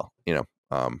nicer hotel, you know,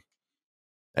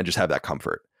 and just have that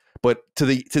comfort. But to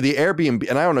the Airbnb,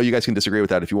 and I don't know, you guys can disagree with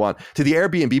that if you want. To the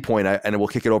Airbnb point, and we'll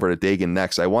kick it over to Dagan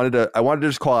next. I wanted to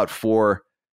just call out four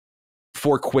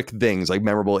quick things, like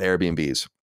memorable Airbnbs.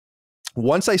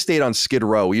 Once I stayed on Skid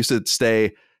Row. We used to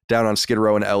stay down on Skid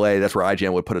Row in LA. That's where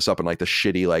IGN would put us up in like the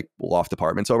shitty like loft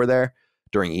apartments over there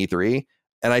during E3.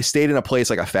 And I stayed in a place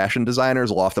like a fashion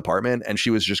designer's loft apartment, and she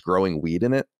was just growing weed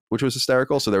in it, which was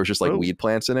hysterical. So there was just like weed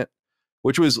plants in it,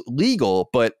 which was legal,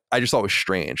 but I just thought it was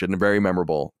strange and a very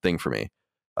memorable thing for me.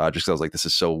 Just because I was like, this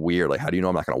is so weird. Like, how do you know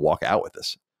I'm not going to walk out with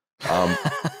this?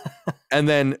 And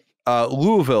then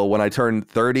Louisville, when I turned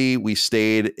 30, we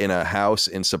stayed in a house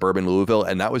in suburban Louisville,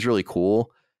 and that was really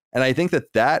cool. And I think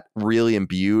that really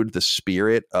imbued the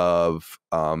spirit of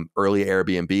early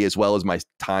Airbnb, as well as my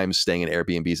time staying in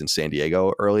Airbnbs in San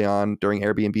Diego early on during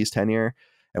Airbnb's tenure.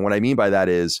 And what I mean by that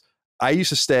is I used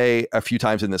to stay a few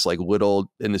times in this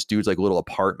dude's like little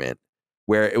apartment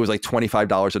where it was like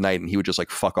 $25 a night, and he would just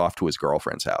like fuck off to his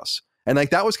girlfriend's house. And like,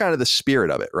 that was kind of the spirit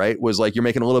of it, right? Was like, you're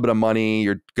making a little bit of money.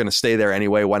 You're going to stay there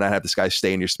anyway. Why not have this guy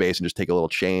stay in your space and just take a little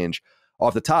change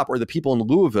off the top? Or the people in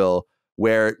Louisville,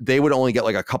 where they would only get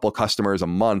like a couple customers a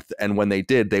month. And when they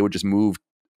did, they would just move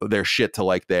their shit to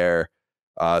like their,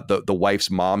 the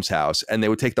wife's mom's house, and they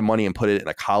would take the money and put it in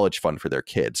a college fund for their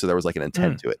kids. So there was like an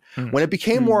intent to it. When it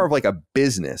became more of like a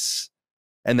business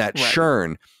and that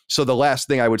churn. So the last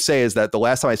thing I would say is that the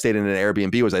last time I stayed in an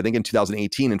Airbnb was, I think, in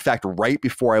 2018. In fact, right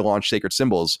before I launched Sacred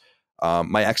Symbols,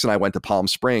 my ex and I went to Palm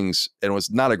Springs, and it was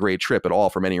not a great trip at all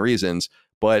for many reasons,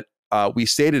 but we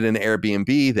stayed at an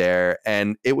Airbnb there,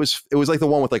 and it was like the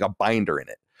one with like a binder in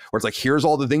it, where it's like, here's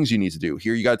all the things you need to do.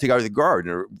 Here, you got to take out the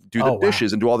garden or do the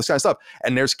dishes and do all this kind of stuff.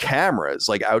 And there's cameras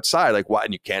like outside, like what,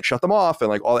 and you can't shut them off, and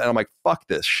like all that. And I'm like, fuck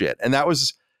this shit. And that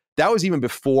was even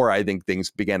before I think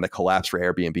things began to collapse for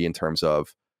Airbnb in terms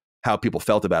of how people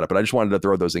felt about it. But I just wanted to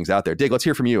throw those things out there. Dig, let's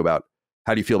hear from you about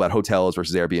how do you feel about hotels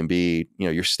versus Airbnb, you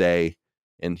know, your stay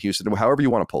in Houston, however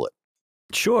you want to pull it.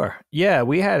 Sure. Yeah,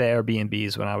 we had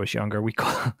Airbnbs when I was younger. We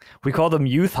called them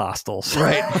youth hostels.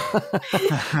 Right.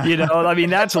 You know, I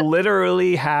mean, that's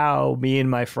literally how me and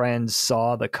my friends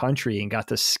saw the country and got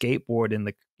to skateboard in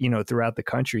the, you know, throughout the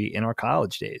country in our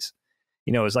college days.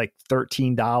 You know, it was like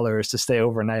 $13 to stay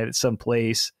overnight at some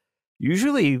place,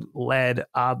 usually led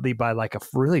oddly by like a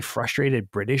really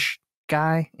frustrated British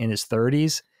guy in his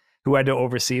 30s who had to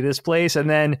oversee this place. And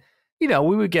then, you know,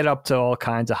 we would get up to all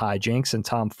kinds of hijinks and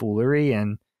tomfoolery,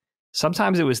 and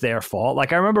sometimes it was their fault.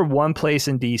 Like, I remember one place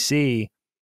in DC,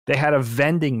 they had a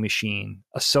vending machine,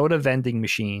 a soda vending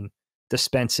machine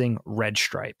dispensing Red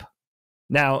Stripe.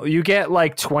 Now, you get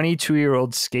like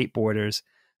 22-year-old skateboarders,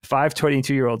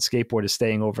 22-year-old skateboarders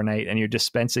staying overnight, and you're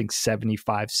dispensing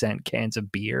 75-cent cans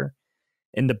of beer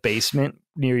in the basement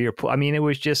near your pool. I mean, it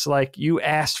was just like, you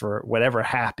asked for whatever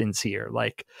happens here,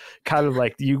 like kind of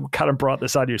like you kind of brought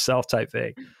this on yourself type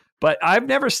thing. But I've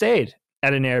never stayed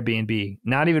at an Airbnb,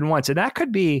 not even once. And that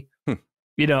could be,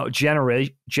 you know, generationally,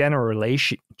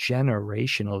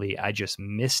 I just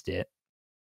missed it.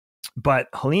 But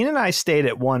Helene and I stayed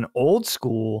at one old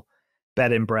school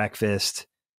bed and breakfast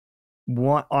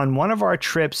on one of our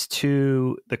trips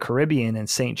to the Caribbean in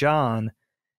St. John.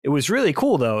 It was really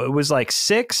cool, though. It was like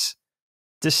 6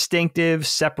 distinctive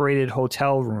separated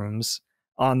hotel rooms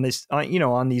on this, you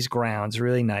know, on these grounds,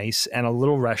 really nice, and a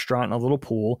little restaurant and a little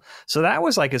pool. So that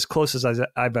was like as close as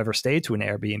I've ever stayed to an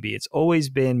Airbnb. It's always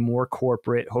been more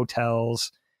corporate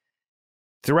hotels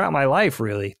throughout my life,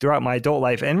 really, throughout my adult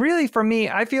life. And really, for me,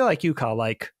 I feel like you, Kyle,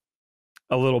 like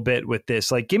a little bit with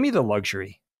this. Like, give me the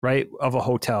luxury, right, of a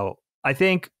hotel. I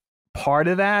think part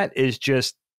of that is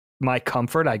just my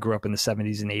comfort. I grew up in the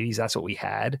 70s and 80s. That's what we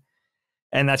had.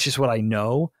 And that's just what I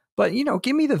know. But, you know,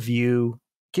 give me the view,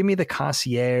 give me the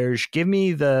concierge, give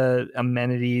me the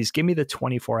amenities, give me the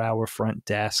 24-hour front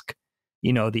desk,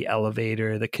 you know, the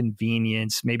elevator, the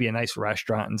convenience, maybe a nice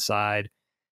restaurant inside.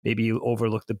 Maybe you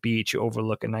overlook the beach, you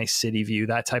overlook a nice city view,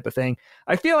 that type of thing.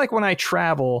 I feel like when I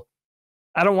travel,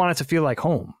 I don't want it to feel like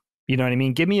home. You know what I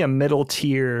mean? Give me a middle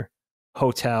tier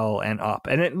hotel and up.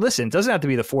 And listen, it doesn't have to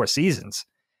be the Four Seasons.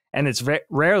 And it's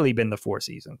rarely been the Four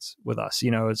Seasons with us. You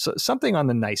know, it's something on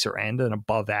the nicer end, an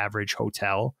above average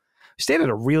hotel. We stayed at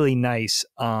a really nice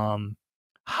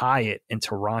Hyatt in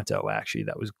Toronto, actually,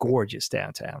 that was gorgeous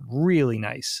downtown. Really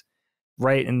nice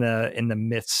right in the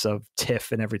midst of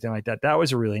TIFF and everything like that. That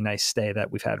was a really nice stay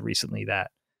that we've had recently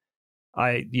that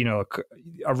a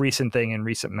recent thing in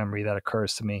recent memory that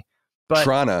occurs to me. But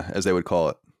Trana, as they would call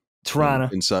it.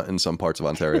 Trana. In some parts of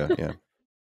Ontario, yeah.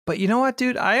 But you know what,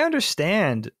 dude? I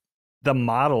understand the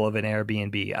model of an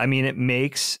Airbnb. I mean, it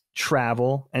makes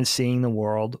travel and seeing the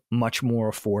world much more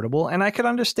affordable. And I could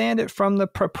understand it from the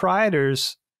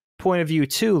proprietor's point of view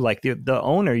too. Like the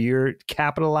owner, you're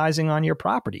capitalizing on your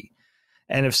property.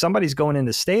 And if somebody's going in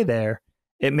to stay there,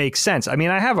 it makes sense. I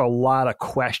mean, I have a lot of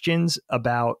questions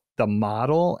about the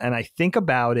model, and I think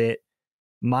about it,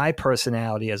 my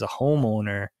personality as a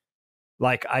homeowner,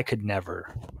 like I could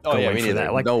never go in for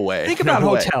that. Like, no way. Think about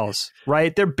hotels,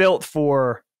 right? They're built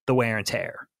for the wear and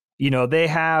tear. They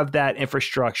have that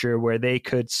infrastructure where they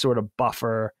could sort of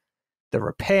buffer the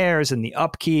repairs and the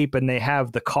upkeep, and they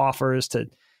have the coffers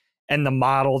and the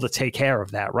model to take care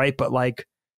of that, right? But like,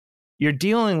 you're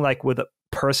dealing like with a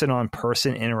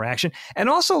person-on-person interaction. And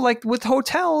also like with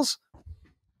hotels,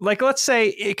 like let's say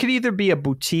it could either be a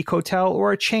boutique hotel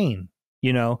or a chain,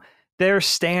 there are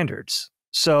standards.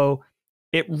 So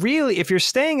it really, if you're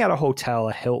staying at a hotel,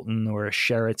 a Hilton or a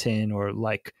Sheraton, or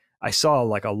like I saw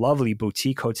like a lovely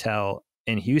boutique hotel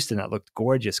in Houston that looked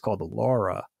gorgeous called the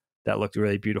Laura, that looked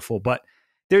really beautiful, but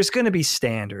there's going to be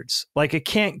standards. Like it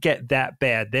can't get that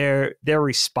bad. They're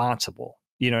responsible.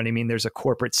 You know what I mean? There's a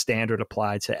corporate standard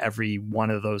applied to every one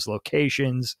of those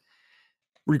locations,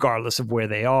 regardless of where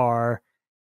they are.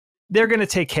 They're going to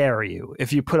take care of you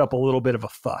if you put up a little bit of a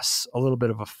fuss, a little bit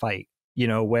of a fight,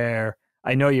 where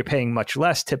I know you're paying much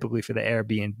less typically for the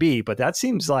Airbnb, but that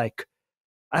seems like,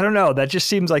 I don't know, that just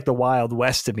seems like the Wild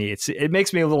West to me. It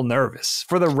makes me a little nervous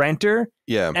for the renter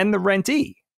and the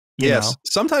rentee. Yes,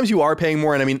 sometimes you are paying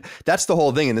more. And I mean, that's the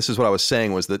whole thing. And this is what I was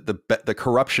saying was that the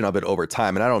corruption of it over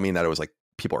time. And I don't mean that it was like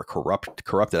people are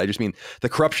corrupted. I just mean the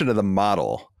corruption of the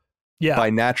model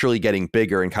by naturally getting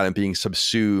bigger and kind of being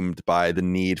subsumed by the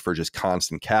need for just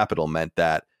constant capital meant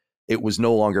that it was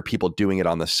no longer people doing it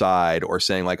on the side or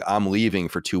saying like, I'm leaving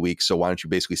for 2 weeks, so why don't you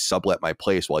basically sublet my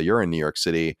place while you're in New York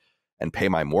City and pay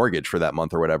my mortgage for that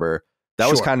month or whatever. That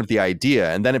was kind of the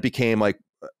idea. And then it became like,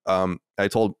 I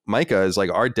told Micah, is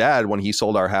like our dad, when he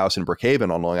sold our house in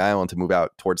Brookhaven on Long Island to move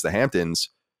out towards the Hamptons,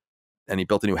 and he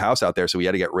built a new house out there. So we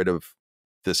had to get rid of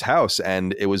this house,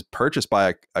 and it was purchased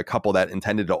by a couple that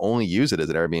intended to only use it as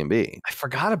an Airbnb. I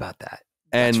forgot about that.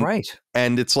 And, that's right.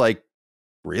 And it's like,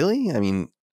 really? I mean,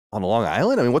 on Long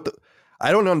Island? I mean,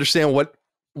 I don't understand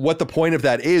what the point of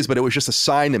that is, but it was just a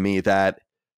sign to me that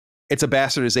it's a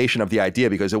bastardization of the idea,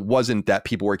 because it wasn't that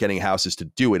people were getting houses to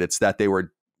do it. It's that they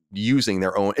were using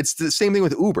their own. It's the same thing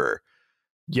with Uber.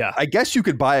 Yeah. I guess you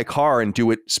could buy a car and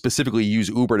do it, specifically use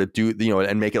Uber to do,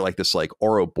 and make it like this like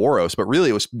Ouroboros, but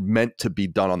really it was meant to be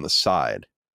done on the side,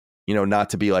 not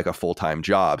to be like a full-time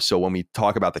job. So when we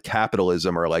talk about the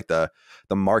capitalism or like the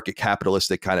market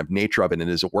capitalistic kind of nature of it, and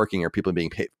is it working, or people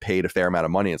being paid a fair amount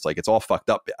of money, it's like, it's all fucked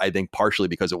up. I think partially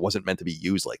because it wasn't meant to be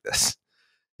used like this,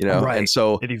 right. And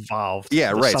so it evolved.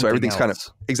 Yeah. Right. So everything's kind of,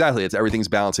 exactly. everything's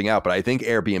balancing out. But I think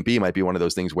Airbnb might be one of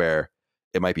those things where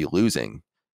it might be losing.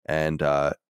 And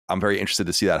I'm very interested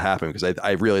to see that happen, because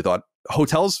I really thought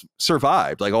hotels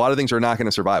survived. Like a lot of things are not going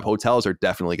to survive. Hotels are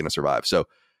definitely going to survive. So,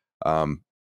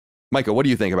 Micah, what do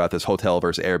you think about this hotel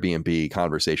versus Airbnb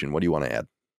conversation? What do you want to add?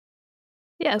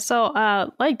 Yeah, so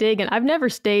like Dagan, I've never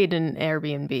stayed in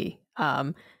Airbnb.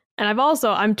 And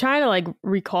I'm trying to like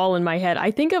recall in my head,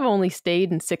 I think I've only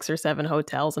stayed in 6 or 7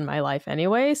 hotels in my life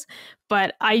anyways.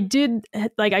 But I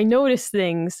noticed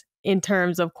things in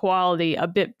terms of quality a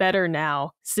bit better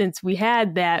now, since we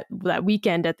had that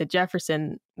weekend at the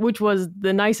Jefferson, which was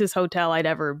the nicest hotel I'd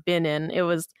ever been in. It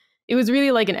was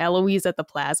really like an Eloise at the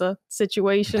Plaza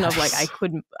situation of like,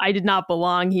 I did not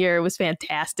belong here. It was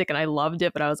fantastic and I loved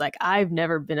it, but I was like, I've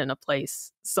never been in a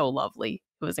place so lovely.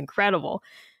 It was incredible.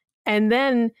 And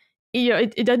then,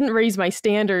 it doesn't raise my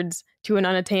standards to an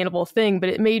unattainable thing, but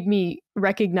it made me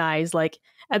recognize, like,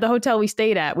 at the hotel we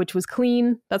stayed at, which was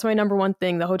clean. That's my number one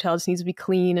thing. The hotel just needs to be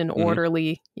clean and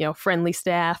orderly, friendly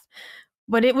staff.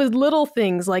 But it was little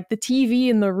things like the TV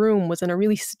in the room was in a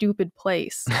really stupid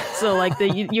place. So like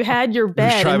you had your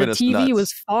bed and the TV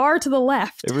was far to the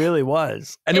left. It really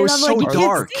was. And it was so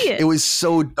dark. It was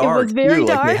so dark. It was very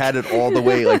dark. Like they had it all the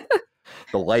way, like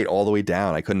the light all the way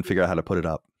down. I couldn't figure out how to put it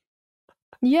up.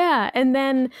 Yeah. And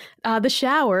then the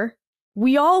shower,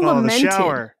 we all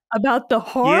lamented about the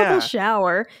horrible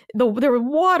shower. There was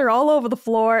water all over the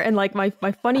floor. And like my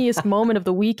funniest moment of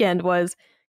the weekend was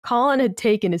Colin had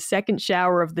taken his second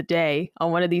shower of the day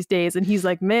on one of these days, and he's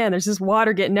like, man, there's just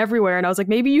water getting everywhere. And I was like,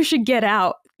 maybe you should get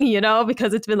out,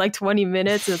 because it's been like 20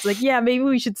 minutes. And it's like, yeah, maybe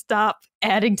we should stop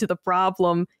adding to the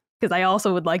problem, because I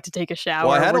also would like to take a shower.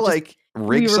 Well, I had to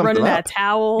rig something running up. out of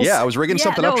towels. Yeah, I was rigging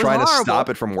something up, trying to stop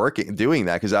it from doing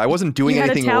that, because I wasn't doing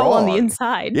anything wrong. wrong. On the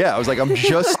inside. Yeah, I was like, I'm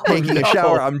just taking a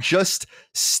shower. I'm just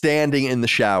standing in the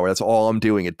shower. That's all I'm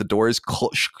doing. The door is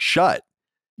shut.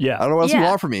 Yeah. I don't know what else you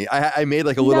want from me. I made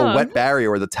like a little wet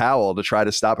barrier with a towel to try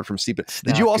to stop it from seeping.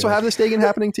 Did you also have this, Dagan,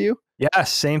 happening to you? Yeah,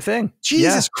 same thing.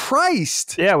 Jesus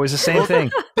Christ. Yeah, it was the same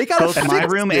thing. They got both my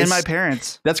room and my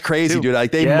parents. That's crazy, dude.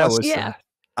 Like they must.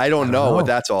 I don't know what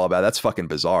that's all about. That's fucking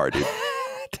bizarre, dude.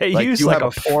 They use like a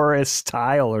porous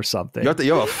tile or something.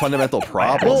 You have a fundamental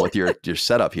problem with your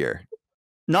setup here.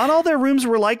 Not all their rooms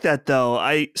were like that, though.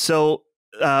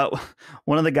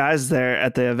 One of the guys there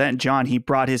at the event, John, he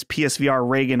brought his PSVR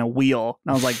rig and a wheel.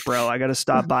 And I was like, bro, I got to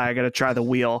stop by. I got to try the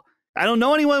wheel. I don't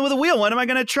know anyone with a wheel. When am I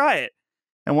going to try it?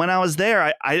 And when I was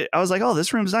there, I was like, oh,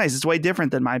 this room's nice. It's way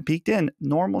different than mine. Peeked in,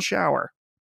 normal shower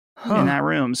in that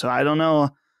room. So I don't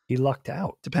know. He lucked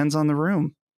out. Depends on the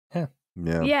room.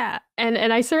 Yeah.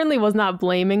 And I certainly was not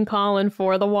blaming Colin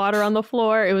for the water on the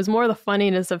floor. It was more the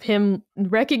funniness of him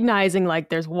recognizing like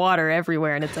there's water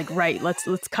everywhere, and it's like, right, let's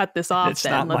cut this off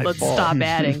then. Let's stop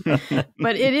adding.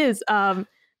 But it is I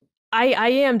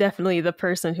am definitely the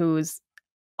person who's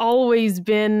always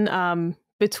been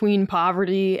between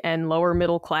poverty and lower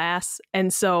middle class.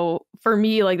 And so for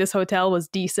me, like this hotel was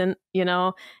decent,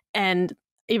 and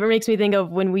it makes me think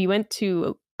of when we went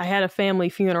to I had a family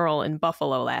funeral in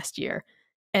Buffalo last year,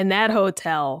 and that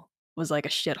hotel was like a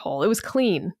shithole. It was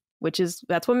clean,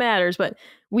 that's what matters. But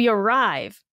we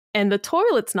arrive and the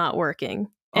toilet's not working.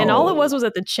 And all it was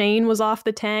that the chain was off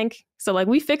the tank. So like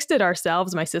we fixed it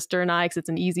ourselves, my sister and I, because it's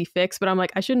an easy fix. But I'm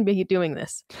like, I shouldn't be doing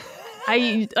this.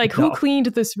 Who cleaned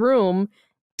this room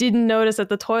didn't notice that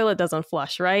the toilet doesn't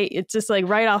flush, right? It's just like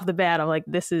right off the bat, I'm like,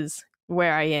 this is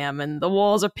where I am. And the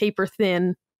walls are paper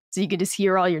thin, so you can just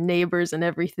hear all your neighbors and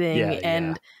everything.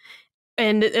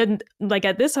 And like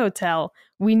at this hotel,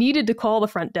 we needed to call the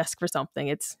front desk for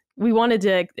something. We wanted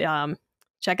to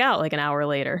check out like an hour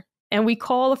later, and we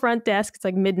call the front desk. It's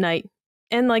like midnight,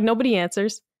 and like nobody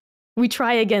answers. We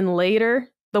try again later.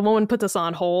 The woman puts us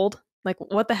on hold. Like,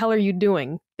 what the hell are you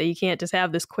doing that you can't just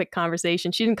have this quick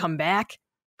conversation? She didn't come back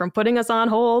from putting us on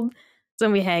hold. So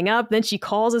then we hang up. Then she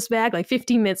calls us back like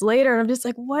 15 minutes later. And I'm just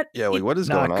like, what? Yeah, like, what is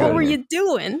going on? What were you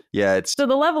doing? Yeah, so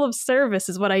the level of service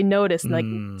is what I noticed. Like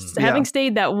having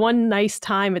stayed that one nice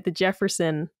time at the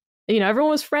Jefferson, everyone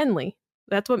was friendly.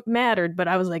 That's what mattered. But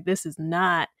I was like, this is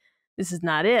not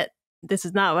it. This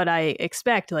is not what I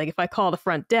expect. Like if I call the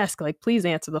front desk, like please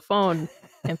answer the phone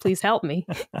and please help me.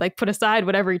 Like put aside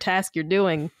whatever task you're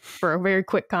doing for a very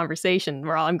quick conversation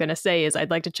where all I'm going to say is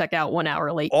I'd like to check out 1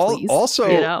 hour late, please.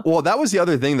 Also, well, that was the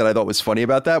other thing that I thought was funny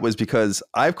about that was because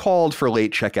I've called for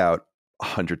late checkout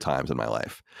 100 times in my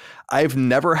life. I've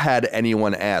never had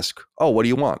anyone ask, oh, what do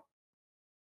you want?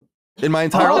 In my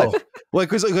entire life.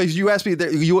 Like, because you asked me,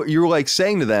 you were like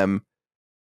saying to them,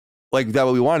 like that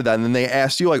we wanted that. And then they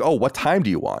asked you like, oh, what time do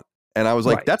you want? And I was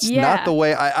like, that's not the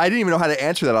way. I didn't even know how to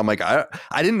answer that. I'm like, I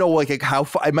didn't know like how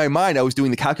far in my mind I was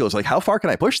doing the calculus. Like, how far can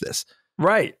I push this?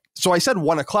 Right. So I said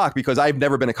 1 o'clock because I've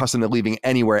never been accustomed to leaving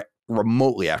anywhere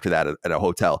remotely after that at a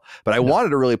hotel. But I wanted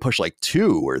to really push like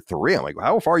 2 or 3. I'm like,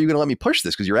 how far are you going to let me push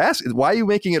this? Because you're asking, why are you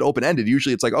making it open ended?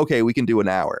 Usually it's like, okay, we can do an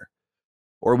hour.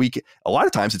 Or a lot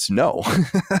of times it's no.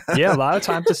 Yeah, a lot of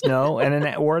times it's no and an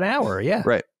hour. Yeah.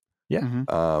 Right. Yeah.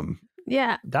 Mm-hmm.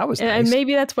 Yeah. That was nice. And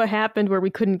maybe that's what happened where we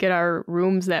couldn't get our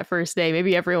rooms that first day.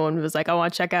 Maybe everyone was like, I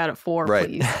want to check out at 4,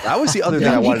 please. That was the other thing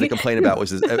I wanted to complain about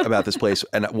about this place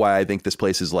and why I think this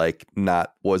place is like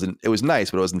it was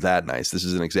nice, but it wasn't that nice. This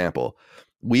is an example.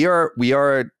 We are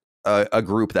a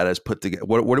group that has put together,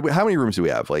 how many rooms do we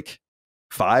have? Like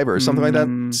 5 or something like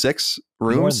that? 6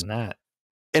 rooms? More than that.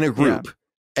 In a group. Yeah.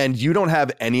 And you don't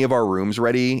have any of our rooms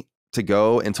ready to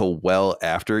go until well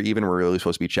after even we're really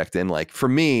supposed to be checked in. Like for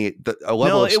me, they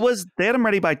had them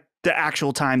ready by the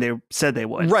actual time they said they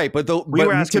would. Right. But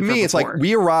to me, it's like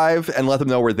we arrive and let them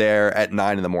know we're there at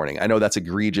 9 a.m. I know that's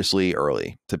egregiously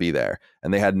early to be there.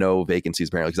 And they had no vacancies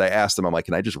apparently. Because I asked them, I'm like,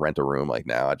 can I just rent a room? Like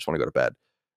now I just want to go to bed.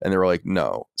 And they were like,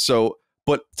 no. So,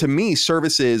 but to me,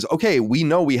 service is, okay, we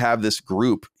know we have this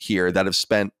group here that is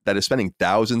spending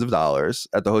thousands of dollars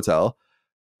at the hotel.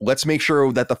 Let's make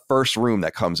sure that the first room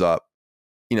that comes up,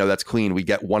 that's clean. We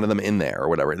get one of them in there or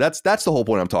whatever. That's the whole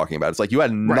point I'm talking about. It's like you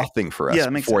had nothing for us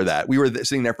before that. We were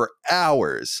sitting there for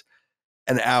hours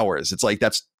and hours. It's like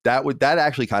that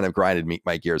actually kind of grinded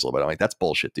my gears a little bit. I'm like, that's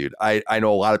bullshit, dude. I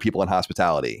know a lot of people in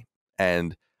hospitality,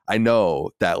 and I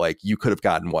know that like you could have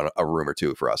gotten a room or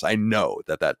two for us. I know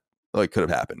that like could have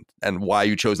happened, and why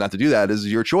you chose not to do that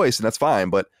is your choice, and that's fine.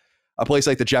 But a place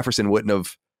like the Jefferson wouldn't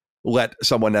have let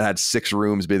someone that had 6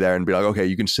 rooms be there and be like, okay,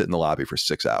 you can sit in the lobby for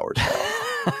 6 hours.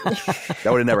 That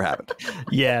would have never happened.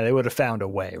 Yeah, they would have found a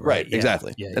way. Right. Yeah,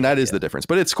 exactly. And that is the difference.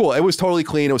 But it's cool. It was totally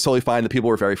clean. It was totally fine. The people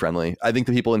were very friendly. I think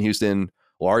the people in Houston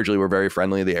largely were very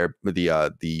friendly.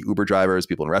 The Uber drivers,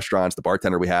 people in restaurants, the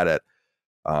bartender we had at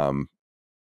what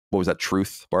was that?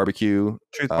 Truth Barbecue.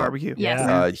 Barbecue.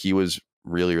 Yes. He was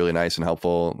really, really nice and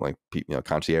helpful. Like,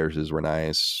 concierges were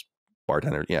nice.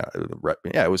 Bartender. Yeah.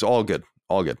 It was all good.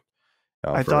 All good.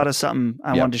 I thought of something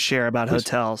I wanted to share about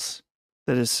hotels.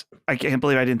 That is, I can't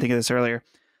believe I didn't think of this earlier.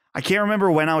 I can't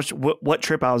remember when I was, what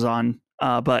trip I was on,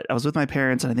 but I was with my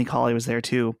parents, and I think Holly was there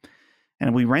too.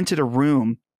 And we rented a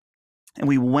room, and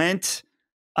we went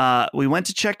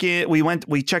to check in.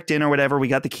 We checked in or whatever. We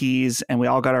got the keys, and we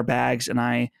all got our bags. And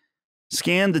I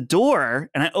scanned the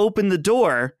door, and I opened the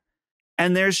door,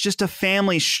 and there's just a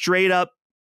family straight up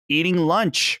eating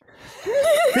lunch,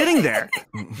 sitting there.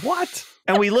 What?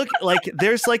 And we look like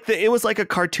there's like it was like a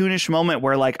cartoonish moment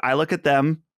where like I look at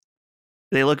them,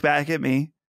 they look back at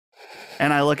me,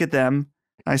 and I look at them.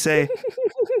 I say,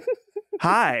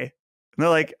 "Hi," and they're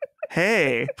like,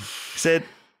 "Hey." I said,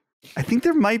 "I think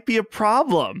there might be a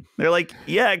problem." They're like,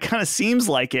 "Yeah, it kind of seems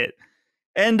like it."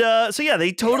 And so yeah,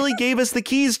 they totally gave us the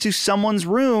keys to someone's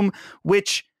room.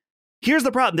 Which here's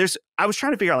the problem. I was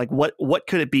trying to figure out like what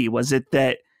could it be? Was it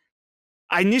that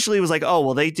I initially was like, oh,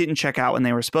 well, they didn't check out when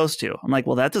they were supposed to. I'm like,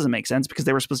 well, that doesn't make sense because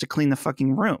they were supposed to clean the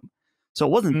fucking room. So it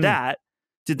wasn't that.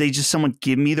 Did they just someone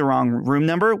give me the wrong room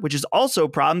number? Which is also a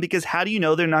problem because how do you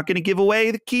know they're not going to give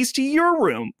away the keys to your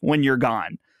room when you're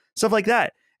gone? Stuff like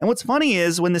that. And what's funny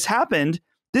is when this happened,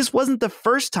 this wasn't the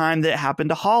first time that it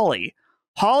happened to Holly.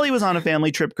 Holly was on a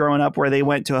family trip growing up where they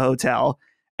went to a hotel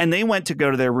and they went to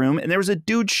go to their room and there was a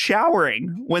dude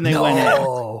showering when they went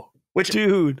in. Which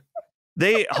dude?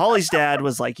 Holly's dad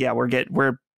was like, yeah,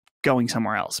 we're going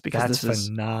somewhere else because this is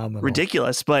phenomenal,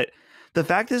 ridiculous. But the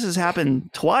fact this has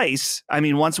happened twice, I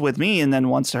mean, once with me and then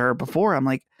once to her before, I'm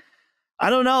like,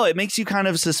 I don't know. It makes you kind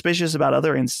of suspicious about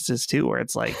other instances too, where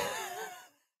it's like,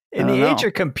 in the age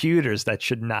of computers, that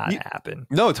should not happen.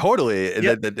 No, totally.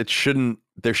 Yep. It shouldn't.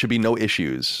 There should be no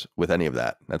issues with any of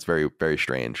that. That's very, very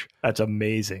strange. That's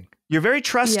amazing. You're very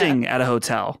trusting at a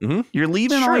hotel. Mm-hmm. You're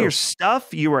leaving all your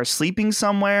stuff. You are sleeping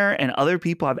somewhere, and other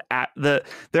people have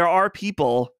there are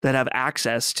people that have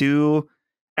access to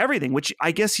everything. Which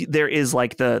I guess there is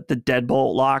like the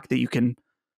deadbolt lock that you can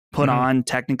put on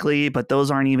technically, but those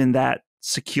aren't even that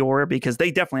secure because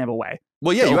they definitely have a way.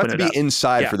 Well, yeah, you have to be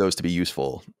inside for those to be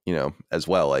useful, as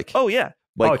well. Like, oh yeah,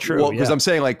 like, true. Well, because I'm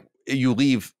saying like you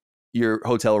leave your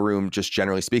hotel room, just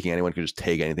generally speaking, anyone can just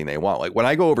take anything they want. Like when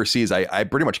I go overseas, I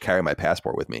pretty much carry my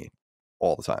passport with me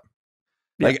all the time.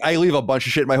 Like I leave a bunch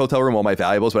of shit in my hotel room, all my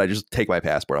valuables, but I just take my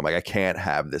passport. I'm like, I can't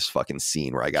have this fucking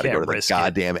scene where I got to go to the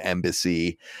goddamn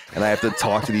embassy and I have to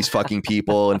talk to these fucking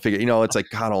people and figure, it's like,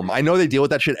 God, I know they deal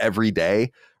with that shit every day,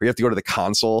 or you have to go to the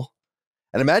consul.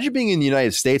 And imagine being in the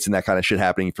United States and that kind of shit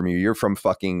happening from you. You're from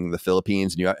fucking the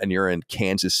Philippines and you're in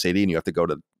Kansas City and you have to go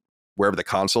to wherever the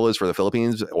consul is for the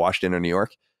Philippines, Washington or New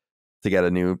York, to get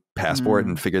a new passport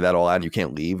and figure that all out. And you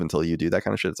can't leave until you do that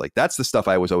kind of shit. It's like, that's the stuff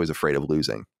I was always afraid of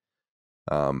losing.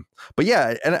 But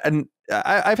yeah, and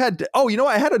I've had,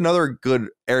 I had another good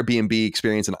Airbnb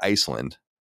experience in Iceland.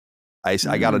 I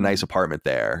got a nice apartment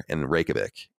there in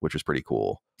Reykjavik, which was pretty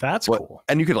cool. That's cool.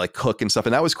 And you could like cook and stuff.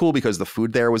 And that was cool because the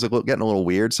food there was getting a little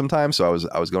weird sometimes. So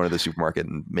I was going to the supermarket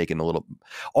and making a little.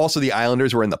 Also, the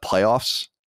Islanders were in the playoffs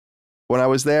when I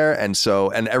was there.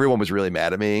 And everyone was really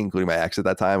mad at me, including my ex at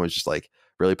that time. Was just like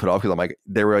really put off because I'm like,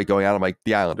 they were like going out. I'm like,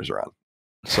 the Islanders are on.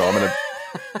 So I'm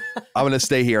going to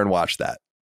stay here and watch that.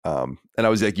 And I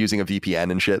was like using a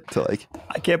VPN and shit to like.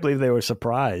 I can't believe they were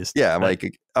surprised. Yeah,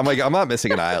 I'm not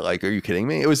missing an eye. Like, are you kidding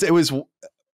me? It was.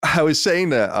 I was saying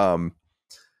that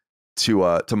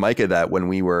to Micah that when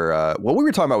we were what we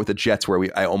were talking about with the Jets, where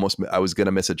I was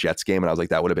gonna miss a Jets game, and I was like,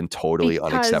 that would have been totally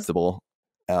unacceptable.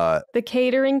 The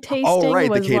catering tasting. Oh right,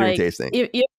 was the catering like, tasting.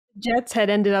 If Jets had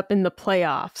ended up in the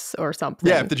playoffs or something.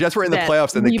 Yeah, if the Jets were in the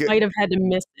playoffs, then you might have had to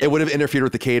miss it. It would have interfered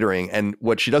with the catering. And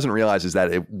what she doesn't realize is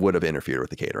that it would have interfered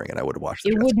with the catering, and I would have watched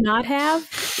the Jets. Would not have.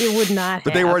 It would not.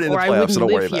 But they weren't in the playoffs, so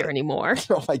don't worry about it anymore.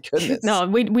 Oh my goodness. No,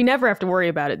 we never have to worry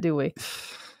about it, do we?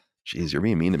 Jeez, you're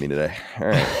being mean to me today. All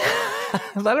right.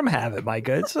 Let him have it,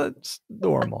 Micah. It's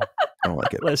normal. I don't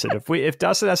like it. Listen, if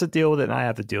Dustin has to deal with it and I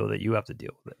have to deal with it, you have to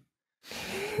deal with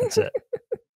it. That's it.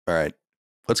 All right.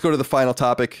 Let's go to the final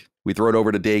topic. We throw it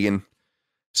over to Dagan.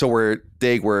 So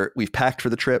we've packed for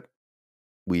the trip.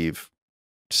 We've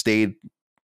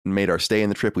made our stay in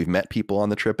the trip. We've met people on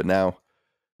the trip, and now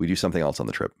we do something else on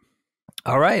the trip.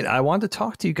 All right. I wanted to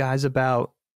talk to you guys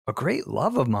about a great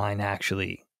love of mine,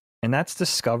 actually, and that's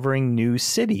discovering new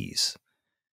cities.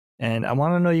 And I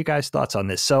want to know you guys' thoughts on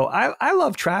this. So I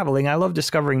love traveling. I love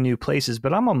discovering new places,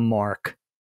 but I'm a mark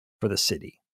for the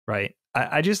city, right?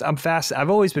 I've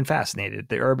always been fascinated.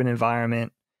 The urban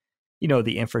environment,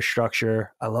 the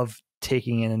infrastructure. I love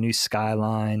taking in a new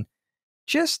skyline.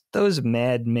 Just those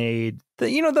man-made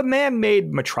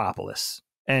metropolis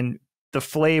and the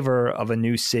flavor of a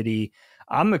new city.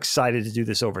 I'm excited to do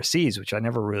this overseas, which I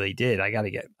never really did. I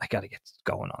gotta get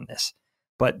going on this.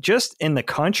 But just in the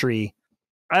country,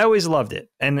 I always loved it.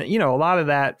 And, a lot of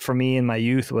that for me in my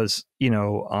youth was,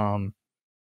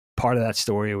 part of that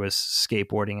story was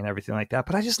skateboarding and everything like that.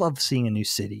 But I just love seeing a new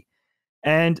city.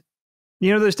 And,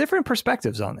 there's different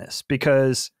perspectives on this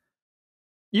because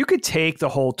you could take the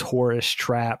whole tourist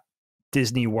trap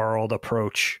Disney World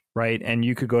approach, right? And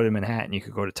you could go to Manhattan, you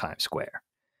could go to Times Square.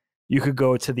 You could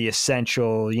go to the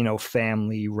essential,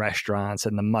 family restaurants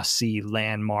and the must-see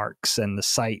landmarks and the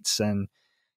sites and,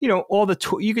 you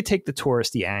could take the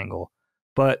touristy angle.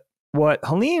 But what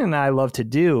Helene and I love to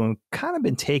do, and kind of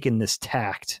been taking this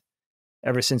tact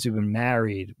ever since we've been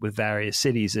married with various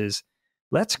cities, is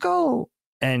let's go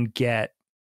and get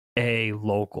a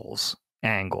locals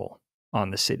angle on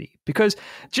the city, because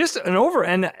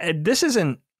and this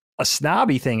isn't a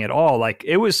snobby thing at all. Like,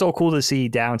 it was so cool to see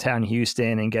downtown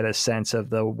Houston and get a sense of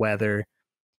the weather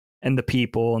and the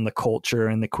people and the culture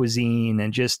and the cuisine,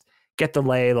 and just get the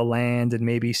lay of the land and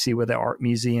maybe see where the art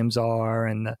museums are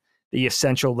and the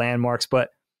essential landmarks.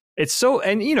 But it's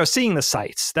seeing the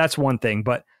sights, that's one thing,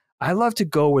 but I love to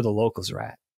go where the locals are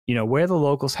at, where the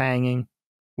locals hanging,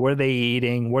 what are they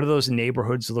eating? What do those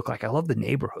neighborhoods look like? I love the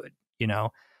neighborhood,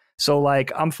 So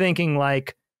like, I'm thinking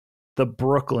like the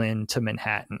Brooklyn to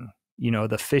Manhattan,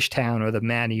 the Fishtown or the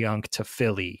Manayunk to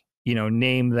Philly,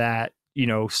 name that,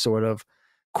 sort of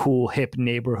cool, hip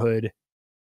neighborhood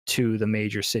to the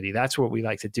major city. That's what we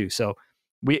like to do. So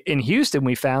in Houston,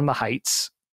 we found the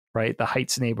Heights, right? The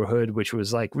Heights neighborhood, which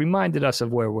was like, reminded us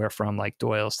of where we're from, like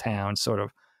Doylestown, sort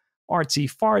of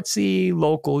artsy fartsy,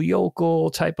 local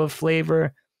yokel type of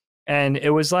flavor. And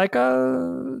it was like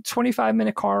a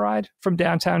 25-minute car ride from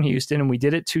downtown Houston. And we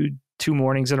did it two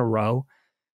mornings in a row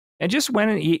and just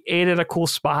went and ate at a cool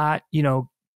spot,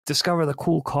 discover the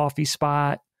cool coffee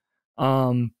spot,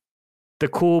 the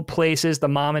cool places, the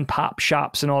mom and pop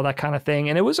shops and all that kind of thing.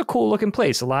 And it was a cool looking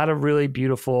place. A lot of really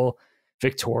beautiful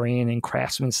Victorian and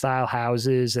craftsman style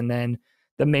houses. And then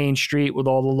the main street with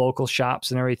all the local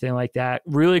shops and everything like that.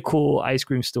 Really cool ice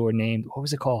cream store named, what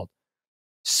was it called?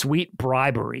 Sweet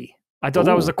Bribery. I thought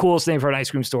that was the coolest name for an ice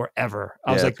cream store ever.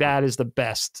 I was like, that is the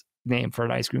best name for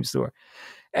an ice cream store.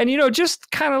 And,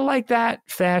 just kind of like that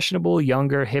fashionable,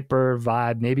 younger, hipper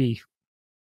vibe. Maybe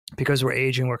because we're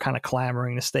aging, we're kind of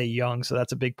clamoring to stay young. So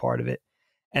that's a big part of it.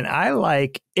 And I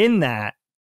like in that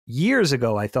years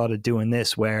ago, I thought of doing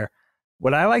this, where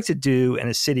what I like to do in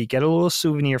a city, get a little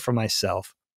souvenir for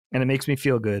myself, and it makes me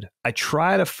feel good. I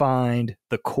try to find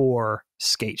the core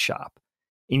skate shop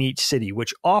in each city,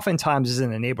 which oftentimes is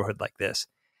in a neighborhood like this,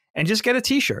 and just get a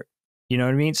t-shirt. You know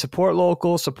what I mean? Support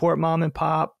local, support mom and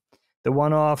pop, the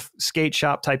one-off skate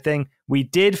shop type thing. We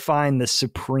did find the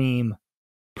supreme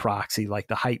proxy, like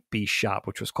the hype beast shop,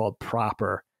 which was called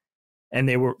Proper. And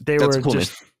they were cool,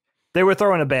 just, they were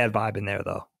throwing a bad vibe in there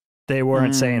though. They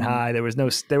weren't saying hi. There was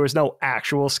no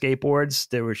actual skateboards.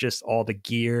 There was just all the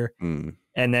gear and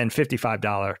then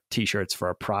 $55 t-shirts for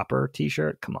a Proper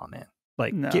t-shirt. Come on, man.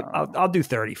 Like, no. I'll do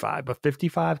 35, but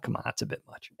 55, come on, that's a bit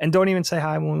much. And don't even say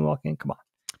hi when we walk in. Come on.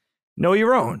 Know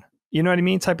your own. You know what I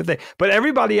mean? Type of thing. But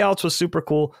everybody else was super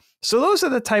cool. So those are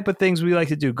the type of things we like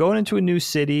to do. Going into a new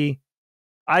city,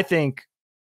 I think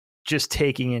just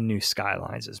taking in new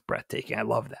skylines is breathtaking. I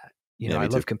love that. I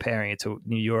love comparing it to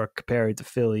New York, comparing it to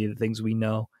Philly, the things we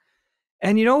know.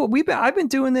 And I've been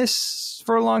doing this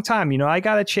for a long time. I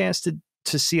got a chance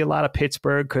to see a lot of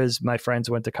Pittsburgh because my friends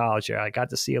went to college there. I got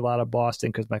to see a lot of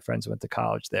Boston because my friends went to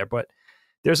college there. But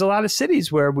there's a lot of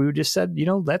cities where we just said,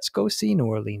 let's go see New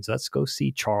Orleans. Let's go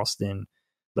see Charleston.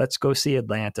 Let's go see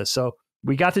Atlanta. So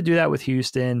we got to do that with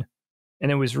Houston,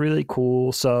 and it was really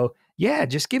cool. So yeah,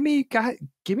 just give me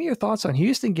your thoughts on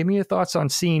Houston. Give me your thoughts on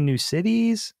seeing new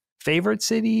cities, favorite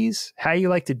cities, how you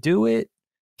like to do it,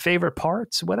 favorite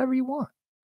parts, whatever you want.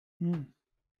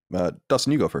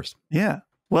 Dustin, you go first. Yeah.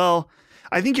 Well,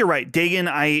 I think you're right. Dagan,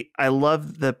 I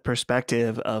love the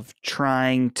perspective of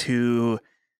trying to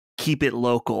keep it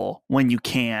local when you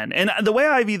can. And the way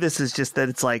I view this is just that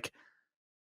it's like,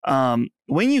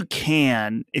 when you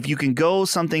can, if you can go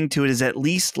something to it is at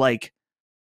least like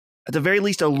at the very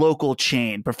least a local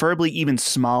chain, preferably even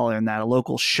smaller than that, a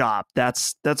local shop.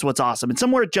 That's what's awesome. And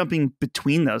somewhere jumping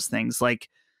between those things, like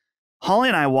Holly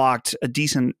and I walked a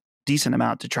decent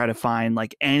amount to try to find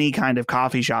like any kind of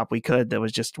coffee shop we could that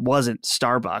wasn't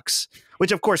Starbucks,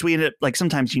 which of course we ended up like,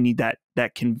 sometimes you need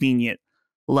that convenient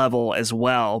level as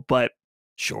well. But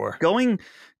sure, going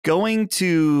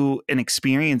to and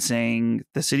experiencing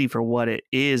the city for what it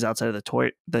is outside of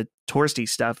the touristy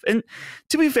stuff. And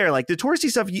to be fair, like the touristy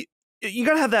stuff, you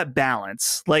got to have that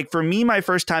balance. Like for me, my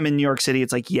first time in New York City,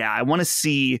 it's like, yeah, I want to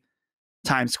see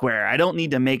Times Square. I don't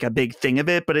need to make a big thing of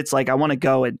it, but it's like, I want to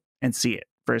go and see it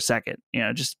for a second,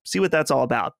 just see what that's all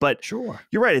about. But sure,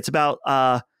 you're right. It's about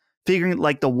figuring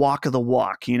like the walk of the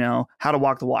walk, how to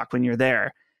walk the walk when you're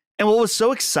there. And what was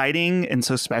so exciting and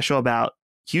so special about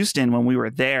Houston when we were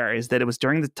there is that it was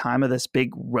during the time of this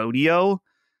big rodeo,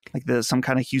 like some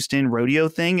kind of Houston rodeo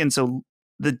thing. And so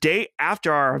the day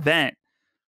after our event,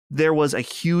 there was a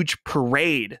huge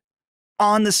parade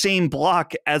on the same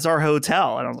block as our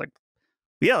hotel. And I was like,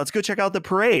 yeah, let's go check out the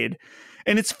parade.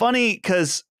 And it's funny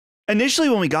because initially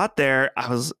when we got there,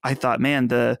 I thought, man,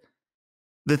 the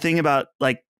thing about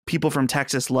like people from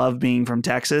Texas love being from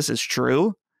Texas is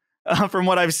true. From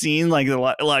what I've seen, like a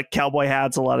lot of cowboy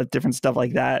hats, a lot of different stuff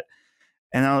like that.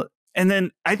 And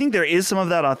then I think there is some of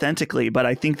that authentically, but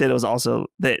I think that it was also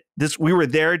that we were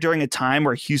there during a time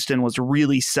where Houston was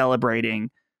really celebrating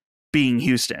being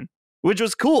Houston, which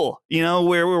was cool.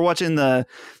 Where we were watching the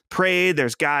parade,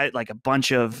 there's like a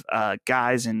bunch of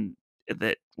guys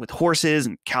with horses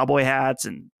and cowboy hats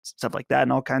and stuff like that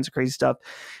and all kinds of crazy stuff.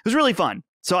 It was really fun.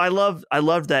 So I loved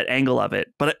that angle of it.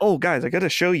 But guys, I got to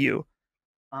show you.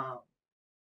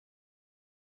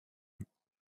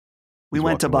 We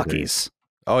went to Buc-ee's.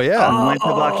 Oh yeah, we went to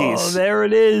Buc-ee's. Oh, there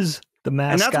it is. The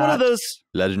mascot. And that's one of those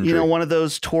legendary. One of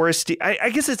those touristy. I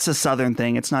guess it's a Southern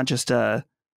thing. It's not just a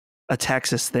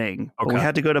Texas thing. Okay. But we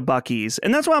had to go to Buc-ee's,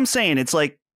 and that's what I'm saying. It's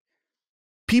like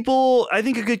people. I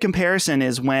think a good comparison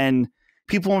is when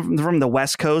people from the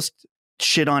West Coast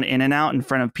shit on In-N-Out in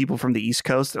front of people from the East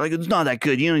Coast. They're like, it's not that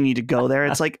good. You don't need to go there.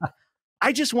 It's like,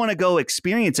 I just want to go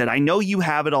experience it. I know you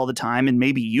have it all the time and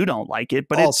maybe you don't like it,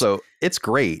 but it's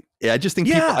great. I just think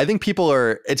people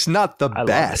it's not the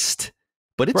best,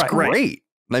 but it's great.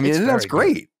 I mean, In-N-Out's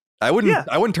great. I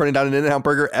wouldn't turn it down an In-N-Out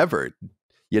burger ever.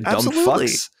 You dumb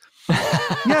fucks.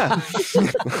 Yeah.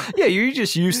 Yeah, you're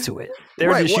just used to it.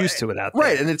 They're just used to it out there.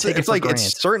 Right. And it's like, granted.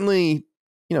 It's certainly,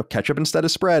 ketchup instead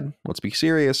of spread. Let's be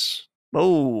serious.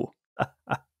 Whoa.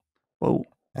 Animal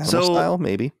style,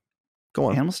 maybe. Go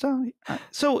on. Animal style?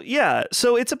 So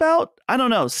it's about, I don't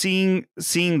know, seeing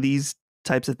these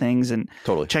types of things and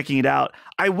totally checking it out.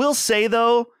 I will say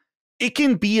though, it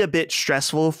can be a bit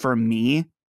stressful for me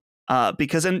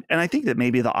because, and I think that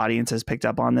maybe the audience has picked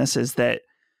up on this, is that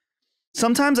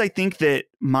sometimes I think that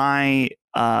my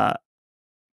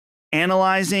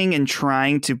analyzing and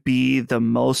trying to be the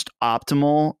most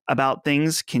optimal about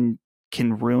things can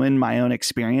ruin my own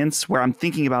experience, where I'm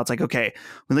thinking about, it's like, okay,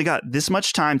 we only got this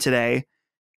much time today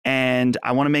and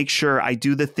I want to make sure I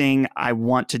do the thing I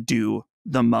want to do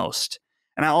the most.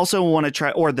 And I also want to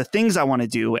try, or the things I want to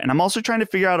do. And I'm also trying to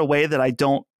figure out a way that I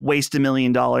don't waste $1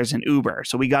 million in Uber.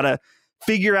 So we got to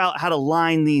figure out how to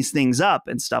line these things up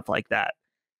and stuff like that.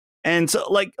 And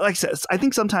so like I said, I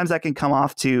think sometimes that can come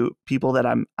off to people that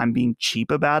I'm being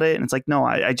cheap about it. And it's like, no,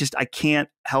 I can't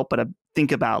help but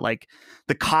think about like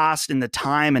the cost and the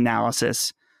time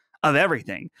analysis of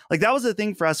everything. Like that was the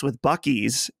thing for us with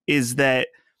Buc-ee's, is that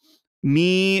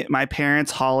me, my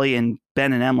parents, Holly, and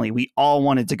Ben and Emily, we all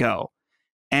wanted to go.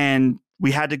 And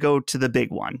we had to go to the big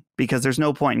one because there's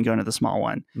no point in going to the small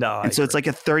one. No. And so it's like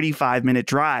a 35-minute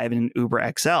drive in an Uber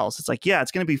XL. So it's like, yeah,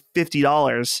 it's going to be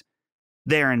 $50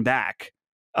 there and back.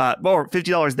 Or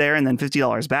 $50 there and then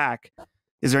 $50 back.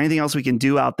 Is there anything else we can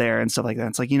do out there and stuff like that?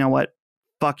 It's like, you know what?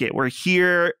 Fuck it. We're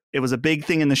here. It was a big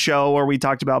thing in the show where we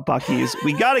talked about Buc-ee's.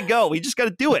 We got to go. We just got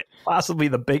to do it. Possibly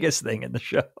the biggest thing in the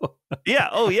show. Yeah.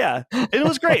 Oh, yeah. And it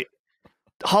was great.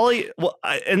 Holly, well,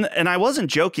 and I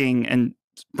wasn't joking. And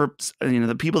for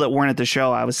the people that weren't at the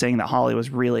show, I was saying that Holly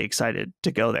was really excited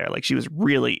to go there. Like she was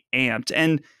really amped.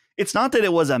 And it's not that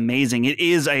it was amazing. It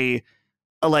is a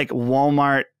like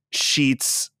Walmart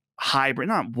Sheetz hybrid,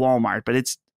 not Walmart, but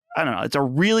it's, I don't know. It's a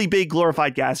really big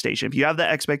glorified gas station. If you have the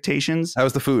expectations,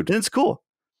 how's the food? Then it's cool.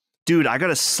 Dude, I got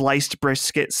a sliced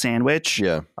brisket sandwich.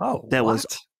 Yeah. Oh, that was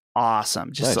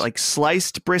awesome. Just like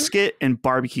sliced brisket and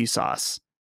barbecue sauce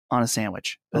on a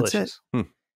sandwich. That's delicious. It.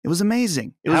 It was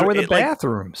amazing. How were the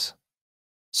bathrooms?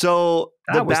 So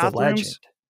that was the legend.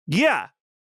 Yeah.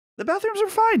 The bathrooms were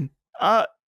fine.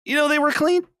 They were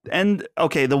clean. And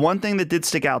okay, the one thing that did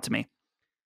stick out to me,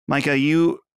 Micah,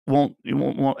 you won't.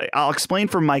 I'll explain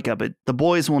for Micah, but the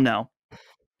boys will know.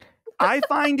 I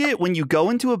find it when you go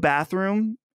into a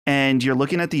bathroom and you're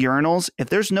looking at the urinals, if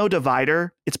there's no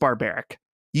divider, it's barbaric.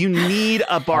 You need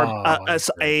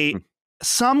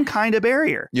some kind of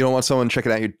barrier. You don't want someone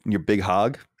checking out your big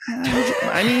hog?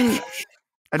 I mean,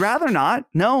 I'd rather not.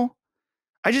 No,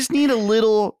 I just need a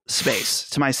little space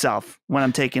to myself when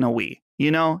I'm taking a wee,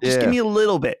 just give me a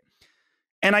little bit.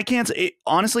 And I can't say,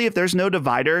 honestly, if there's no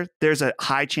divider, there's a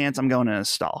high chance I'm going in a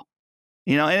stall,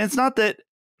 and it's not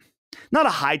a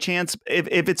high chance.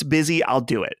 If it's busy, I'll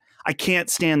do it. I can't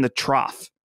stand the trough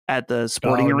at the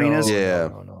sporting arenas.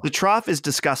 No. The trough is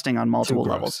disgusting on multiple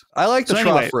levels. I like the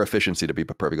trough for efficiency, to be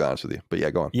perfectly honest with you. But yeah,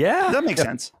 go on. Yeah. That makes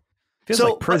sense. Feels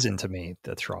like prison to me,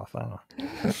 the trough. I don't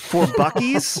know. For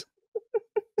Buc-ee's,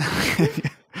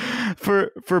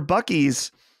 for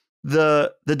Buc-ee's,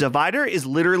 the divider is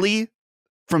literally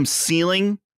from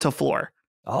ceiling to floor.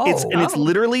 It's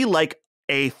literally like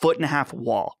a 1.5 foot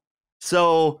wall.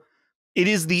 So it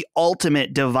is the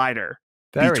ultimate divider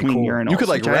between urinals. You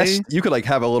could rest. You could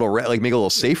have a little make a little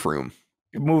safe room.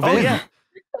 Move in.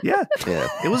 Yeah.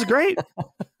 It was great.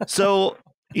 So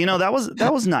that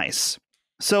was nice.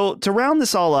 So to round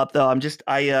this all up, though, you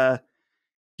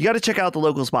got to check out the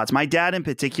local spots. My dad in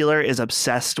particular is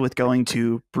obsessed with going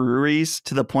to breweries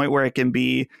to the point where it can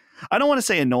be, I don't want to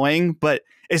say annoying, but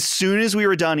as soon as we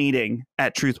were done eating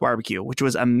at Truth Barbecue, which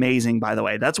was amazing, by the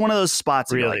way, that's one of those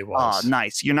spots really that you're like, oh,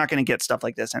 nice. You're not going to get stuff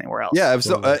like this anywhere else. Yeah,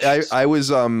 I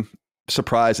was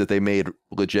surprised that they made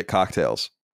legit cocktails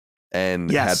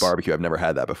and had barbecue. I've never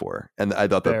had that before. And I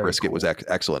thought the brisket was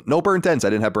excellent. No burnt ends.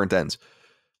 I didn't have burnt ends.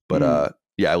 But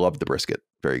I loved the brisket.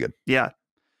 Very good. Yeah.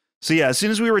 So as soon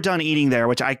as we were done eating there,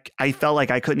 which I felt like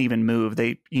I couldn't even move.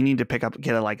 You need to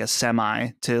get a semi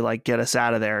to get us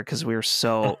out of there because we were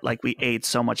so we ate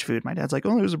so much food. My dad's like,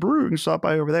 oh, there's a brewery. We can stop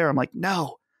by over there. I'm like,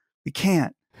 no, we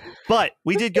can't. But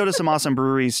we did go to some awesome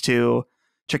breweries to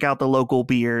check out the local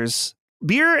beers.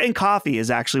 Beer and coffee is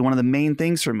actually one of the main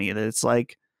things for me that it's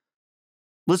like,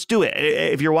 let's do it.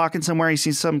 If you're walking somewhere, you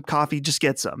see some coffee, just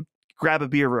get some. Grab a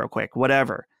beer real quick,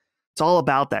 whatever. It's all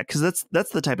about that because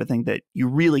that's the type of thing that you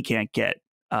really can't get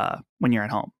when you're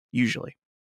at home, usually.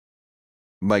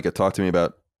 Micah, talk to me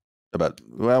about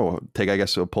take, I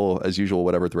guess, a poll as usual,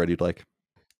 whatever thread you'd like.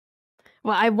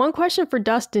 Well, I have one question for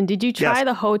Dustin. Did you try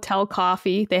the hotel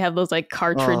coffee? They have those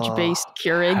cartridge-based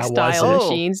Keurig style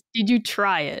machines. Did you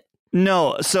try it?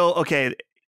 No. So, okay.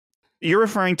 You're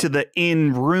referring to the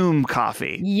in-room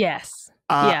coffee. Yes.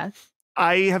 Yeah.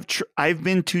 I've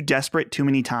been too desperate too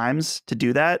many times to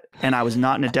do that, and I was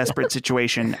not in a desperate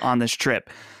situation on this trip.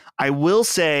 I will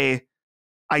say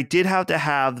I did have to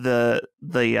have the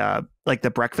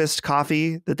breakfast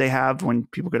coffee that they have when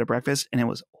people go to breakfast, and it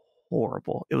was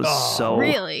horrible. It was so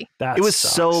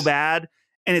bad,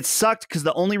 and it sucked because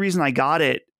the only reason I got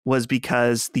it was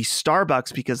because the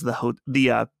Starbucks, because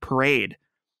the parade.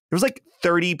 There was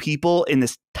 30 people in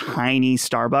this tiny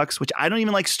Starbucks, which I don't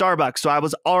even like Starbucks. So I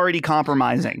was already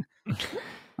compromising. I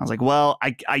was like, well,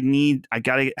 I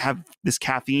got to have this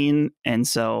caffeine. And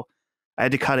so I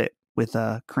had to cut it with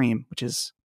cream, which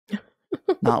is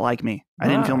not like me. I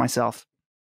didn't feel myself.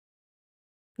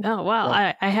 No, well,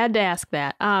 I had to ask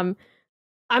that. I'm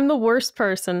the worst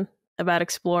person about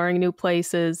exploring new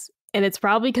places. And it's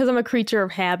probably because I'm a creature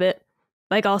of habit.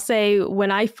 I'll say when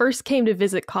I first came to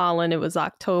visit Colin, it was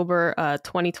October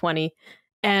 2020,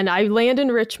 and I landed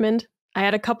in Richmond. I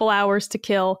had a couple hours to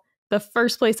kill. The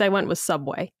first place I went was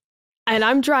Subway. And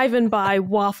I'm driving by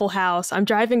Waffle House. I'm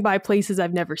driving by places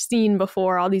I've never seen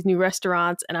before, all these new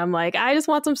restaurants. And I'm like, I just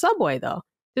want some Subway, though.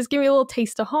 Just give me a little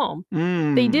taste of home.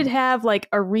 They did have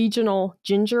a regional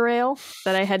ginger ale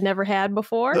that I had never had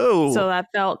before. Oh. So that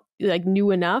felt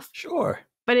new enough. Sure.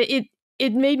 But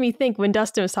it made me think when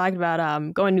Dustin was talking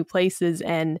about going new places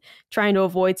and trying to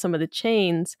avoid some of the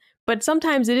chains. But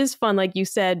sometimes it is fun, like you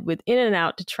said, with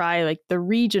In-N-Out to try the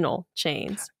regional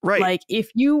chains. Right.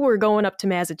 If you were going up to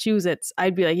Massachusetts,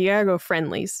 I'd be like, you gotta go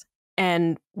Friendly's.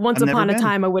 And once upon a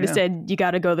time, I would have said, you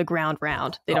gotta go the Ground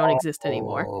Round. They don't exist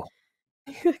anymore.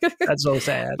 That's so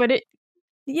sad. But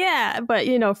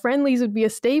Friendly's would be a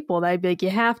staple. I'd be like,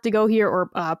 you have to go here, or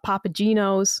Papa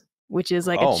Gino's, which is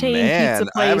a chain pizza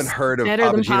place. I haven't heard of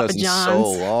Papa Gino's in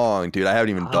so long, dude. I haven't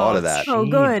even thought of that. So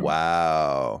good.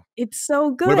 Wow. It's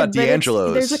so good. What about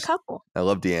D'Angelo's? There's a couple. I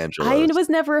love D'Angelo's. I was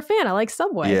never a fan. I like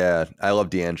Subway. Yeah, I love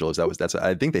D'Angelo's.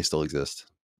 I think they still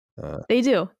exist. They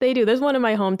do. There's one in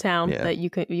my hometown that you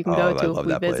can go to if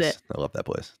we visit. I love that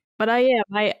place. But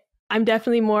I'm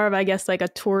definitely more of, I guess, a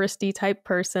touristy type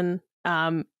person.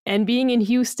 And being in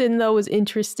Houston, though, was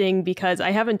interesting because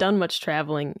I haven't done much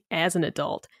traveling as an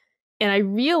adult. And I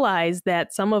realized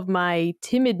that some of my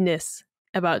timidness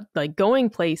about like going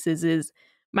places is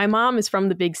my mom is from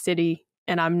the big city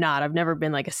and I'm not. I've never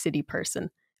been like a city person.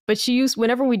 But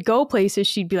whenever we'd go places,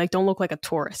 she'd be like, don't look like a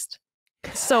tourist.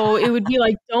 So it would be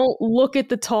like, don't look at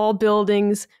the tall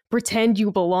buildings, pretend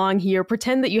you belong here,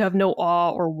 pretend that you have no awe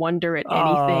or wonder at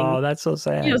anything. Oh, that's so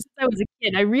sad. Since I was a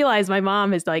kid, I realized my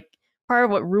mom is like part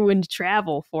of what ruined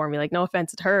travel for me. Like, no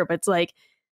offense to her, but it's like,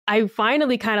 I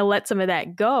finally kind of let some of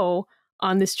that go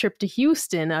on this trip to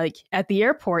Houston. Like at the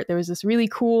airport, there was this really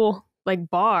cool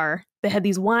like bar that had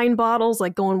these wine bottles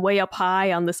like going way up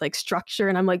high on this like structure.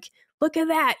 And I'm like, look at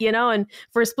that, and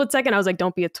for a split second, I was like,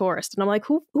 don't be a tourist. And I'm like,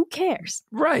 who cares?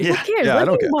 Right. Who cares? Yeah, Let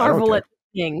me marvel at care.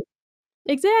 the thing.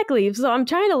 Exactly. So I'm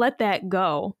trying to let that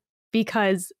go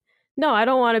because no, I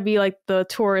don't want to be like the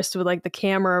tourist with like the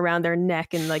camera around their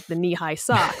neck and like the knee-high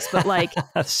socks, but like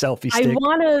selfie stick. I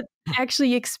want to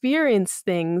actually experience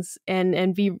things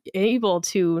and be able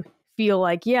to feel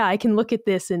like, yeah, I can look at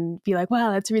this and be like,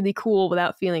 wow, that's really cool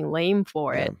without feeling lame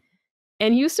for it.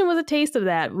 And Houston was a taste of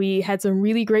that. We had some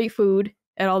really great food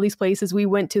at all these places. We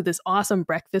went to this awesome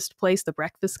breakfast place, the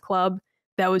Breakfast Club,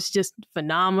 that was just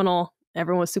phenomenal.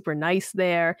 Everyone was super nice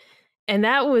there. And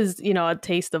that was, a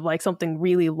taste of like something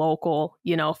really local,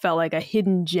 felt like a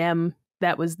hidden gem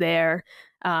that was there.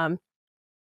 But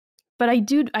I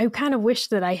kind of wish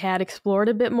that I had explored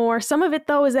a bit more. Some of it,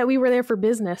 though, is that we were there for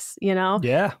business,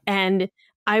 Yeah. And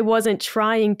I wasn't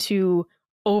trying to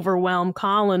overwhelm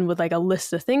Colin with like a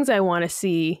list of things I want to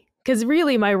see. Because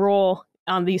really my role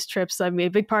on these trips, I mean,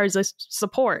 a big part is just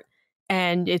support.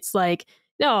 And it's like,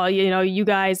 no, you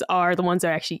guys are the ones that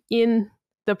are actually in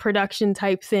the production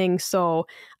type thing. So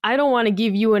I don't want to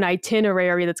give you an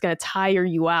itinerary that's going to tire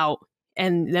you out.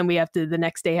 And then we have to the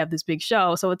next day have this big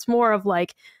show. So it's more of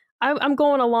like, I'm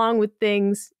going along with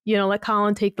things, let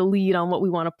Colin take the lead on what we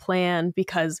want to plan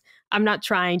because I'm not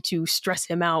trying to stress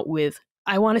him out with,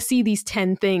 I want to see these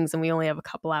 10 things and we only have a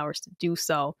couple hours to do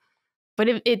so. But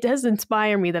it does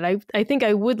inspire me that I think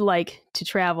I would like to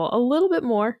travel a little bit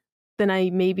more than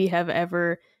I maybe have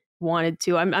ever wanted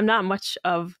to. I'm not much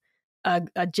of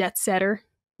a jet setter.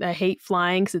 I hate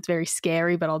flying because it's very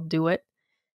scary, but I'll do it.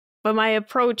 But my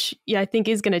approach, I think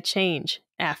is going to change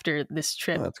after this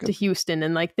trip to Houston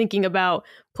and like thinking about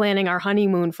planning our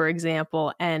honeymoon, for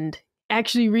example, and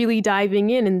actually really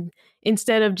diving in and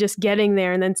instead of just getting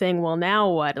there and then saying, well, now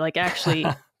what? Like actually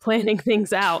planning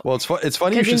things out. Well, it's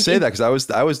funny you should say that because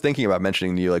I was thinking about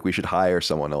mentioning to you like we should hire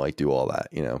someone to like do all that,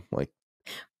 like.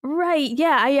 Right.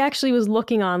 Yeah. I actually was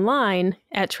looking online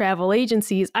at travel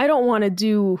agencies. I don't want to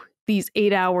do these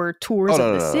 8-hour tours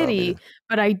of the city,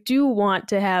 but I do want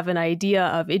to have an idea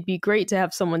of it'd be great to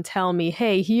have someone tell me,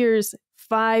 hey, here's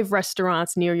 5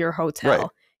 restaurants near your hotel. Right.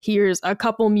 Here's a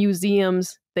couple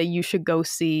museums that you should go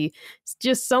see. It's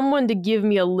just someone to give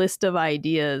me a list of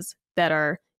ideas that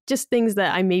are just things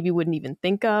that I maybe wouldn't even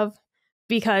think of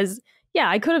because,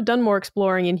 I could have done more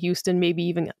exploring in Houston, maybe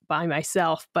even by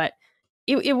myself, but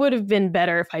it would have been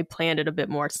better if I planned it a bit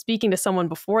more. Speaking to someone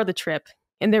before the trip,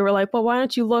 and they were like, well, why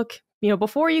don't you look,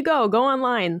 before you go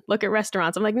online, look at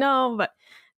restaurants. I'm like, no, but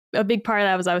a big part of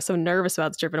that was I was so nervous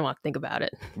about the trip. I didn't want to think about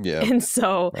it. Yeah. And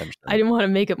so I didn't want to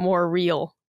make it more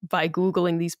real by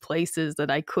Googling these places that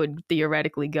I could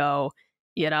theoretically go,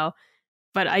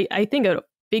 But I think a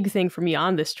big thing for me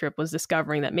on this trip was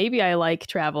discovering that maybe I like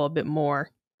travel a bit more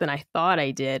than I thought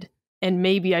I did. And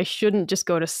maybe I shouldn't just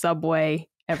go to Subway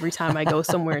every time I go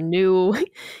somewhere new.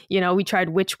 We tried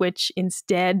Which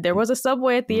instead. There was a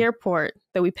Subway at the airport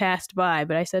that we passed by,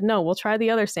 but I said, no, we'll try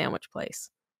the other sandwich place.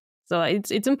 So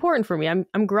it's important for me.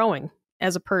 I'm growing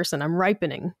as a person. I'm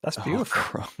ripening. That's beautiful.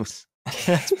 Gross.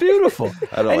 It's beautiful.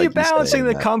 And you're balancing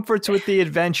the comforts with the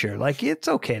adventure. Like it's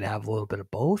okay to have a little bit of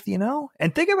both,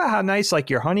 And think about how nice like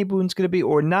your honeymoon's going to be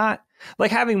or not.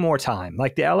 Like having more time.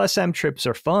 Like the LSM trips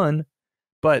are fun,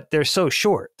 but they're so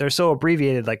short. They're so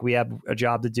abbreviated. Like we have a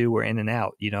job to do. We're in and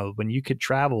out. When you could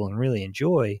travel and really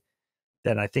enjoy,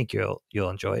 then I think you'll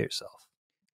enjoy yourself.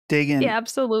 Dagan. Yeah,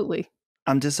 absolutely.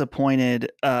 I'm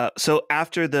disappointed. So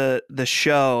after the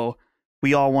show,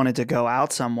 we all wanted to go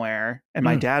out somewhere, and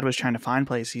my dad was trying to find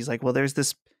place. He's like, well, there's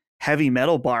this heavy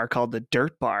metal bar called the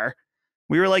Dirt Bar.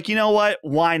 We were like, you know what?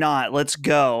 Why not? Let's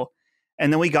go.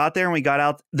 And then we got there and we got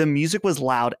out. The music was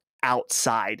loud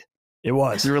outside. It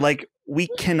was. We were like, we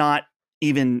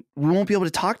won't be able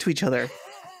to talk to each other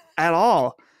at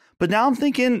all. But now I'm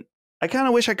thinking, I kind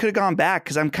of wish I could have gone back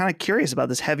because I'm kind of curious about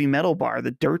this heavy metal bar, the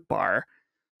Dirt Bar,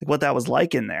 like what that was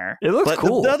like in there. It looks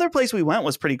cool. The other place we went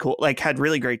was pretty cool. Like had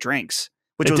really great drinks,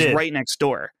 which was right next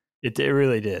door. It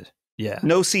really did. Yeah.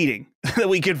 No seating that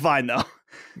we could find though.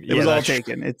 It was all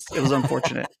taken. It was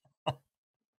unfortunate.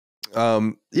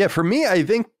 Yeah, for me, I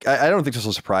think I don't think this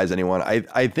will surprise anyone.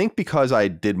 I think because I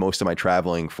did most of my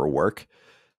traveling for work,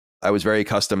 I was very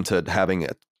accustomed to having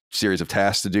a series of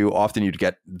tasks to do. Often you'd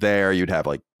get there, you'd have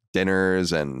like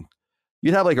dinners and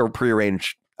you'd have like a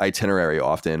prearranged itinerary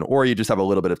often, or you just have a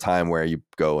little bit of time where you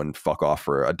go and fuck off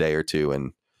for a day or two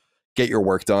and get your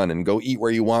work done and go eat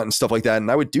where you want and stuff like that.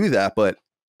 And I would do that, but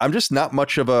I'm just not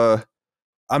much of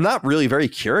I'm not really very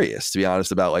curious, to be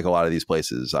honest, about like a lot of these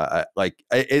places. I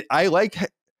like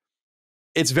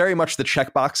it's very much the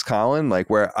checkbox Colin, like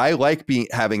where I like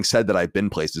having said that I've been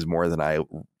places more than I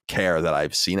care that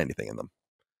I've seen anything in them.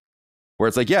 Where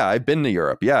it's like, yeah, I've been to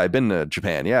Europe. Yeah, I've been to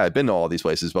Japan. Yeah, I've been to all these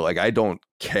places, but like I don't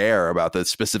care about the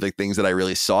specific things that I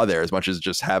really saw there as much as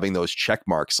just having those check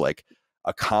marks like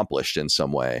accomplished in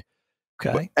some way.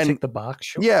 Okay. And tick the box.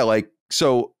 Sure. Yeah, like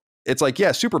so it's like,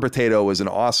 yeah, Super Potato was an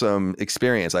awesome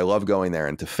experience. I love going there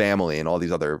and to Family and all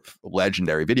these other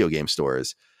legendary video game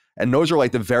stores. And those are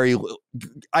like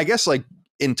I guess like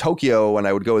in Tokyo, when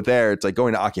I would go there, it's like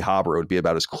going to Akihabara would be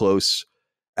about as close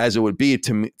as it would be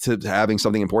to having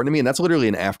something important to me. And that's literally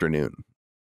an afternoon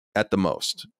at the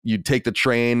most. You'd take the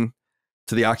train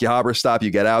to the Akihabara stop,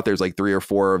 you get out, there's like 3 or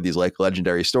 4 of these like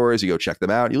legendary stores, you go check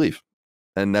them out, you leave.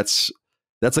 And that's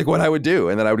like what I would do.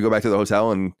 And then I would go back to the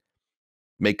hotel and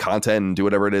make content and do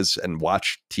whatever it is and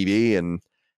watch TV and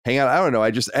hang out. I don't know.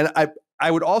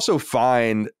 I would also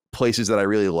find places that I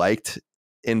really liked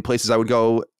in places I would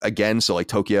go again. So like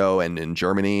Tokyo and in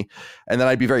Germany. And then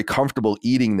I'd be very comfortable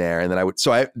eating there. And then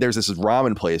there's this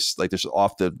ramen place, like this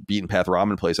off the beaten path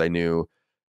ramen place I knew.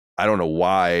 I don't know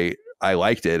why I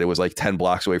liked it. It was like 10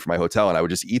 blocks away from my hotel. And I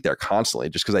would just eat there constantly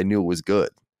just because I knew it was good.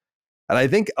 And I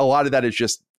think a lot of that is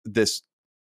just this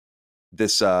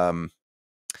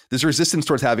resistance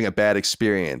towards having a bad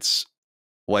experience.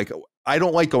 Like, I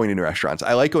don't like going into restaurants.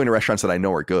 I like going to restaurants that I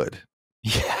know are good.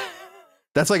 Yeah.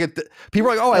 That's like people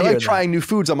are like, oh, I like trying new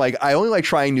foods. I'm like, I only like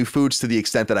trying new foods to the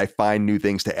extent that I find new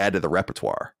things to add to the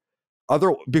repertoire.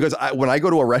 Because when I go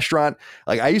to a restaurant,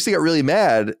 like I used to get really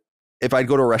mad if I'd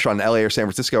go to a restaurant in LA or San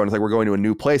Francisco and it's like, we're going to a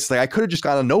new place. It's like, I could have just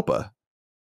gone to Nopa.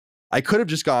 I could have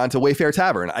just gone to Wayfair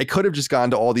Tavern. I could have just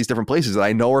gone to all these different places that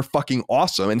I know are fucking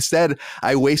awesome. Instead,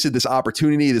 I wasted this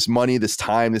opportunity, this money, this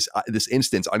time, this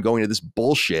instance on going to this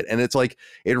bullshit. And it's like,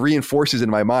 it reinforces in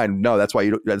my mind, no, that's why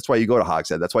you go to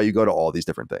Hogshead. That's why you go to all these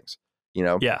different things, you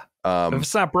know? Yeah. If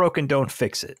it's not broken, don't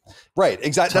fix it. Right.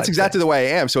 Exactly. That's exactly the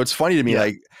way I am. So it's funny to me,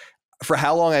 like for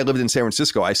how long I lived in San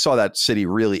Francisco, I saw that city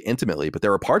really intimately, but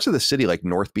there were parts of the city like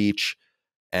North Beach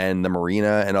and the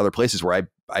Marina and other places where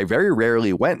I very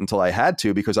rarely went until I had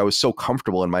to, because I was so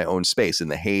comfortable in my own space, in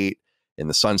the Haight, in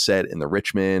the Sunset, in the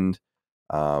Richmond,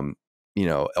 you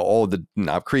know, all of the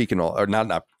Knob Creek and all, or not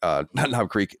Knob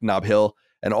Creek, Knob Hill,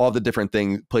 and all the different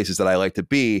places that I like to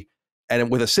be.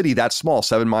 And with a city that small,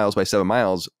 7 miles by 7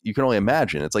 miles, you can only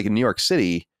imagine. It's like in New York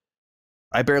City,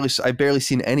 I've barely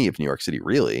seen any of New York City,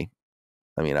 really.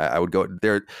 I mean, I would go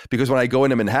there because when I go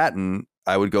into Manhattan,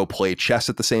 I would go play chess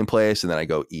at the same place, and then I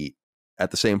go eat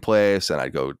at the same place, and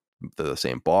I'd go to the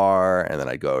same bar, and then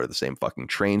I'd go to the same fucking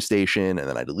train station, and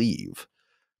then I'd leave.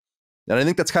 And I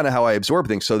think that's kind of how I absorb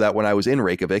things, so that when I was in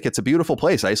Reykjavik, it's a beautiful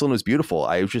place. Iceland was beautiful.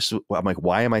 I'm like,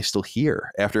 why am I still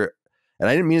here after? And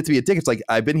I didn't mean it to be a dick. It's like,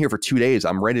 I've been here for 2 days.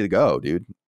 I'm ready to go, dude.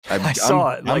 I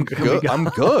saw it. I'm good. I'm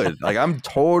good. Like, I'm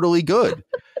totally good.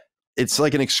 It's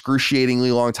like an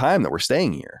excruciatingly long time that we're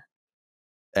staying here.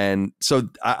 And so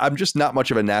I'm just not much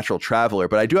of a natural traveler,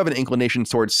 but I do have an inclination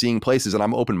towards seeing places, and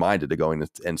I'm open-minded to going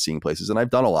and seeing places. And I've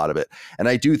done a lot of it. And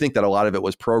I do think that a lot of it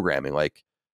was programming. Like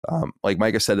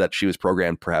Micah said that she was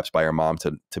programmed perhaps by her mom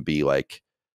to be like,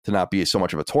 to not be so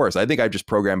much of a tourist. I think I've just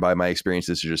programmed by my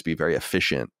experiences to just be very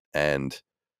efficient and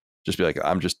just be like,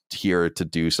 I'm just here to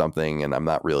do something. And I'm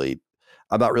not really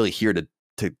here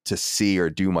to see or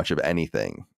do much of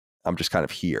anything. I'm just kind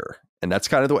of here. And that's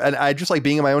kind of and I just like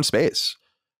being in my own space.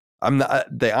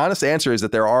 The honest answer is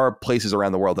that there are places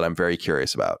around the world that I'm very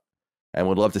curious about and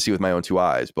would love to see with my own 2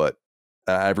 eyes. But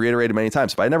I've reiterated many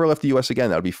times, if I never left the US again,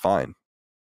 that would be fine.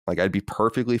 Like, I'd be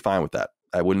perfectly fine with that.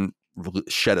 I wouldn't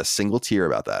shed a single tear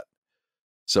about that.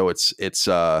 So it's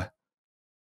no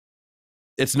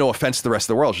offense to the rest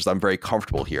of the world. It's just, I'm very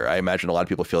comfortable here. I imagine a lot of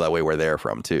people feel that way where they're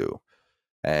from too.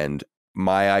 And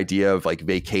my idea of like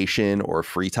vacation or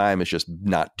free time is just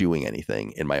not doing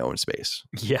anything in my own space.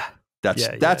 Yeah.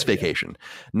 That's vacation.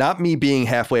 Not me being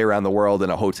halfway around the world in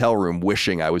a hotel room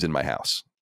wishing I was in my house.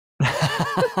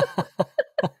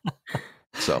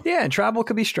 So yeah, and travel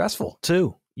could be stressful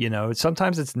too. You know,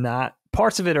 sometimes it's not,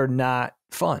 parts of it are not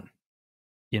fun.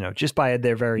 You know, just by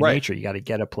their very nature, you got to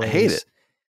get a place. I hate it.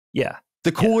 Yeah.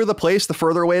 The cooler the place, the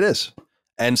further away it is.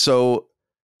 And so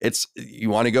you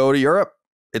want to go to Europe?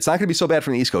 It's not going to be so bad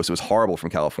from the East Coast. It was horrible from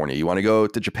California. You want to go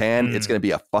to Japan? It's going to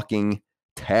be a fucking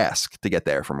task to get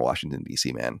there from Washington,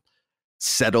 D.C., man.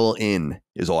 Settle in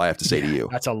is all I have to say to you.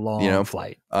 That's a long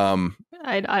flight.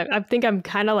 I think I'm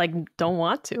kind of like, don't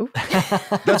want to.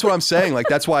 That's what I'm saying. Like,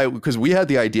 that's why, because we had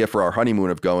the idea for our honeymoon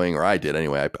of going, or I did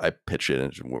anyway. I pitched it,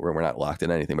 and we're not locked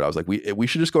in anything. But I was like, we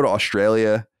should just go to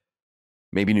Australia,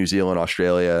 maybe New Zealand,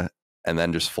 Australia, and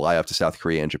then just fly up to South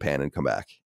Korea and Japan and come back.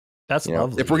 That's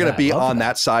lovely. If we're going to be on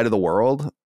that side of the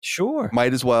world, sure,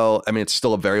 might as well. I mean, it's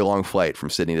still a very long flight from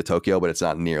Sydney to Tokyo, but it's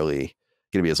not nearly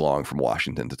going to be as long from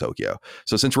Washington to Tokyo.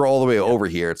 So since we're all the way over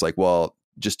here, it's like, well,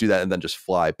 just do that and then just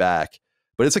fly back.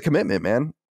 But it's a commitment,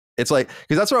 man. It's like,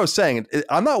 because that's what I was saying.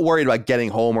 I'm not worried about getting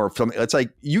home or something. It's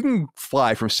like, you can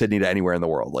fly from Sydney to anywhere in the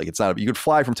world. Like, it's not, you could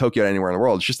fly from Tokyo to anywhere in the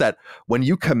world. It's just that when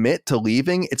you commit to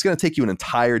leaving, it's going to take you an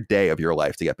entire day of your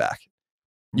life to get back.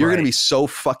 You're going to be so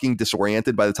fucking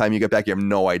disoriented by the time you get back. You have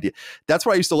no idea. That's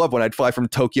what I used to love when I'd fly from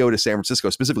Tokyo to San Francisco,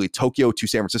 specifically Tokyo to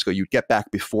San Francisco. You'd get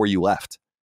back before you left.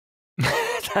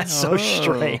 That's so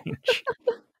strange.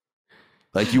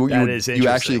 Like you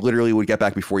actually literally would get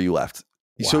back before you left.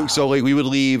 Wow. So like we would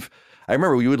leave. I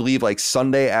remember we would leave like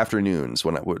Sunday afternoons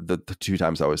when the 2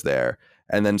 times I was there,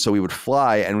 and then so we would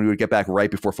fly and we would get back right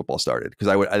before football started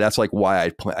because that's like why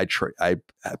I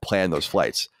planned those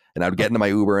flights. And I would get into my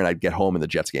Uber and I'd get home and the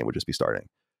Jets game would just be starting.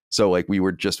 So like we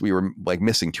were like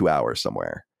missing 2 hours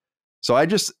somewhere. So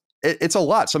it's a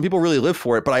lot. Some people really live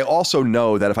for it, but I also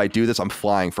know that if I do this, I'm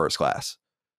flying first class.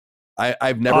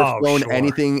 I've never flown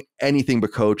anything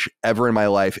but coach ever in my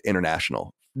life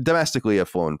international. Domestically, I've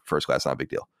flown first class, not a big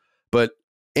deal. But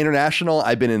international,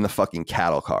 I've been in the fucking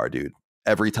cattle car, dude,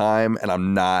 every time, and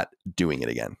I'm not doing it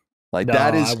again. Like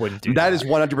that is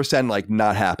 100% like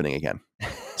not happening again.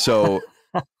 So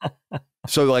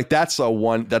like that's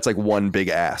like one big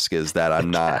ask is that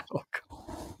I'm not,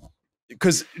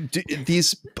 because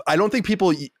I don't think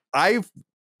I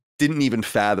didn't even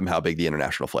fathom how big the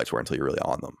international flights were until you're really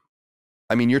on them.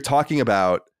 I mean, you're talking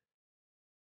about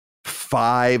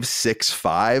 5, 6,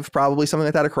 5, probably something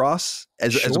like that across,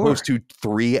 as opposed to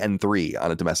 3 and 3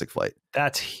 on a domestic flight.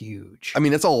 That's huge. I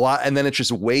mean, it's a lot, and then it's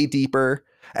just way deeper.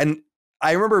 And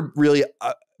I remember really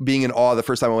being in awe the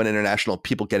first time I went international,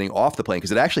 people getting off the plane,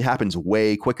 because it actually happens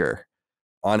way quicker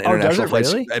on international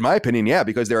flights. Really? In my opinion, yeah,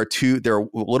 because there are a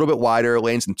little bit wider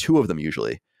lanes and 2 of them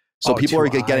usually. So people are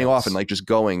getting off and like just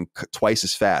going twice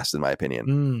as fast, in my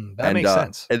opinion. That makes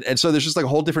sense. And so there's just like a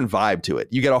whole different vibe to it.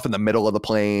 You get off in the middle of the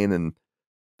plane, and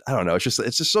I don't know. It's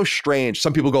just so strange.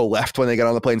 Some people go left when they get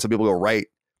on the plane. Some people go right.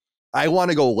 I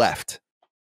want to go left,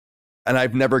 and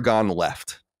I've never gone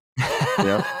left. You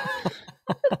know.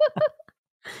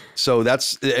 So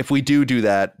that's, if we do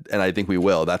that, and I think we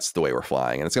will, that's the way we're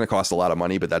flying, and it's going to cost a lot of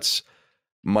money, but that's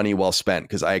money well spent,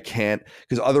 because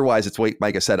otherwise it's what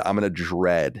Micah said. I'm going to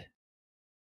dread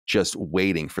just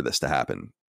waiting for this to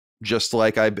happen. Just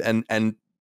like and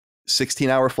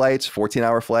 16-hour flights,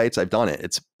 14-hour flights, I've done it.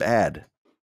 It's bad.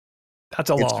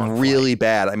 That's a long It's really flight.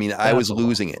 bad. I mean, I was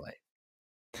losing it.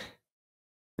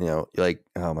 You know, like,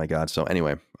 oh my God. So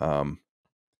anyway,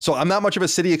 so I'm not much of a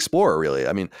city explorer, really.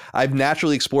 I mean, I've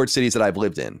naturally explored cities that I've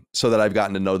lived in so that I've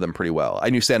gotten to know them pretty well. I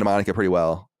knew Santa Monica pretty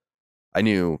well. I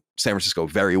knew San Francisco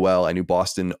very well. I knew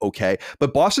Boston okay.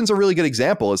 But Boston's a really good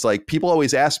example. It's like people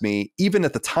always ask me, even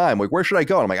at the time, like, where should I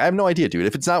go? And I'm like, I have no idea, dude.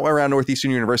 If it's not around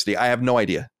Northeastern University, I have no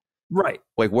idea. Right.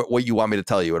 Like what you want me to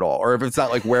tell you at all. Or if it's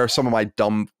not like where some of my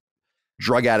dumb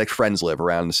drug addict friends live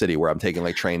around the city where I'm taking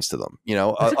like trains to them, you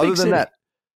know, other than that.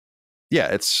 Yeah,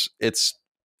 it's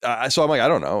so I'm like, I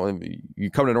don't know.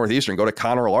 You come to Northeastern, go to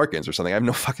Connor or Larkins or something. I have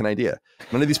no fucking idea.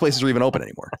 None of these places are even open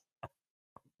anymore.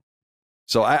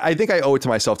 So I think I owe it to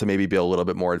myself to maybe be a little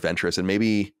bit more adventurous, and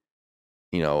maybe,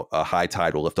 you know, a high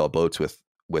tide will lift all boats with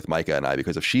Micah and I,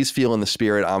 because if she's feeling the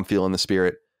spirit, I'm feeling the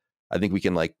spirit. I think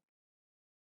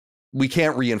we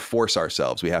can't reinforce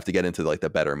ourselves. We have to get into like the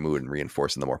better mood and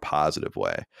reinforce in the more positive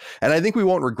way. And I think we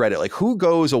won't regret it. Like, who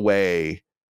goes away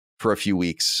for a few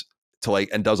weeks to like,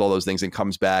 and does all those things and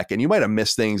comes back, and you might have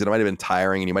missed things, and it might have been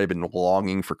tiring, and you might have been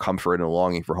longing for comfort and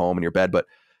longing for home in your bed, but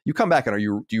you come back and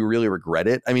do you really regret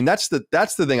it? I mean, that's the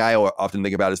thing I often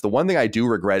think about, is the one thing I do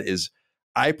regret is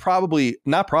I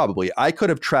could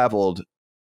have traveled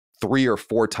 3 or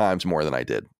 4 times more than I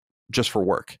did just for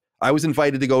work. I was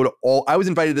invited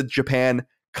to Japan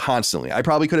constantly. I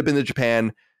probably could have been to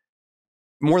Japan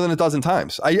more than a dozen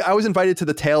times. I was invited to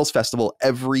the Tales Festival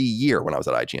every year when I was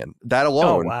at IGN. That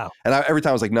alone. Oh, wow. And every time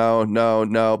I was like, no,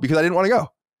 because I didn't want to go.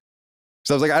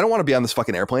 So I was like, I don't want to be on this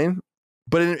fucking airplane.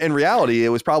 But in reality, it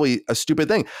was probably a stupid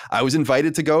thing. I was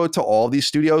invited to go to all these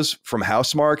studios, from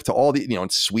Housemarque to all the, in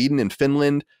Sweden and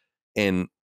Finland and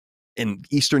in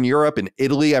Eastern Europe and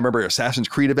Italy. I remember Assassin's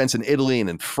Creed events in Italy and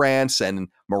in France and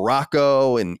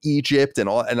Morocco and Egypt and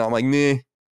all. And I'm like, meh.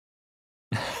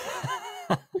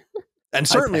 And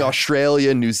certainly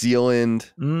Australia, New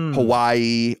Zealand,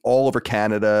 Hawaii, all over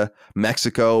Canada,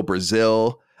 Mexico,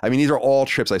 Brazil. I mean, these are all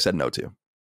trips I said no to.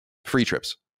 Free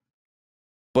trips.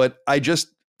 But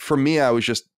for me,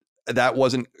 that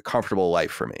wasn't a comfortable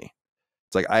life for me.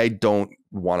 It's like, I don't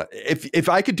want to, if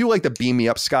I could do like the beam me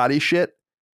up Scotty shit,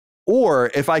 or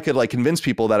if I could like convince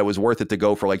people that it was worth it to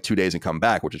go for like 2 days and come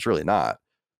back, which it's really not,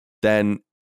 then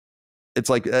it's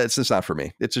like, it's just not for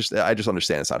me. It's just, I just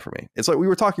understand it's not for me. It's like, we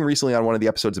were talking recently on one of the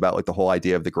episodes about like the whole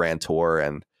idea of the Grand Tour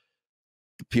and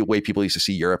the way people used to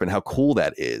see Europe and how cool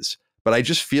that is. But I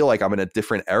just feel like I'm in a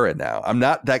different era now. I'm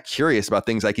not that curious about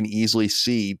things I can easily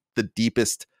see the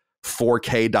deepest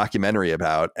 4K documentary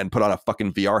about and put on a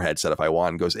fucking VR headset if I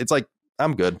want. It's like,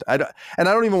 I'm good. I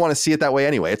don't even want to see it that way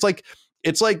anyway. It's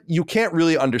like you can't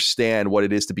really understand what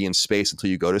it is to be in space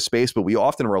until you go to space, but we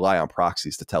often rely on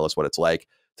proxies to tell us what it's like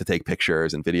to take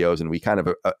pictures and videos, and we kind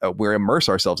of we immerse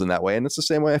ourselves in that way. And it's the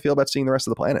same way I feel about seeing the rest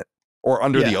of the planet, or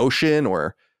under the ocean,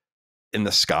 or in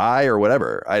the sky, or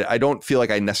whatever. I don't feel like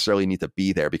I necessarily need to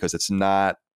be there because it's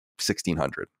not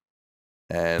 1600.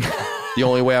 And the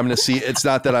only way I'm going to see, it's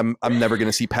not that I'm never going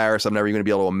to see Paris. I'm never going to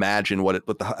be able to imagine what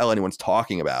the hell anyone's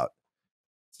talking about.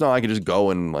 No, I can just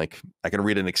go and like, I can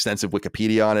read an extensive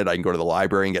Wikipedia on it. I can go to the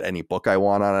library and get any book I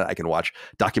want on it. I can watch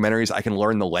documentaries. I can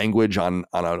learn the language on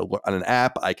an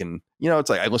app. I can, it's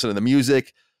like I listen to the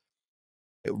music,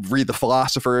 read the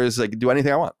philosophers. I can do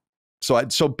anything I want.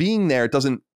 So being there,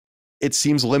 it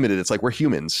seems limited. It's like, we're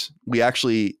humans. We've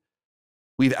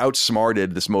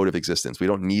outsmarted this mode of existence. We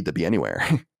don't need to be anywhere.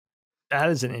 That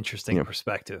is an interesting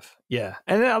perspective. Yeah.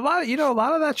 And a lot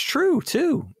of that's true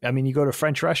too. I mean, you go to a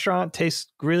French restaurant, tastes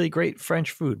really great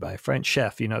French food by a French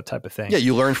chef, type of thing. Yeah.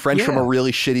 You learn French from a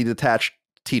really shitty detached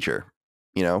teacher,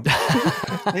 yeah.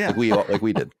 like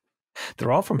we did.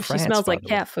 They're all from France. She smells like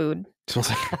cat food.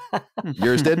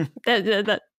 Yours did?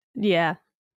 Yeah.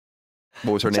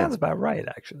 What was her name? Sounds about right,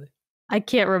 actually. I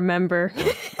can't remember.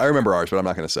 I remember ours, but I'm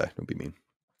not going to say. Don't be mean.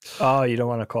 Oh, you don't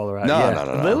want to call her out?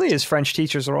 No. Lily's French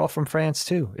teachers are all from France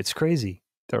too. It's crazy.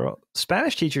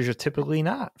 Spanish teachers are typically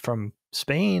not from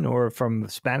Spain or from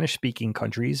Spanish-speaking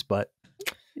countries, but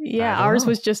yeah, ours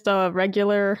was just a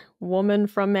regular woman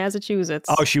from Massachusetts.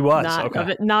 Oh, she was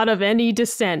not of any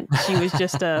descent. She was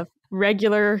just a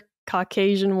regular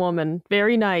Caucasian woman.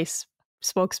 Very nice.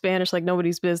 Spoke Spanish like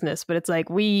nobody's business. But it's like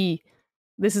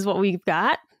this is what we've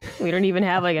got. We don't even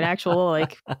have like an actual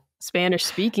like Spanish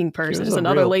speaking person. There's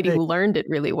another lady who learned it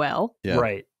really well. Yeah.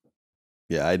 Right.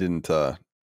 Yeah, I didn't.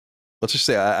 Let's just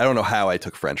say I don't know how I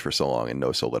took French for so long and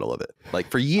know so little of it. Like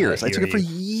for years, I took it for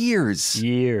years.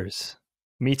 Years.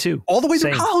 Me too. All the way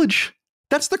to college.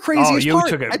 That's the craziest part.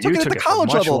 I took it at the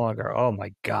college level. Longer. Oh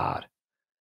my god.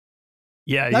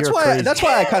 Yeah, that's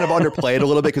why I kind of underplay it a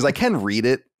little bit, because I can read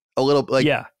it a little like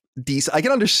decent. I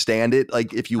can understand it.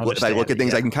 Like if I look at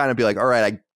things, I can kind of be like, all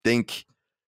right, I think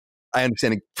I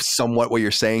understand somewhat what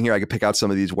you're saying here. I could pick out some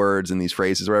of these words and these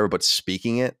phrases or whatever, but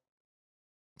speaking it,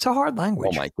 it's a hard language.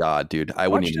 Oh my god, dude. I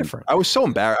wouldn't even. I was so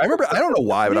embarrassed. I remember, I don't know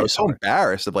why, but I was so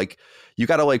embarrassed of like, you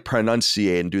got to like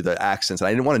pronunciate and do the accents, and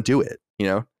I didn't want to do it,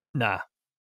 Nah.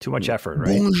 Too much effort,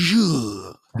 right?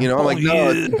 Bonjour. I'm like,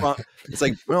 no, it's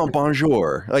like, well,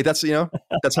 bonjour. Like that's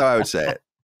that's how I would say it.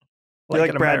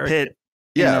 Like Brad Pitt.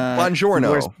 Yeah,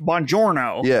 buongiorno.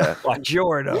 Buongiorno. Yeah.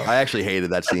 Buongiorno. I actually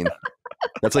hated that scene.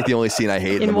 That's like the only scene I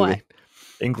hate in the movie.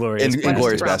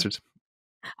 Inglourious Bastards.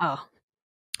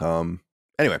 Oh.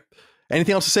 Anyway,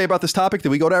 anything else to say about this topic? Did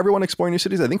we go to everyone exploring new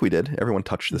cities? I think we did. Everyone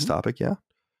touched this topic. Yeah.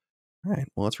 All right.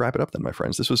 Well, let's wrap it up then, my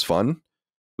friends. This was fun.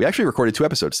 We actually recorded 2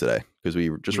 episodes today because we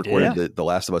just recorded the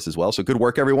Last of Us as well. So good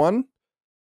work, everyone.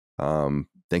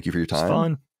 Thank you for your time. It's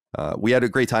fun. We had a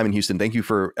great time in Houston. Thank you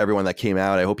for everyone that came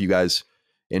out. I hope you guys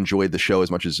enjoyed the show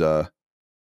as much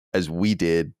as we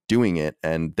did doing it.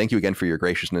 And thank you again for your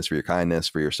graciousness, for your kindness,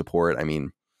 for your support. I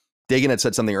mean, Dagan had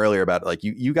said something earlier about like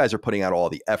you guys are putting out all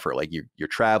the effort, like you're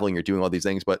traveling, you're doing all these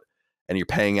things, and you're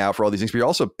paying out for all these things, but you're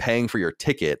also paying for your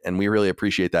ticket. And we really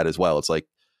appreciate that as well. It's like,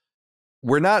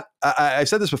 we're not, I've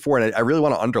said this before, and I really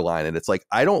want to underline it. It's like,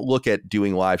 I don't look at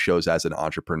doing live shows as an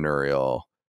entrepreneurial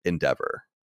endeavor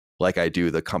like I do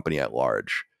the company at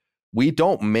large. We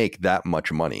don't make that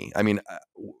much money. I mean,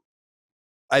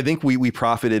 I think we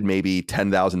profited maybe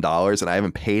 $10,000, and I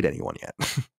haven't paid anyone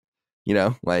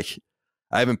yet. Like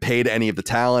I haven't paid any of the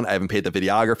talent. I haven't paid the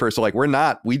videographer. So like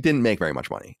we didn't make very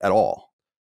much money at all.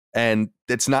 And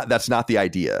that's not the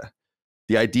idea.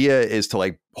 The idea is to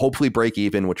like hopefully break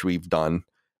even, which we've done.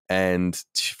 And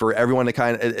for everyone to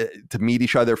kind of to meet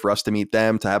each other, for us to meet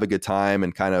them, to have a good time,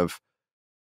 and kind of,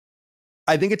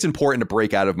 I think it's important to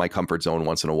break out of my comfort zone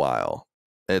once in a while.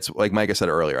 It's like Micah said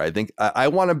earlier. I think I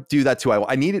want to do that too.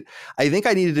 I think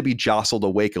I needed to be jostled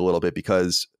awake a little bit,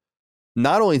 because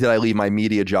not only did I leave my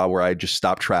media job where I just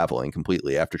stopped traveling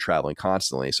completely after traveling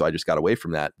constantly, so I just got away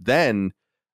from that. Then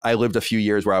I lived a few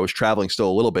years where I was traveling still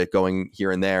a little bit, going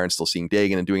here and there and still seeing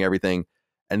Dagan and doing everything.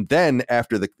 And then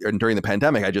during the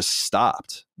pandemic, I just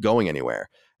stopped going anywhere.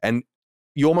 And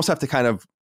you almost have to kind of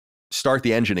start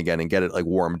the engine again and get it like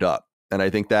warmed up. And I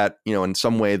think that, in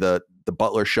some way the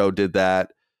Butler show did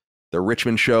that. The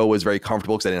Richmond show was very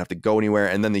comfortable because I didn't have to go anywhere.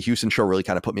 And then the Houston show really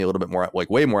kind of put me a little bit more, like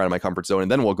way more out of my comfort zone. And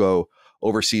then we'll go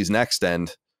overseas next.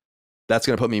 And that's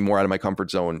going to put me more out of my comfort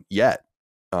zone yet.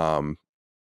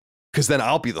 Because then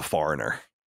I'll be the foreigner.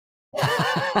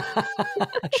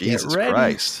 Jesus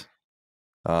Christ.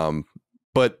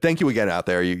 But thank you again out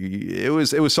there. It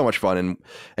was so much fun,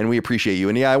 and we appreciate you.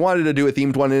 And yeah, I wanted to do a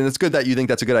themed one, and it's good that you think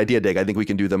that's a good idea, Dig. I think we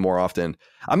can do them more often.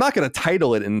 I'm not going to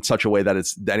title it in such a way that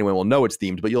anyone will know it's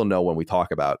themed, but you'll know when we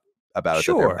talk about it that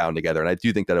they're bound together. And I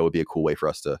do think that it would be a cool way for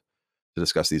us to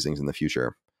discuss these things in the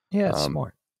future. Yeah,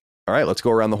 smart. All right, let's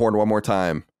go around the horn one more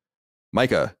time.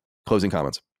 Micah, closing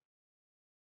comments.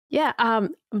 Yeah,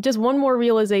 just one more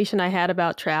realization I had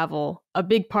about travel. A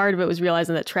big part of it was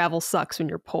realizing that travel sucks when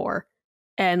you're poor.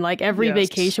 And like every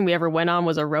vacation we ever went on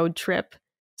was a road trip.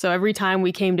 So every time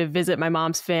we came to visit my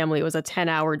mom's family, it was a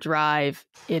 10-hour drive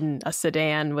in a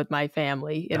sedan with my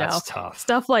family, That's tough.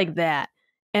 Stuff like that.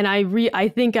 And I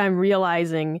think I'm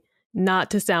realizing,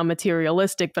 not to sound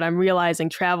materialistic, but I'm realizing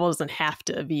travel doesn't have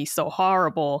to be so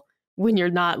horrible when you're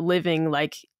not living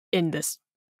like in this,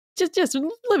 just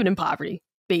living in poverty,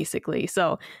 basically.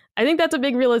 So I think that's a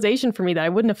big realization for me that I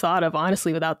wouldn't have thought of,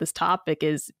 honestly, without this topic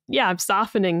is, I'm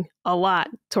softening a lot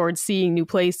towards seeing new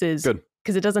places. Good.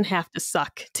 Because it doesn't have to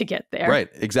suck to get there. Right,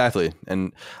 exactly.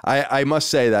 And I must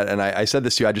say that, and I said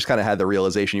this to you, I just kind of had the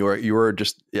realization you were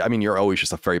just, you're always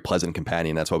just a very pleasant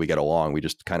companion. That's why we get along. We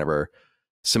just kind of are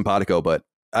simpatico. But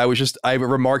I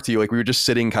remarked to you, like we were just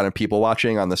sitting kind of people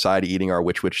watching on the side, eating our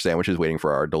which sandwiches, waiting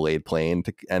for our delayed plane.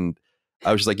 And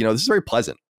I was just like, this is very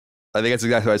pleasant. I think that's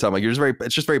exactly what I said. Like,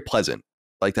 it's just very pleasant.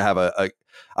 Like to have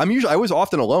I was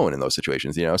often alone in those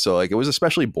situations, so like it was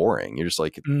especially boring. You're just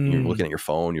like, you're looking at your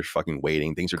phone, you're fucking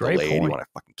waiting, things are delayed, you want to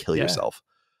fucking kill yourself.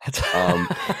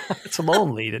 It's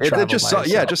lonely to travel. It just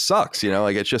sucks,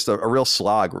 like it's just a real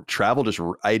slog. Travel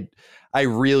I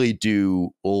really do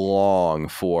long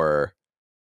for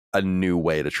a new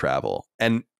way to travel.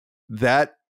 And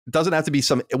that doesn't have to be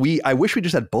I wish we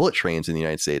just had bullet trains in the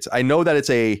United States. I know that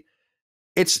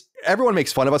it's everyone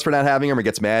makes fun of us for not having them or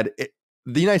gets mad.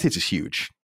 The United States is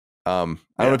huge. I don't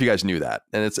know if you guys knew that.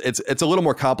 And it's a little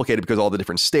more complicated because all the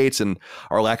different states and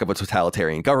our lack of a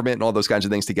totalitarian government and all those kinds of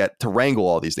things to wrangle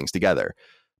all these things together.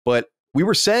 But we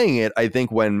were saying it, I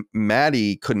think, when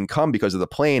Maddie couldn't come because of the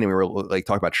plane, and we were like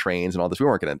talking about trains and all this. We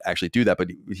weren't going to actually do that, but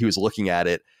he was looking at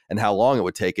it and how long it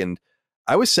would take. And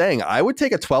I was saying I would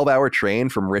take a 12-hour train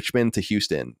from Richmond to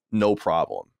Houston, no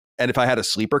problem. And if I had a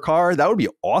sleeper car, that would be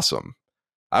awesome.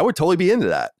 I would totally be into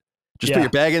that. Just put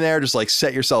your bag in there, just like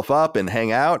set yourself up and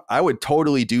hang out. I would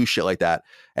totally do shit like that.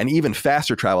 And even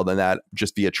faster travel than that,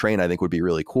 just via train, I think would be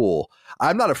really cool.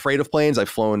 I'm not afraid of planes. I've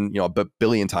flown, a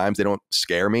billion times. They don't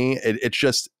scare me. It's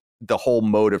just the whole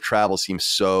mode of travel seems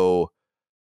so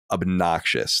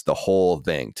obnoxious. The whole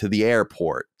thing, to the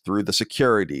airport, through the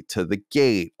security, to the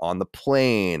gate, on the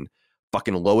plane,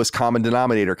 fucking lowest common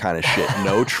denominator kind of shit.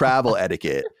 No travel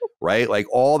etiquette, right? Like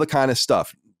all the kind of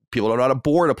stuff. People don't know how to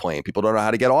board a plane. People don't know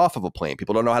how to get off of a plane.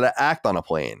 People don't know how to act on a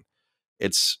plane.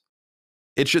 It's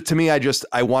just, to me,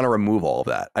 I want to remove all of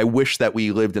that. I wish that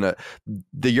we lived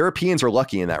the Europeans are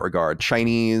lucky in that regard.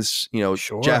 Chinese,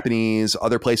 Japanese,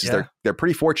 other places, they're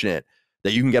pretty fortunate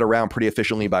that you can get around pretty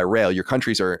efficiently by rail. Your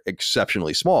countries are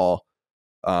exceptionally small,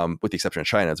 with the exception of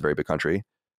China. It's a very big country,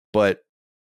 but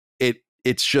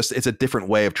it's a different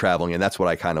way of traveling. And that's what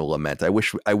I kind of lament. I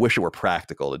wish it were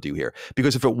practical to do here,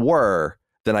 because if it were,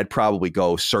 then I'd probably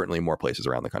go certainly more places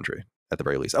around the country at the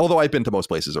very least. Although I've been to most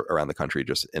places around the country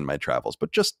just in my travels,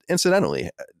 but just incidentally,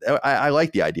 I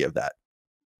like the idea of that.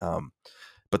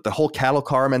 But the whole cattle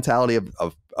car mentality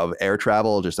of air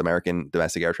travel, just American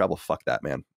domestic air travel, fuck that,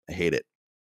 man. I hate it.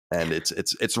 And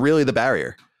it's really the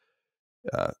barrier.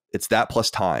 It's that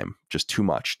plus time, just too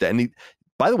much. And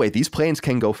by the way, these planes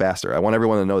can go faster. I want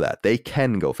everyone to know that they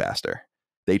can go faster.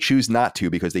 They choose not to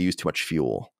because they use too much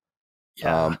fuel.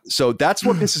 So that's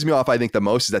what pisses me off, I think, the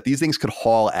most, is that these things could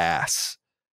haul ass.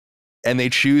 and they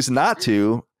choose not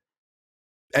to.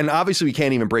 And obviously we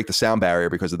can't even break the sound barrier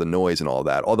because of the noise and all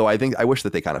that. Although I wish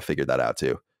that they kind of figured that out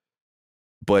too.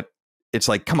 But it's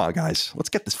like, come on, guys, let's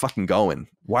get this fucking going.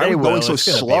 Why are we going so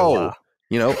slow?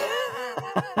 You know,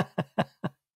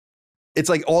 it's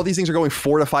like all these things are going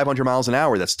 400 to 500 miles an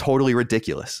hour. That's totally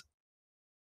ridiculous.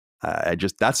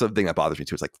 That's the thing that bothers me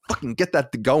too. It's like, fucking get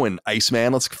that going,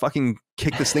 Iceman. Let's fucking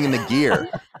kick this thing into gear.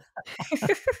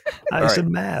 Ice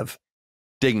and Mav.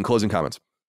 Dagan, closing comments.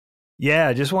 Yeah,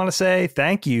 I just want to say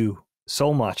thank you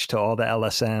so much to all the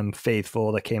LSM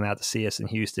faithful that came out to see us in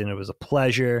Houston. It was a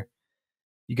pleasure.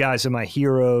 You guys are my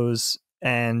heroes.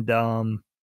 And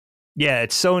yeah,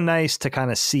 it's so nice to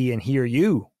kind of see and hear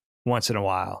you once in a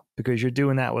while because you're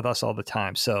doing that with us all the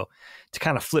time. So to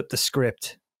kind of flip the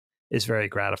script is very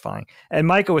gratifying. And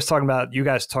Micah was talking about, you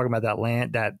guys talking about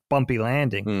that bumpy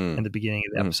landing in the beginning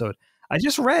of the episode. I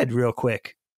just read real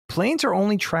quick. Planes are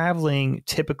only traveling,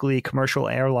 typically commercial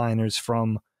airliners,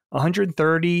 from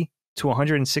 130 to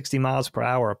 160 miles per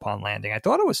hour upon landing. I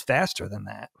thought it was faster than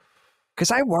that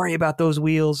because I worry about those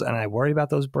wheels and I worry about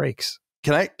those brakes.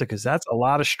 Because that's a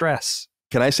lot of stress.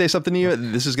 Can I say something to you?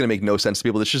 This is going to make no sense to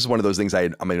people. This is just one of those things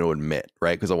I'm going to admit,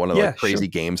 right? Because one of the crazy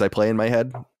games I play in my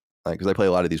head, because I play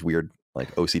a lot of these weird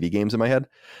like OCD games in my head,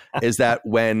 is that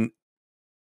when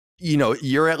you know,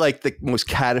 you're at like the most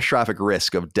catastrophic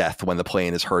risk of death when the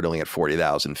plane is hurtling at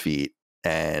 40,000 feet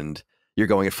and you're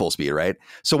going at full speed, right?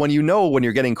 So when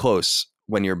you're getting close,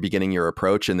 when you're beginning your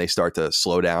approach and they start to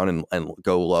slow down and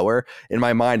go lower, in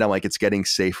my mind, I'm like, it's getting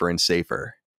safer and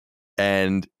safer.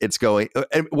 And it's going,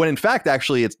 when in fact,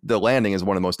 actually, the landing is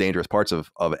one of the most dangerous parts of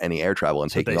any air travel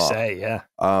and taking off. Say, yeah.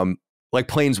 Like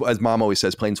planes, as Mom always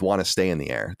says, planes want to stay in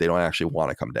the air. They don't actually want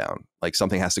to come down. Like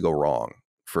something has to go wrong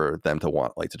for them to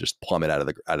want to just plummet out of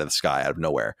the sky, out of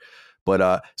nowhere.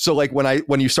 But so like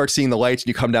when you start seeing the lights and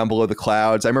you come down below the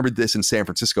clouds, I remember this in San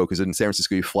Francisco, because in San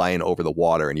Francisco you fly in over the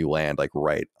water and you land like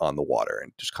right on the water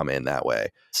and just come in that way.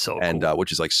 So and cool.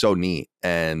 Which is like so neat.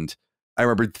 And I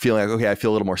remember feeling like, okay, I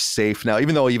feel a little more safe now,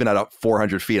 even though even at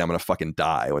 400 feet, I'm going to fucking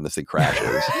die when this thing crashes.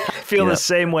 I feel the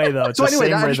same way though. It's so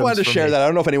anyway, I just wanted to share me. that. I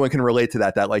don't know if anyone can relate to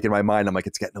that like in my mind, I'm like,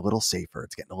 it's getting a little safer.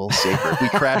 It's getting a little safer. If we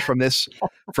crash from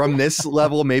this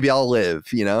level, maybe I'll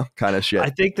live, kind of shit. I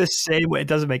think the same way. It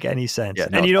doesn't make any sense. Yeah,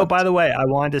 and by the way, I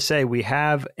wanted to say we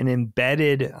have an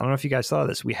embedded, I don't know if you guys saw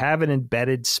this. We have an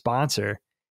embedded sponsor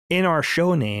in our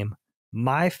show name.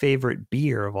 My favorite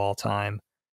beer of all time.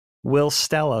 Will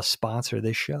Stella sponsor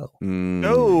this show?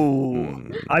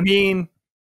 No. I mean,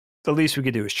 the least we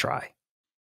could do is try.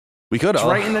 We could. It's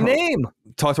right in the name.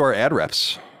 Talk to our ad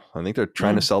reps. I think they're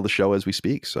trying to sell the show as we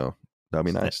speak. So that'd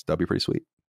be nice. That'd be pretty sweet.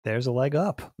 There's a leg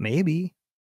up. Maybe.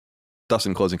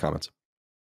 Dustin, closing comments.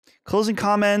 Closing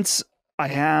comments. I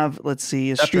have, let's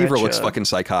see. That beaver looks fucking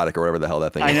psychotic or whatever the hell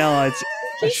that thing is. I know.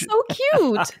 He's so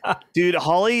cute. Dude,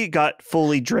 Holly got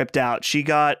fully dripped out. She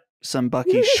got some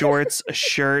Bucky shorts, a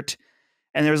shirt,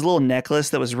 and there was a little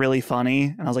necklace that was really funny.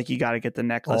 And I was like, you got to get the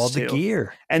necklace all too. The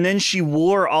gear. And then she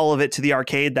wore all of it to the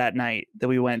arcade that night that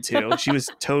we went to. She was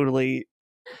totally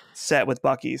set with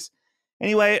Bucky's.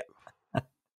 Anyway,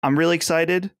 I'm really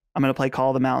excited. I'm going to play Call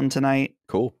of the Mountain tonight.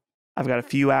 Cool. I've got a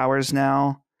few hours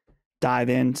now. Dive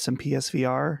in some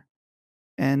PSVR.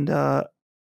 And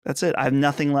that's it. I have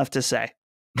nothing left to say.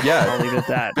 Yeah. I'll leave it at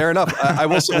that. Fair enough.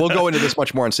 We'll go into this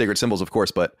much more on Sacred Symbols, of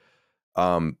course, but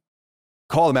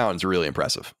Call of the Mountain's really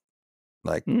impressive.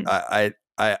 Like I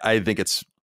think it's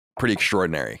pretty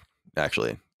extraordinary,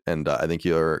 actually. And I think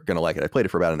you're going to like it. I played it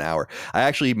for about an hour. I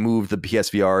actually moved the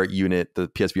PSVR unit, the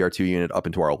PSVR 2 unit, up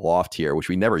into our loft here, which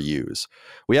we never use.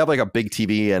 We have like a big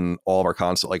TV and all of our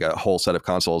console, like a whole set of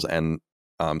consoles and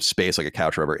space, like a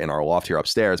couch or whatever, in our loft here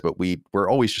upstairs. But we're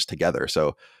always just together.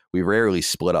 So we rarely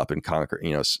split up and conquer,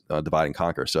 divide and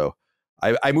conquer. So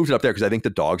I moved it up there because I think the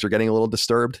dogs are getting a little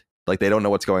disturbed. Like they don't know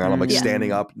what's going on. I'm like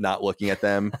standing up, not looking at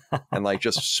them, and like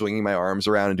just swinging my arms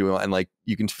around and doing, and like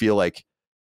you can feel like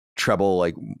Treble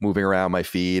like moving around my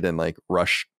feet, and like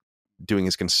Rush doing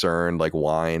his concerned like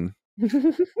whine.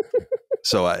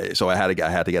 so I had to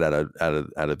get out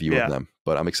of view of them,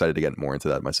 but I'm excited to get more into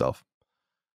that myself.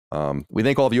 We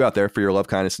thank all of you out there for your love,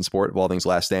 kindness, and support of all things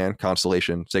Last Stand,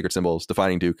 Constellation, Sacred Symbols,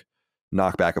 Defining Duke,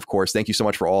 Knockback, of course. Thank you so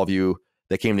much for all of you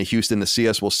that came to Houston to see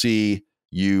us. We'll see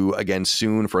you again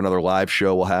soon for another live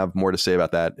show. We'll have more to say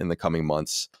about that in the coming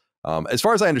months. As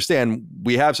far as I understand,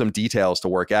 we have some details to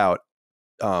work out.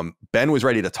 Ben was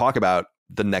ready to talk about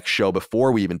the next show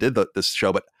before we even did this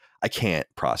show, but I can't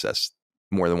process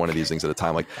more than one of these things at a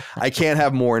time. Like I can't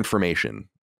have more information.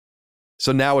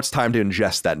 So now it's time to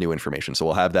ingest that new information. So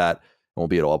we'll have that and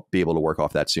we'll be able to work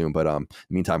off that soon. But in the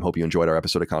meantime, hope you enjoyed our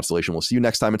episode of Constellation. We'll see you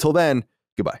next time. Until then,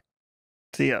 goodbye.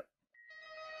 See ya.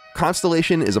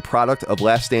 Constellation is a product of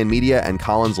Last Stand Media and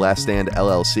Colin's Last Stand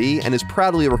LLC and is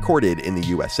proudly recorded in the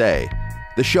USA.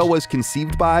 The show was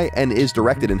conceived by and is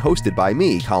directed and hosted by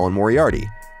me, Colin Moriarty.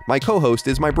 My co-host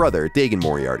is my brother, Dagan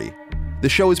Moriarty. The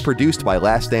show is produced by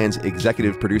Last Stand's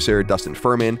executive producer, Dustin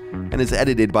Furman, and is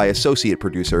edited by associate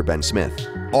producer, Ben Smith.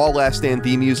 All Last Stand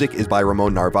theme music is by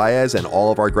Ramon Narvaez, and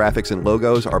all of our graphics and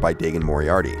logos are by Dagan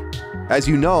Moriarty. As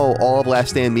you know, all of Last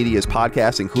Stand Media's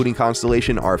podcasts, including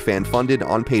Constellation, are fan-funded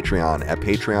on Patreon at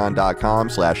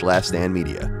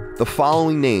patreon.com/laststandmedia. The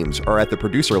following names are at the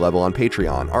producer level on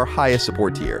Patreon, our highest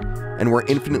support tier, and we're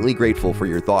infinitely grateful for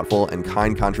your thoughtful and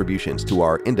kind contributions to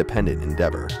our independent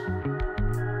endeavor.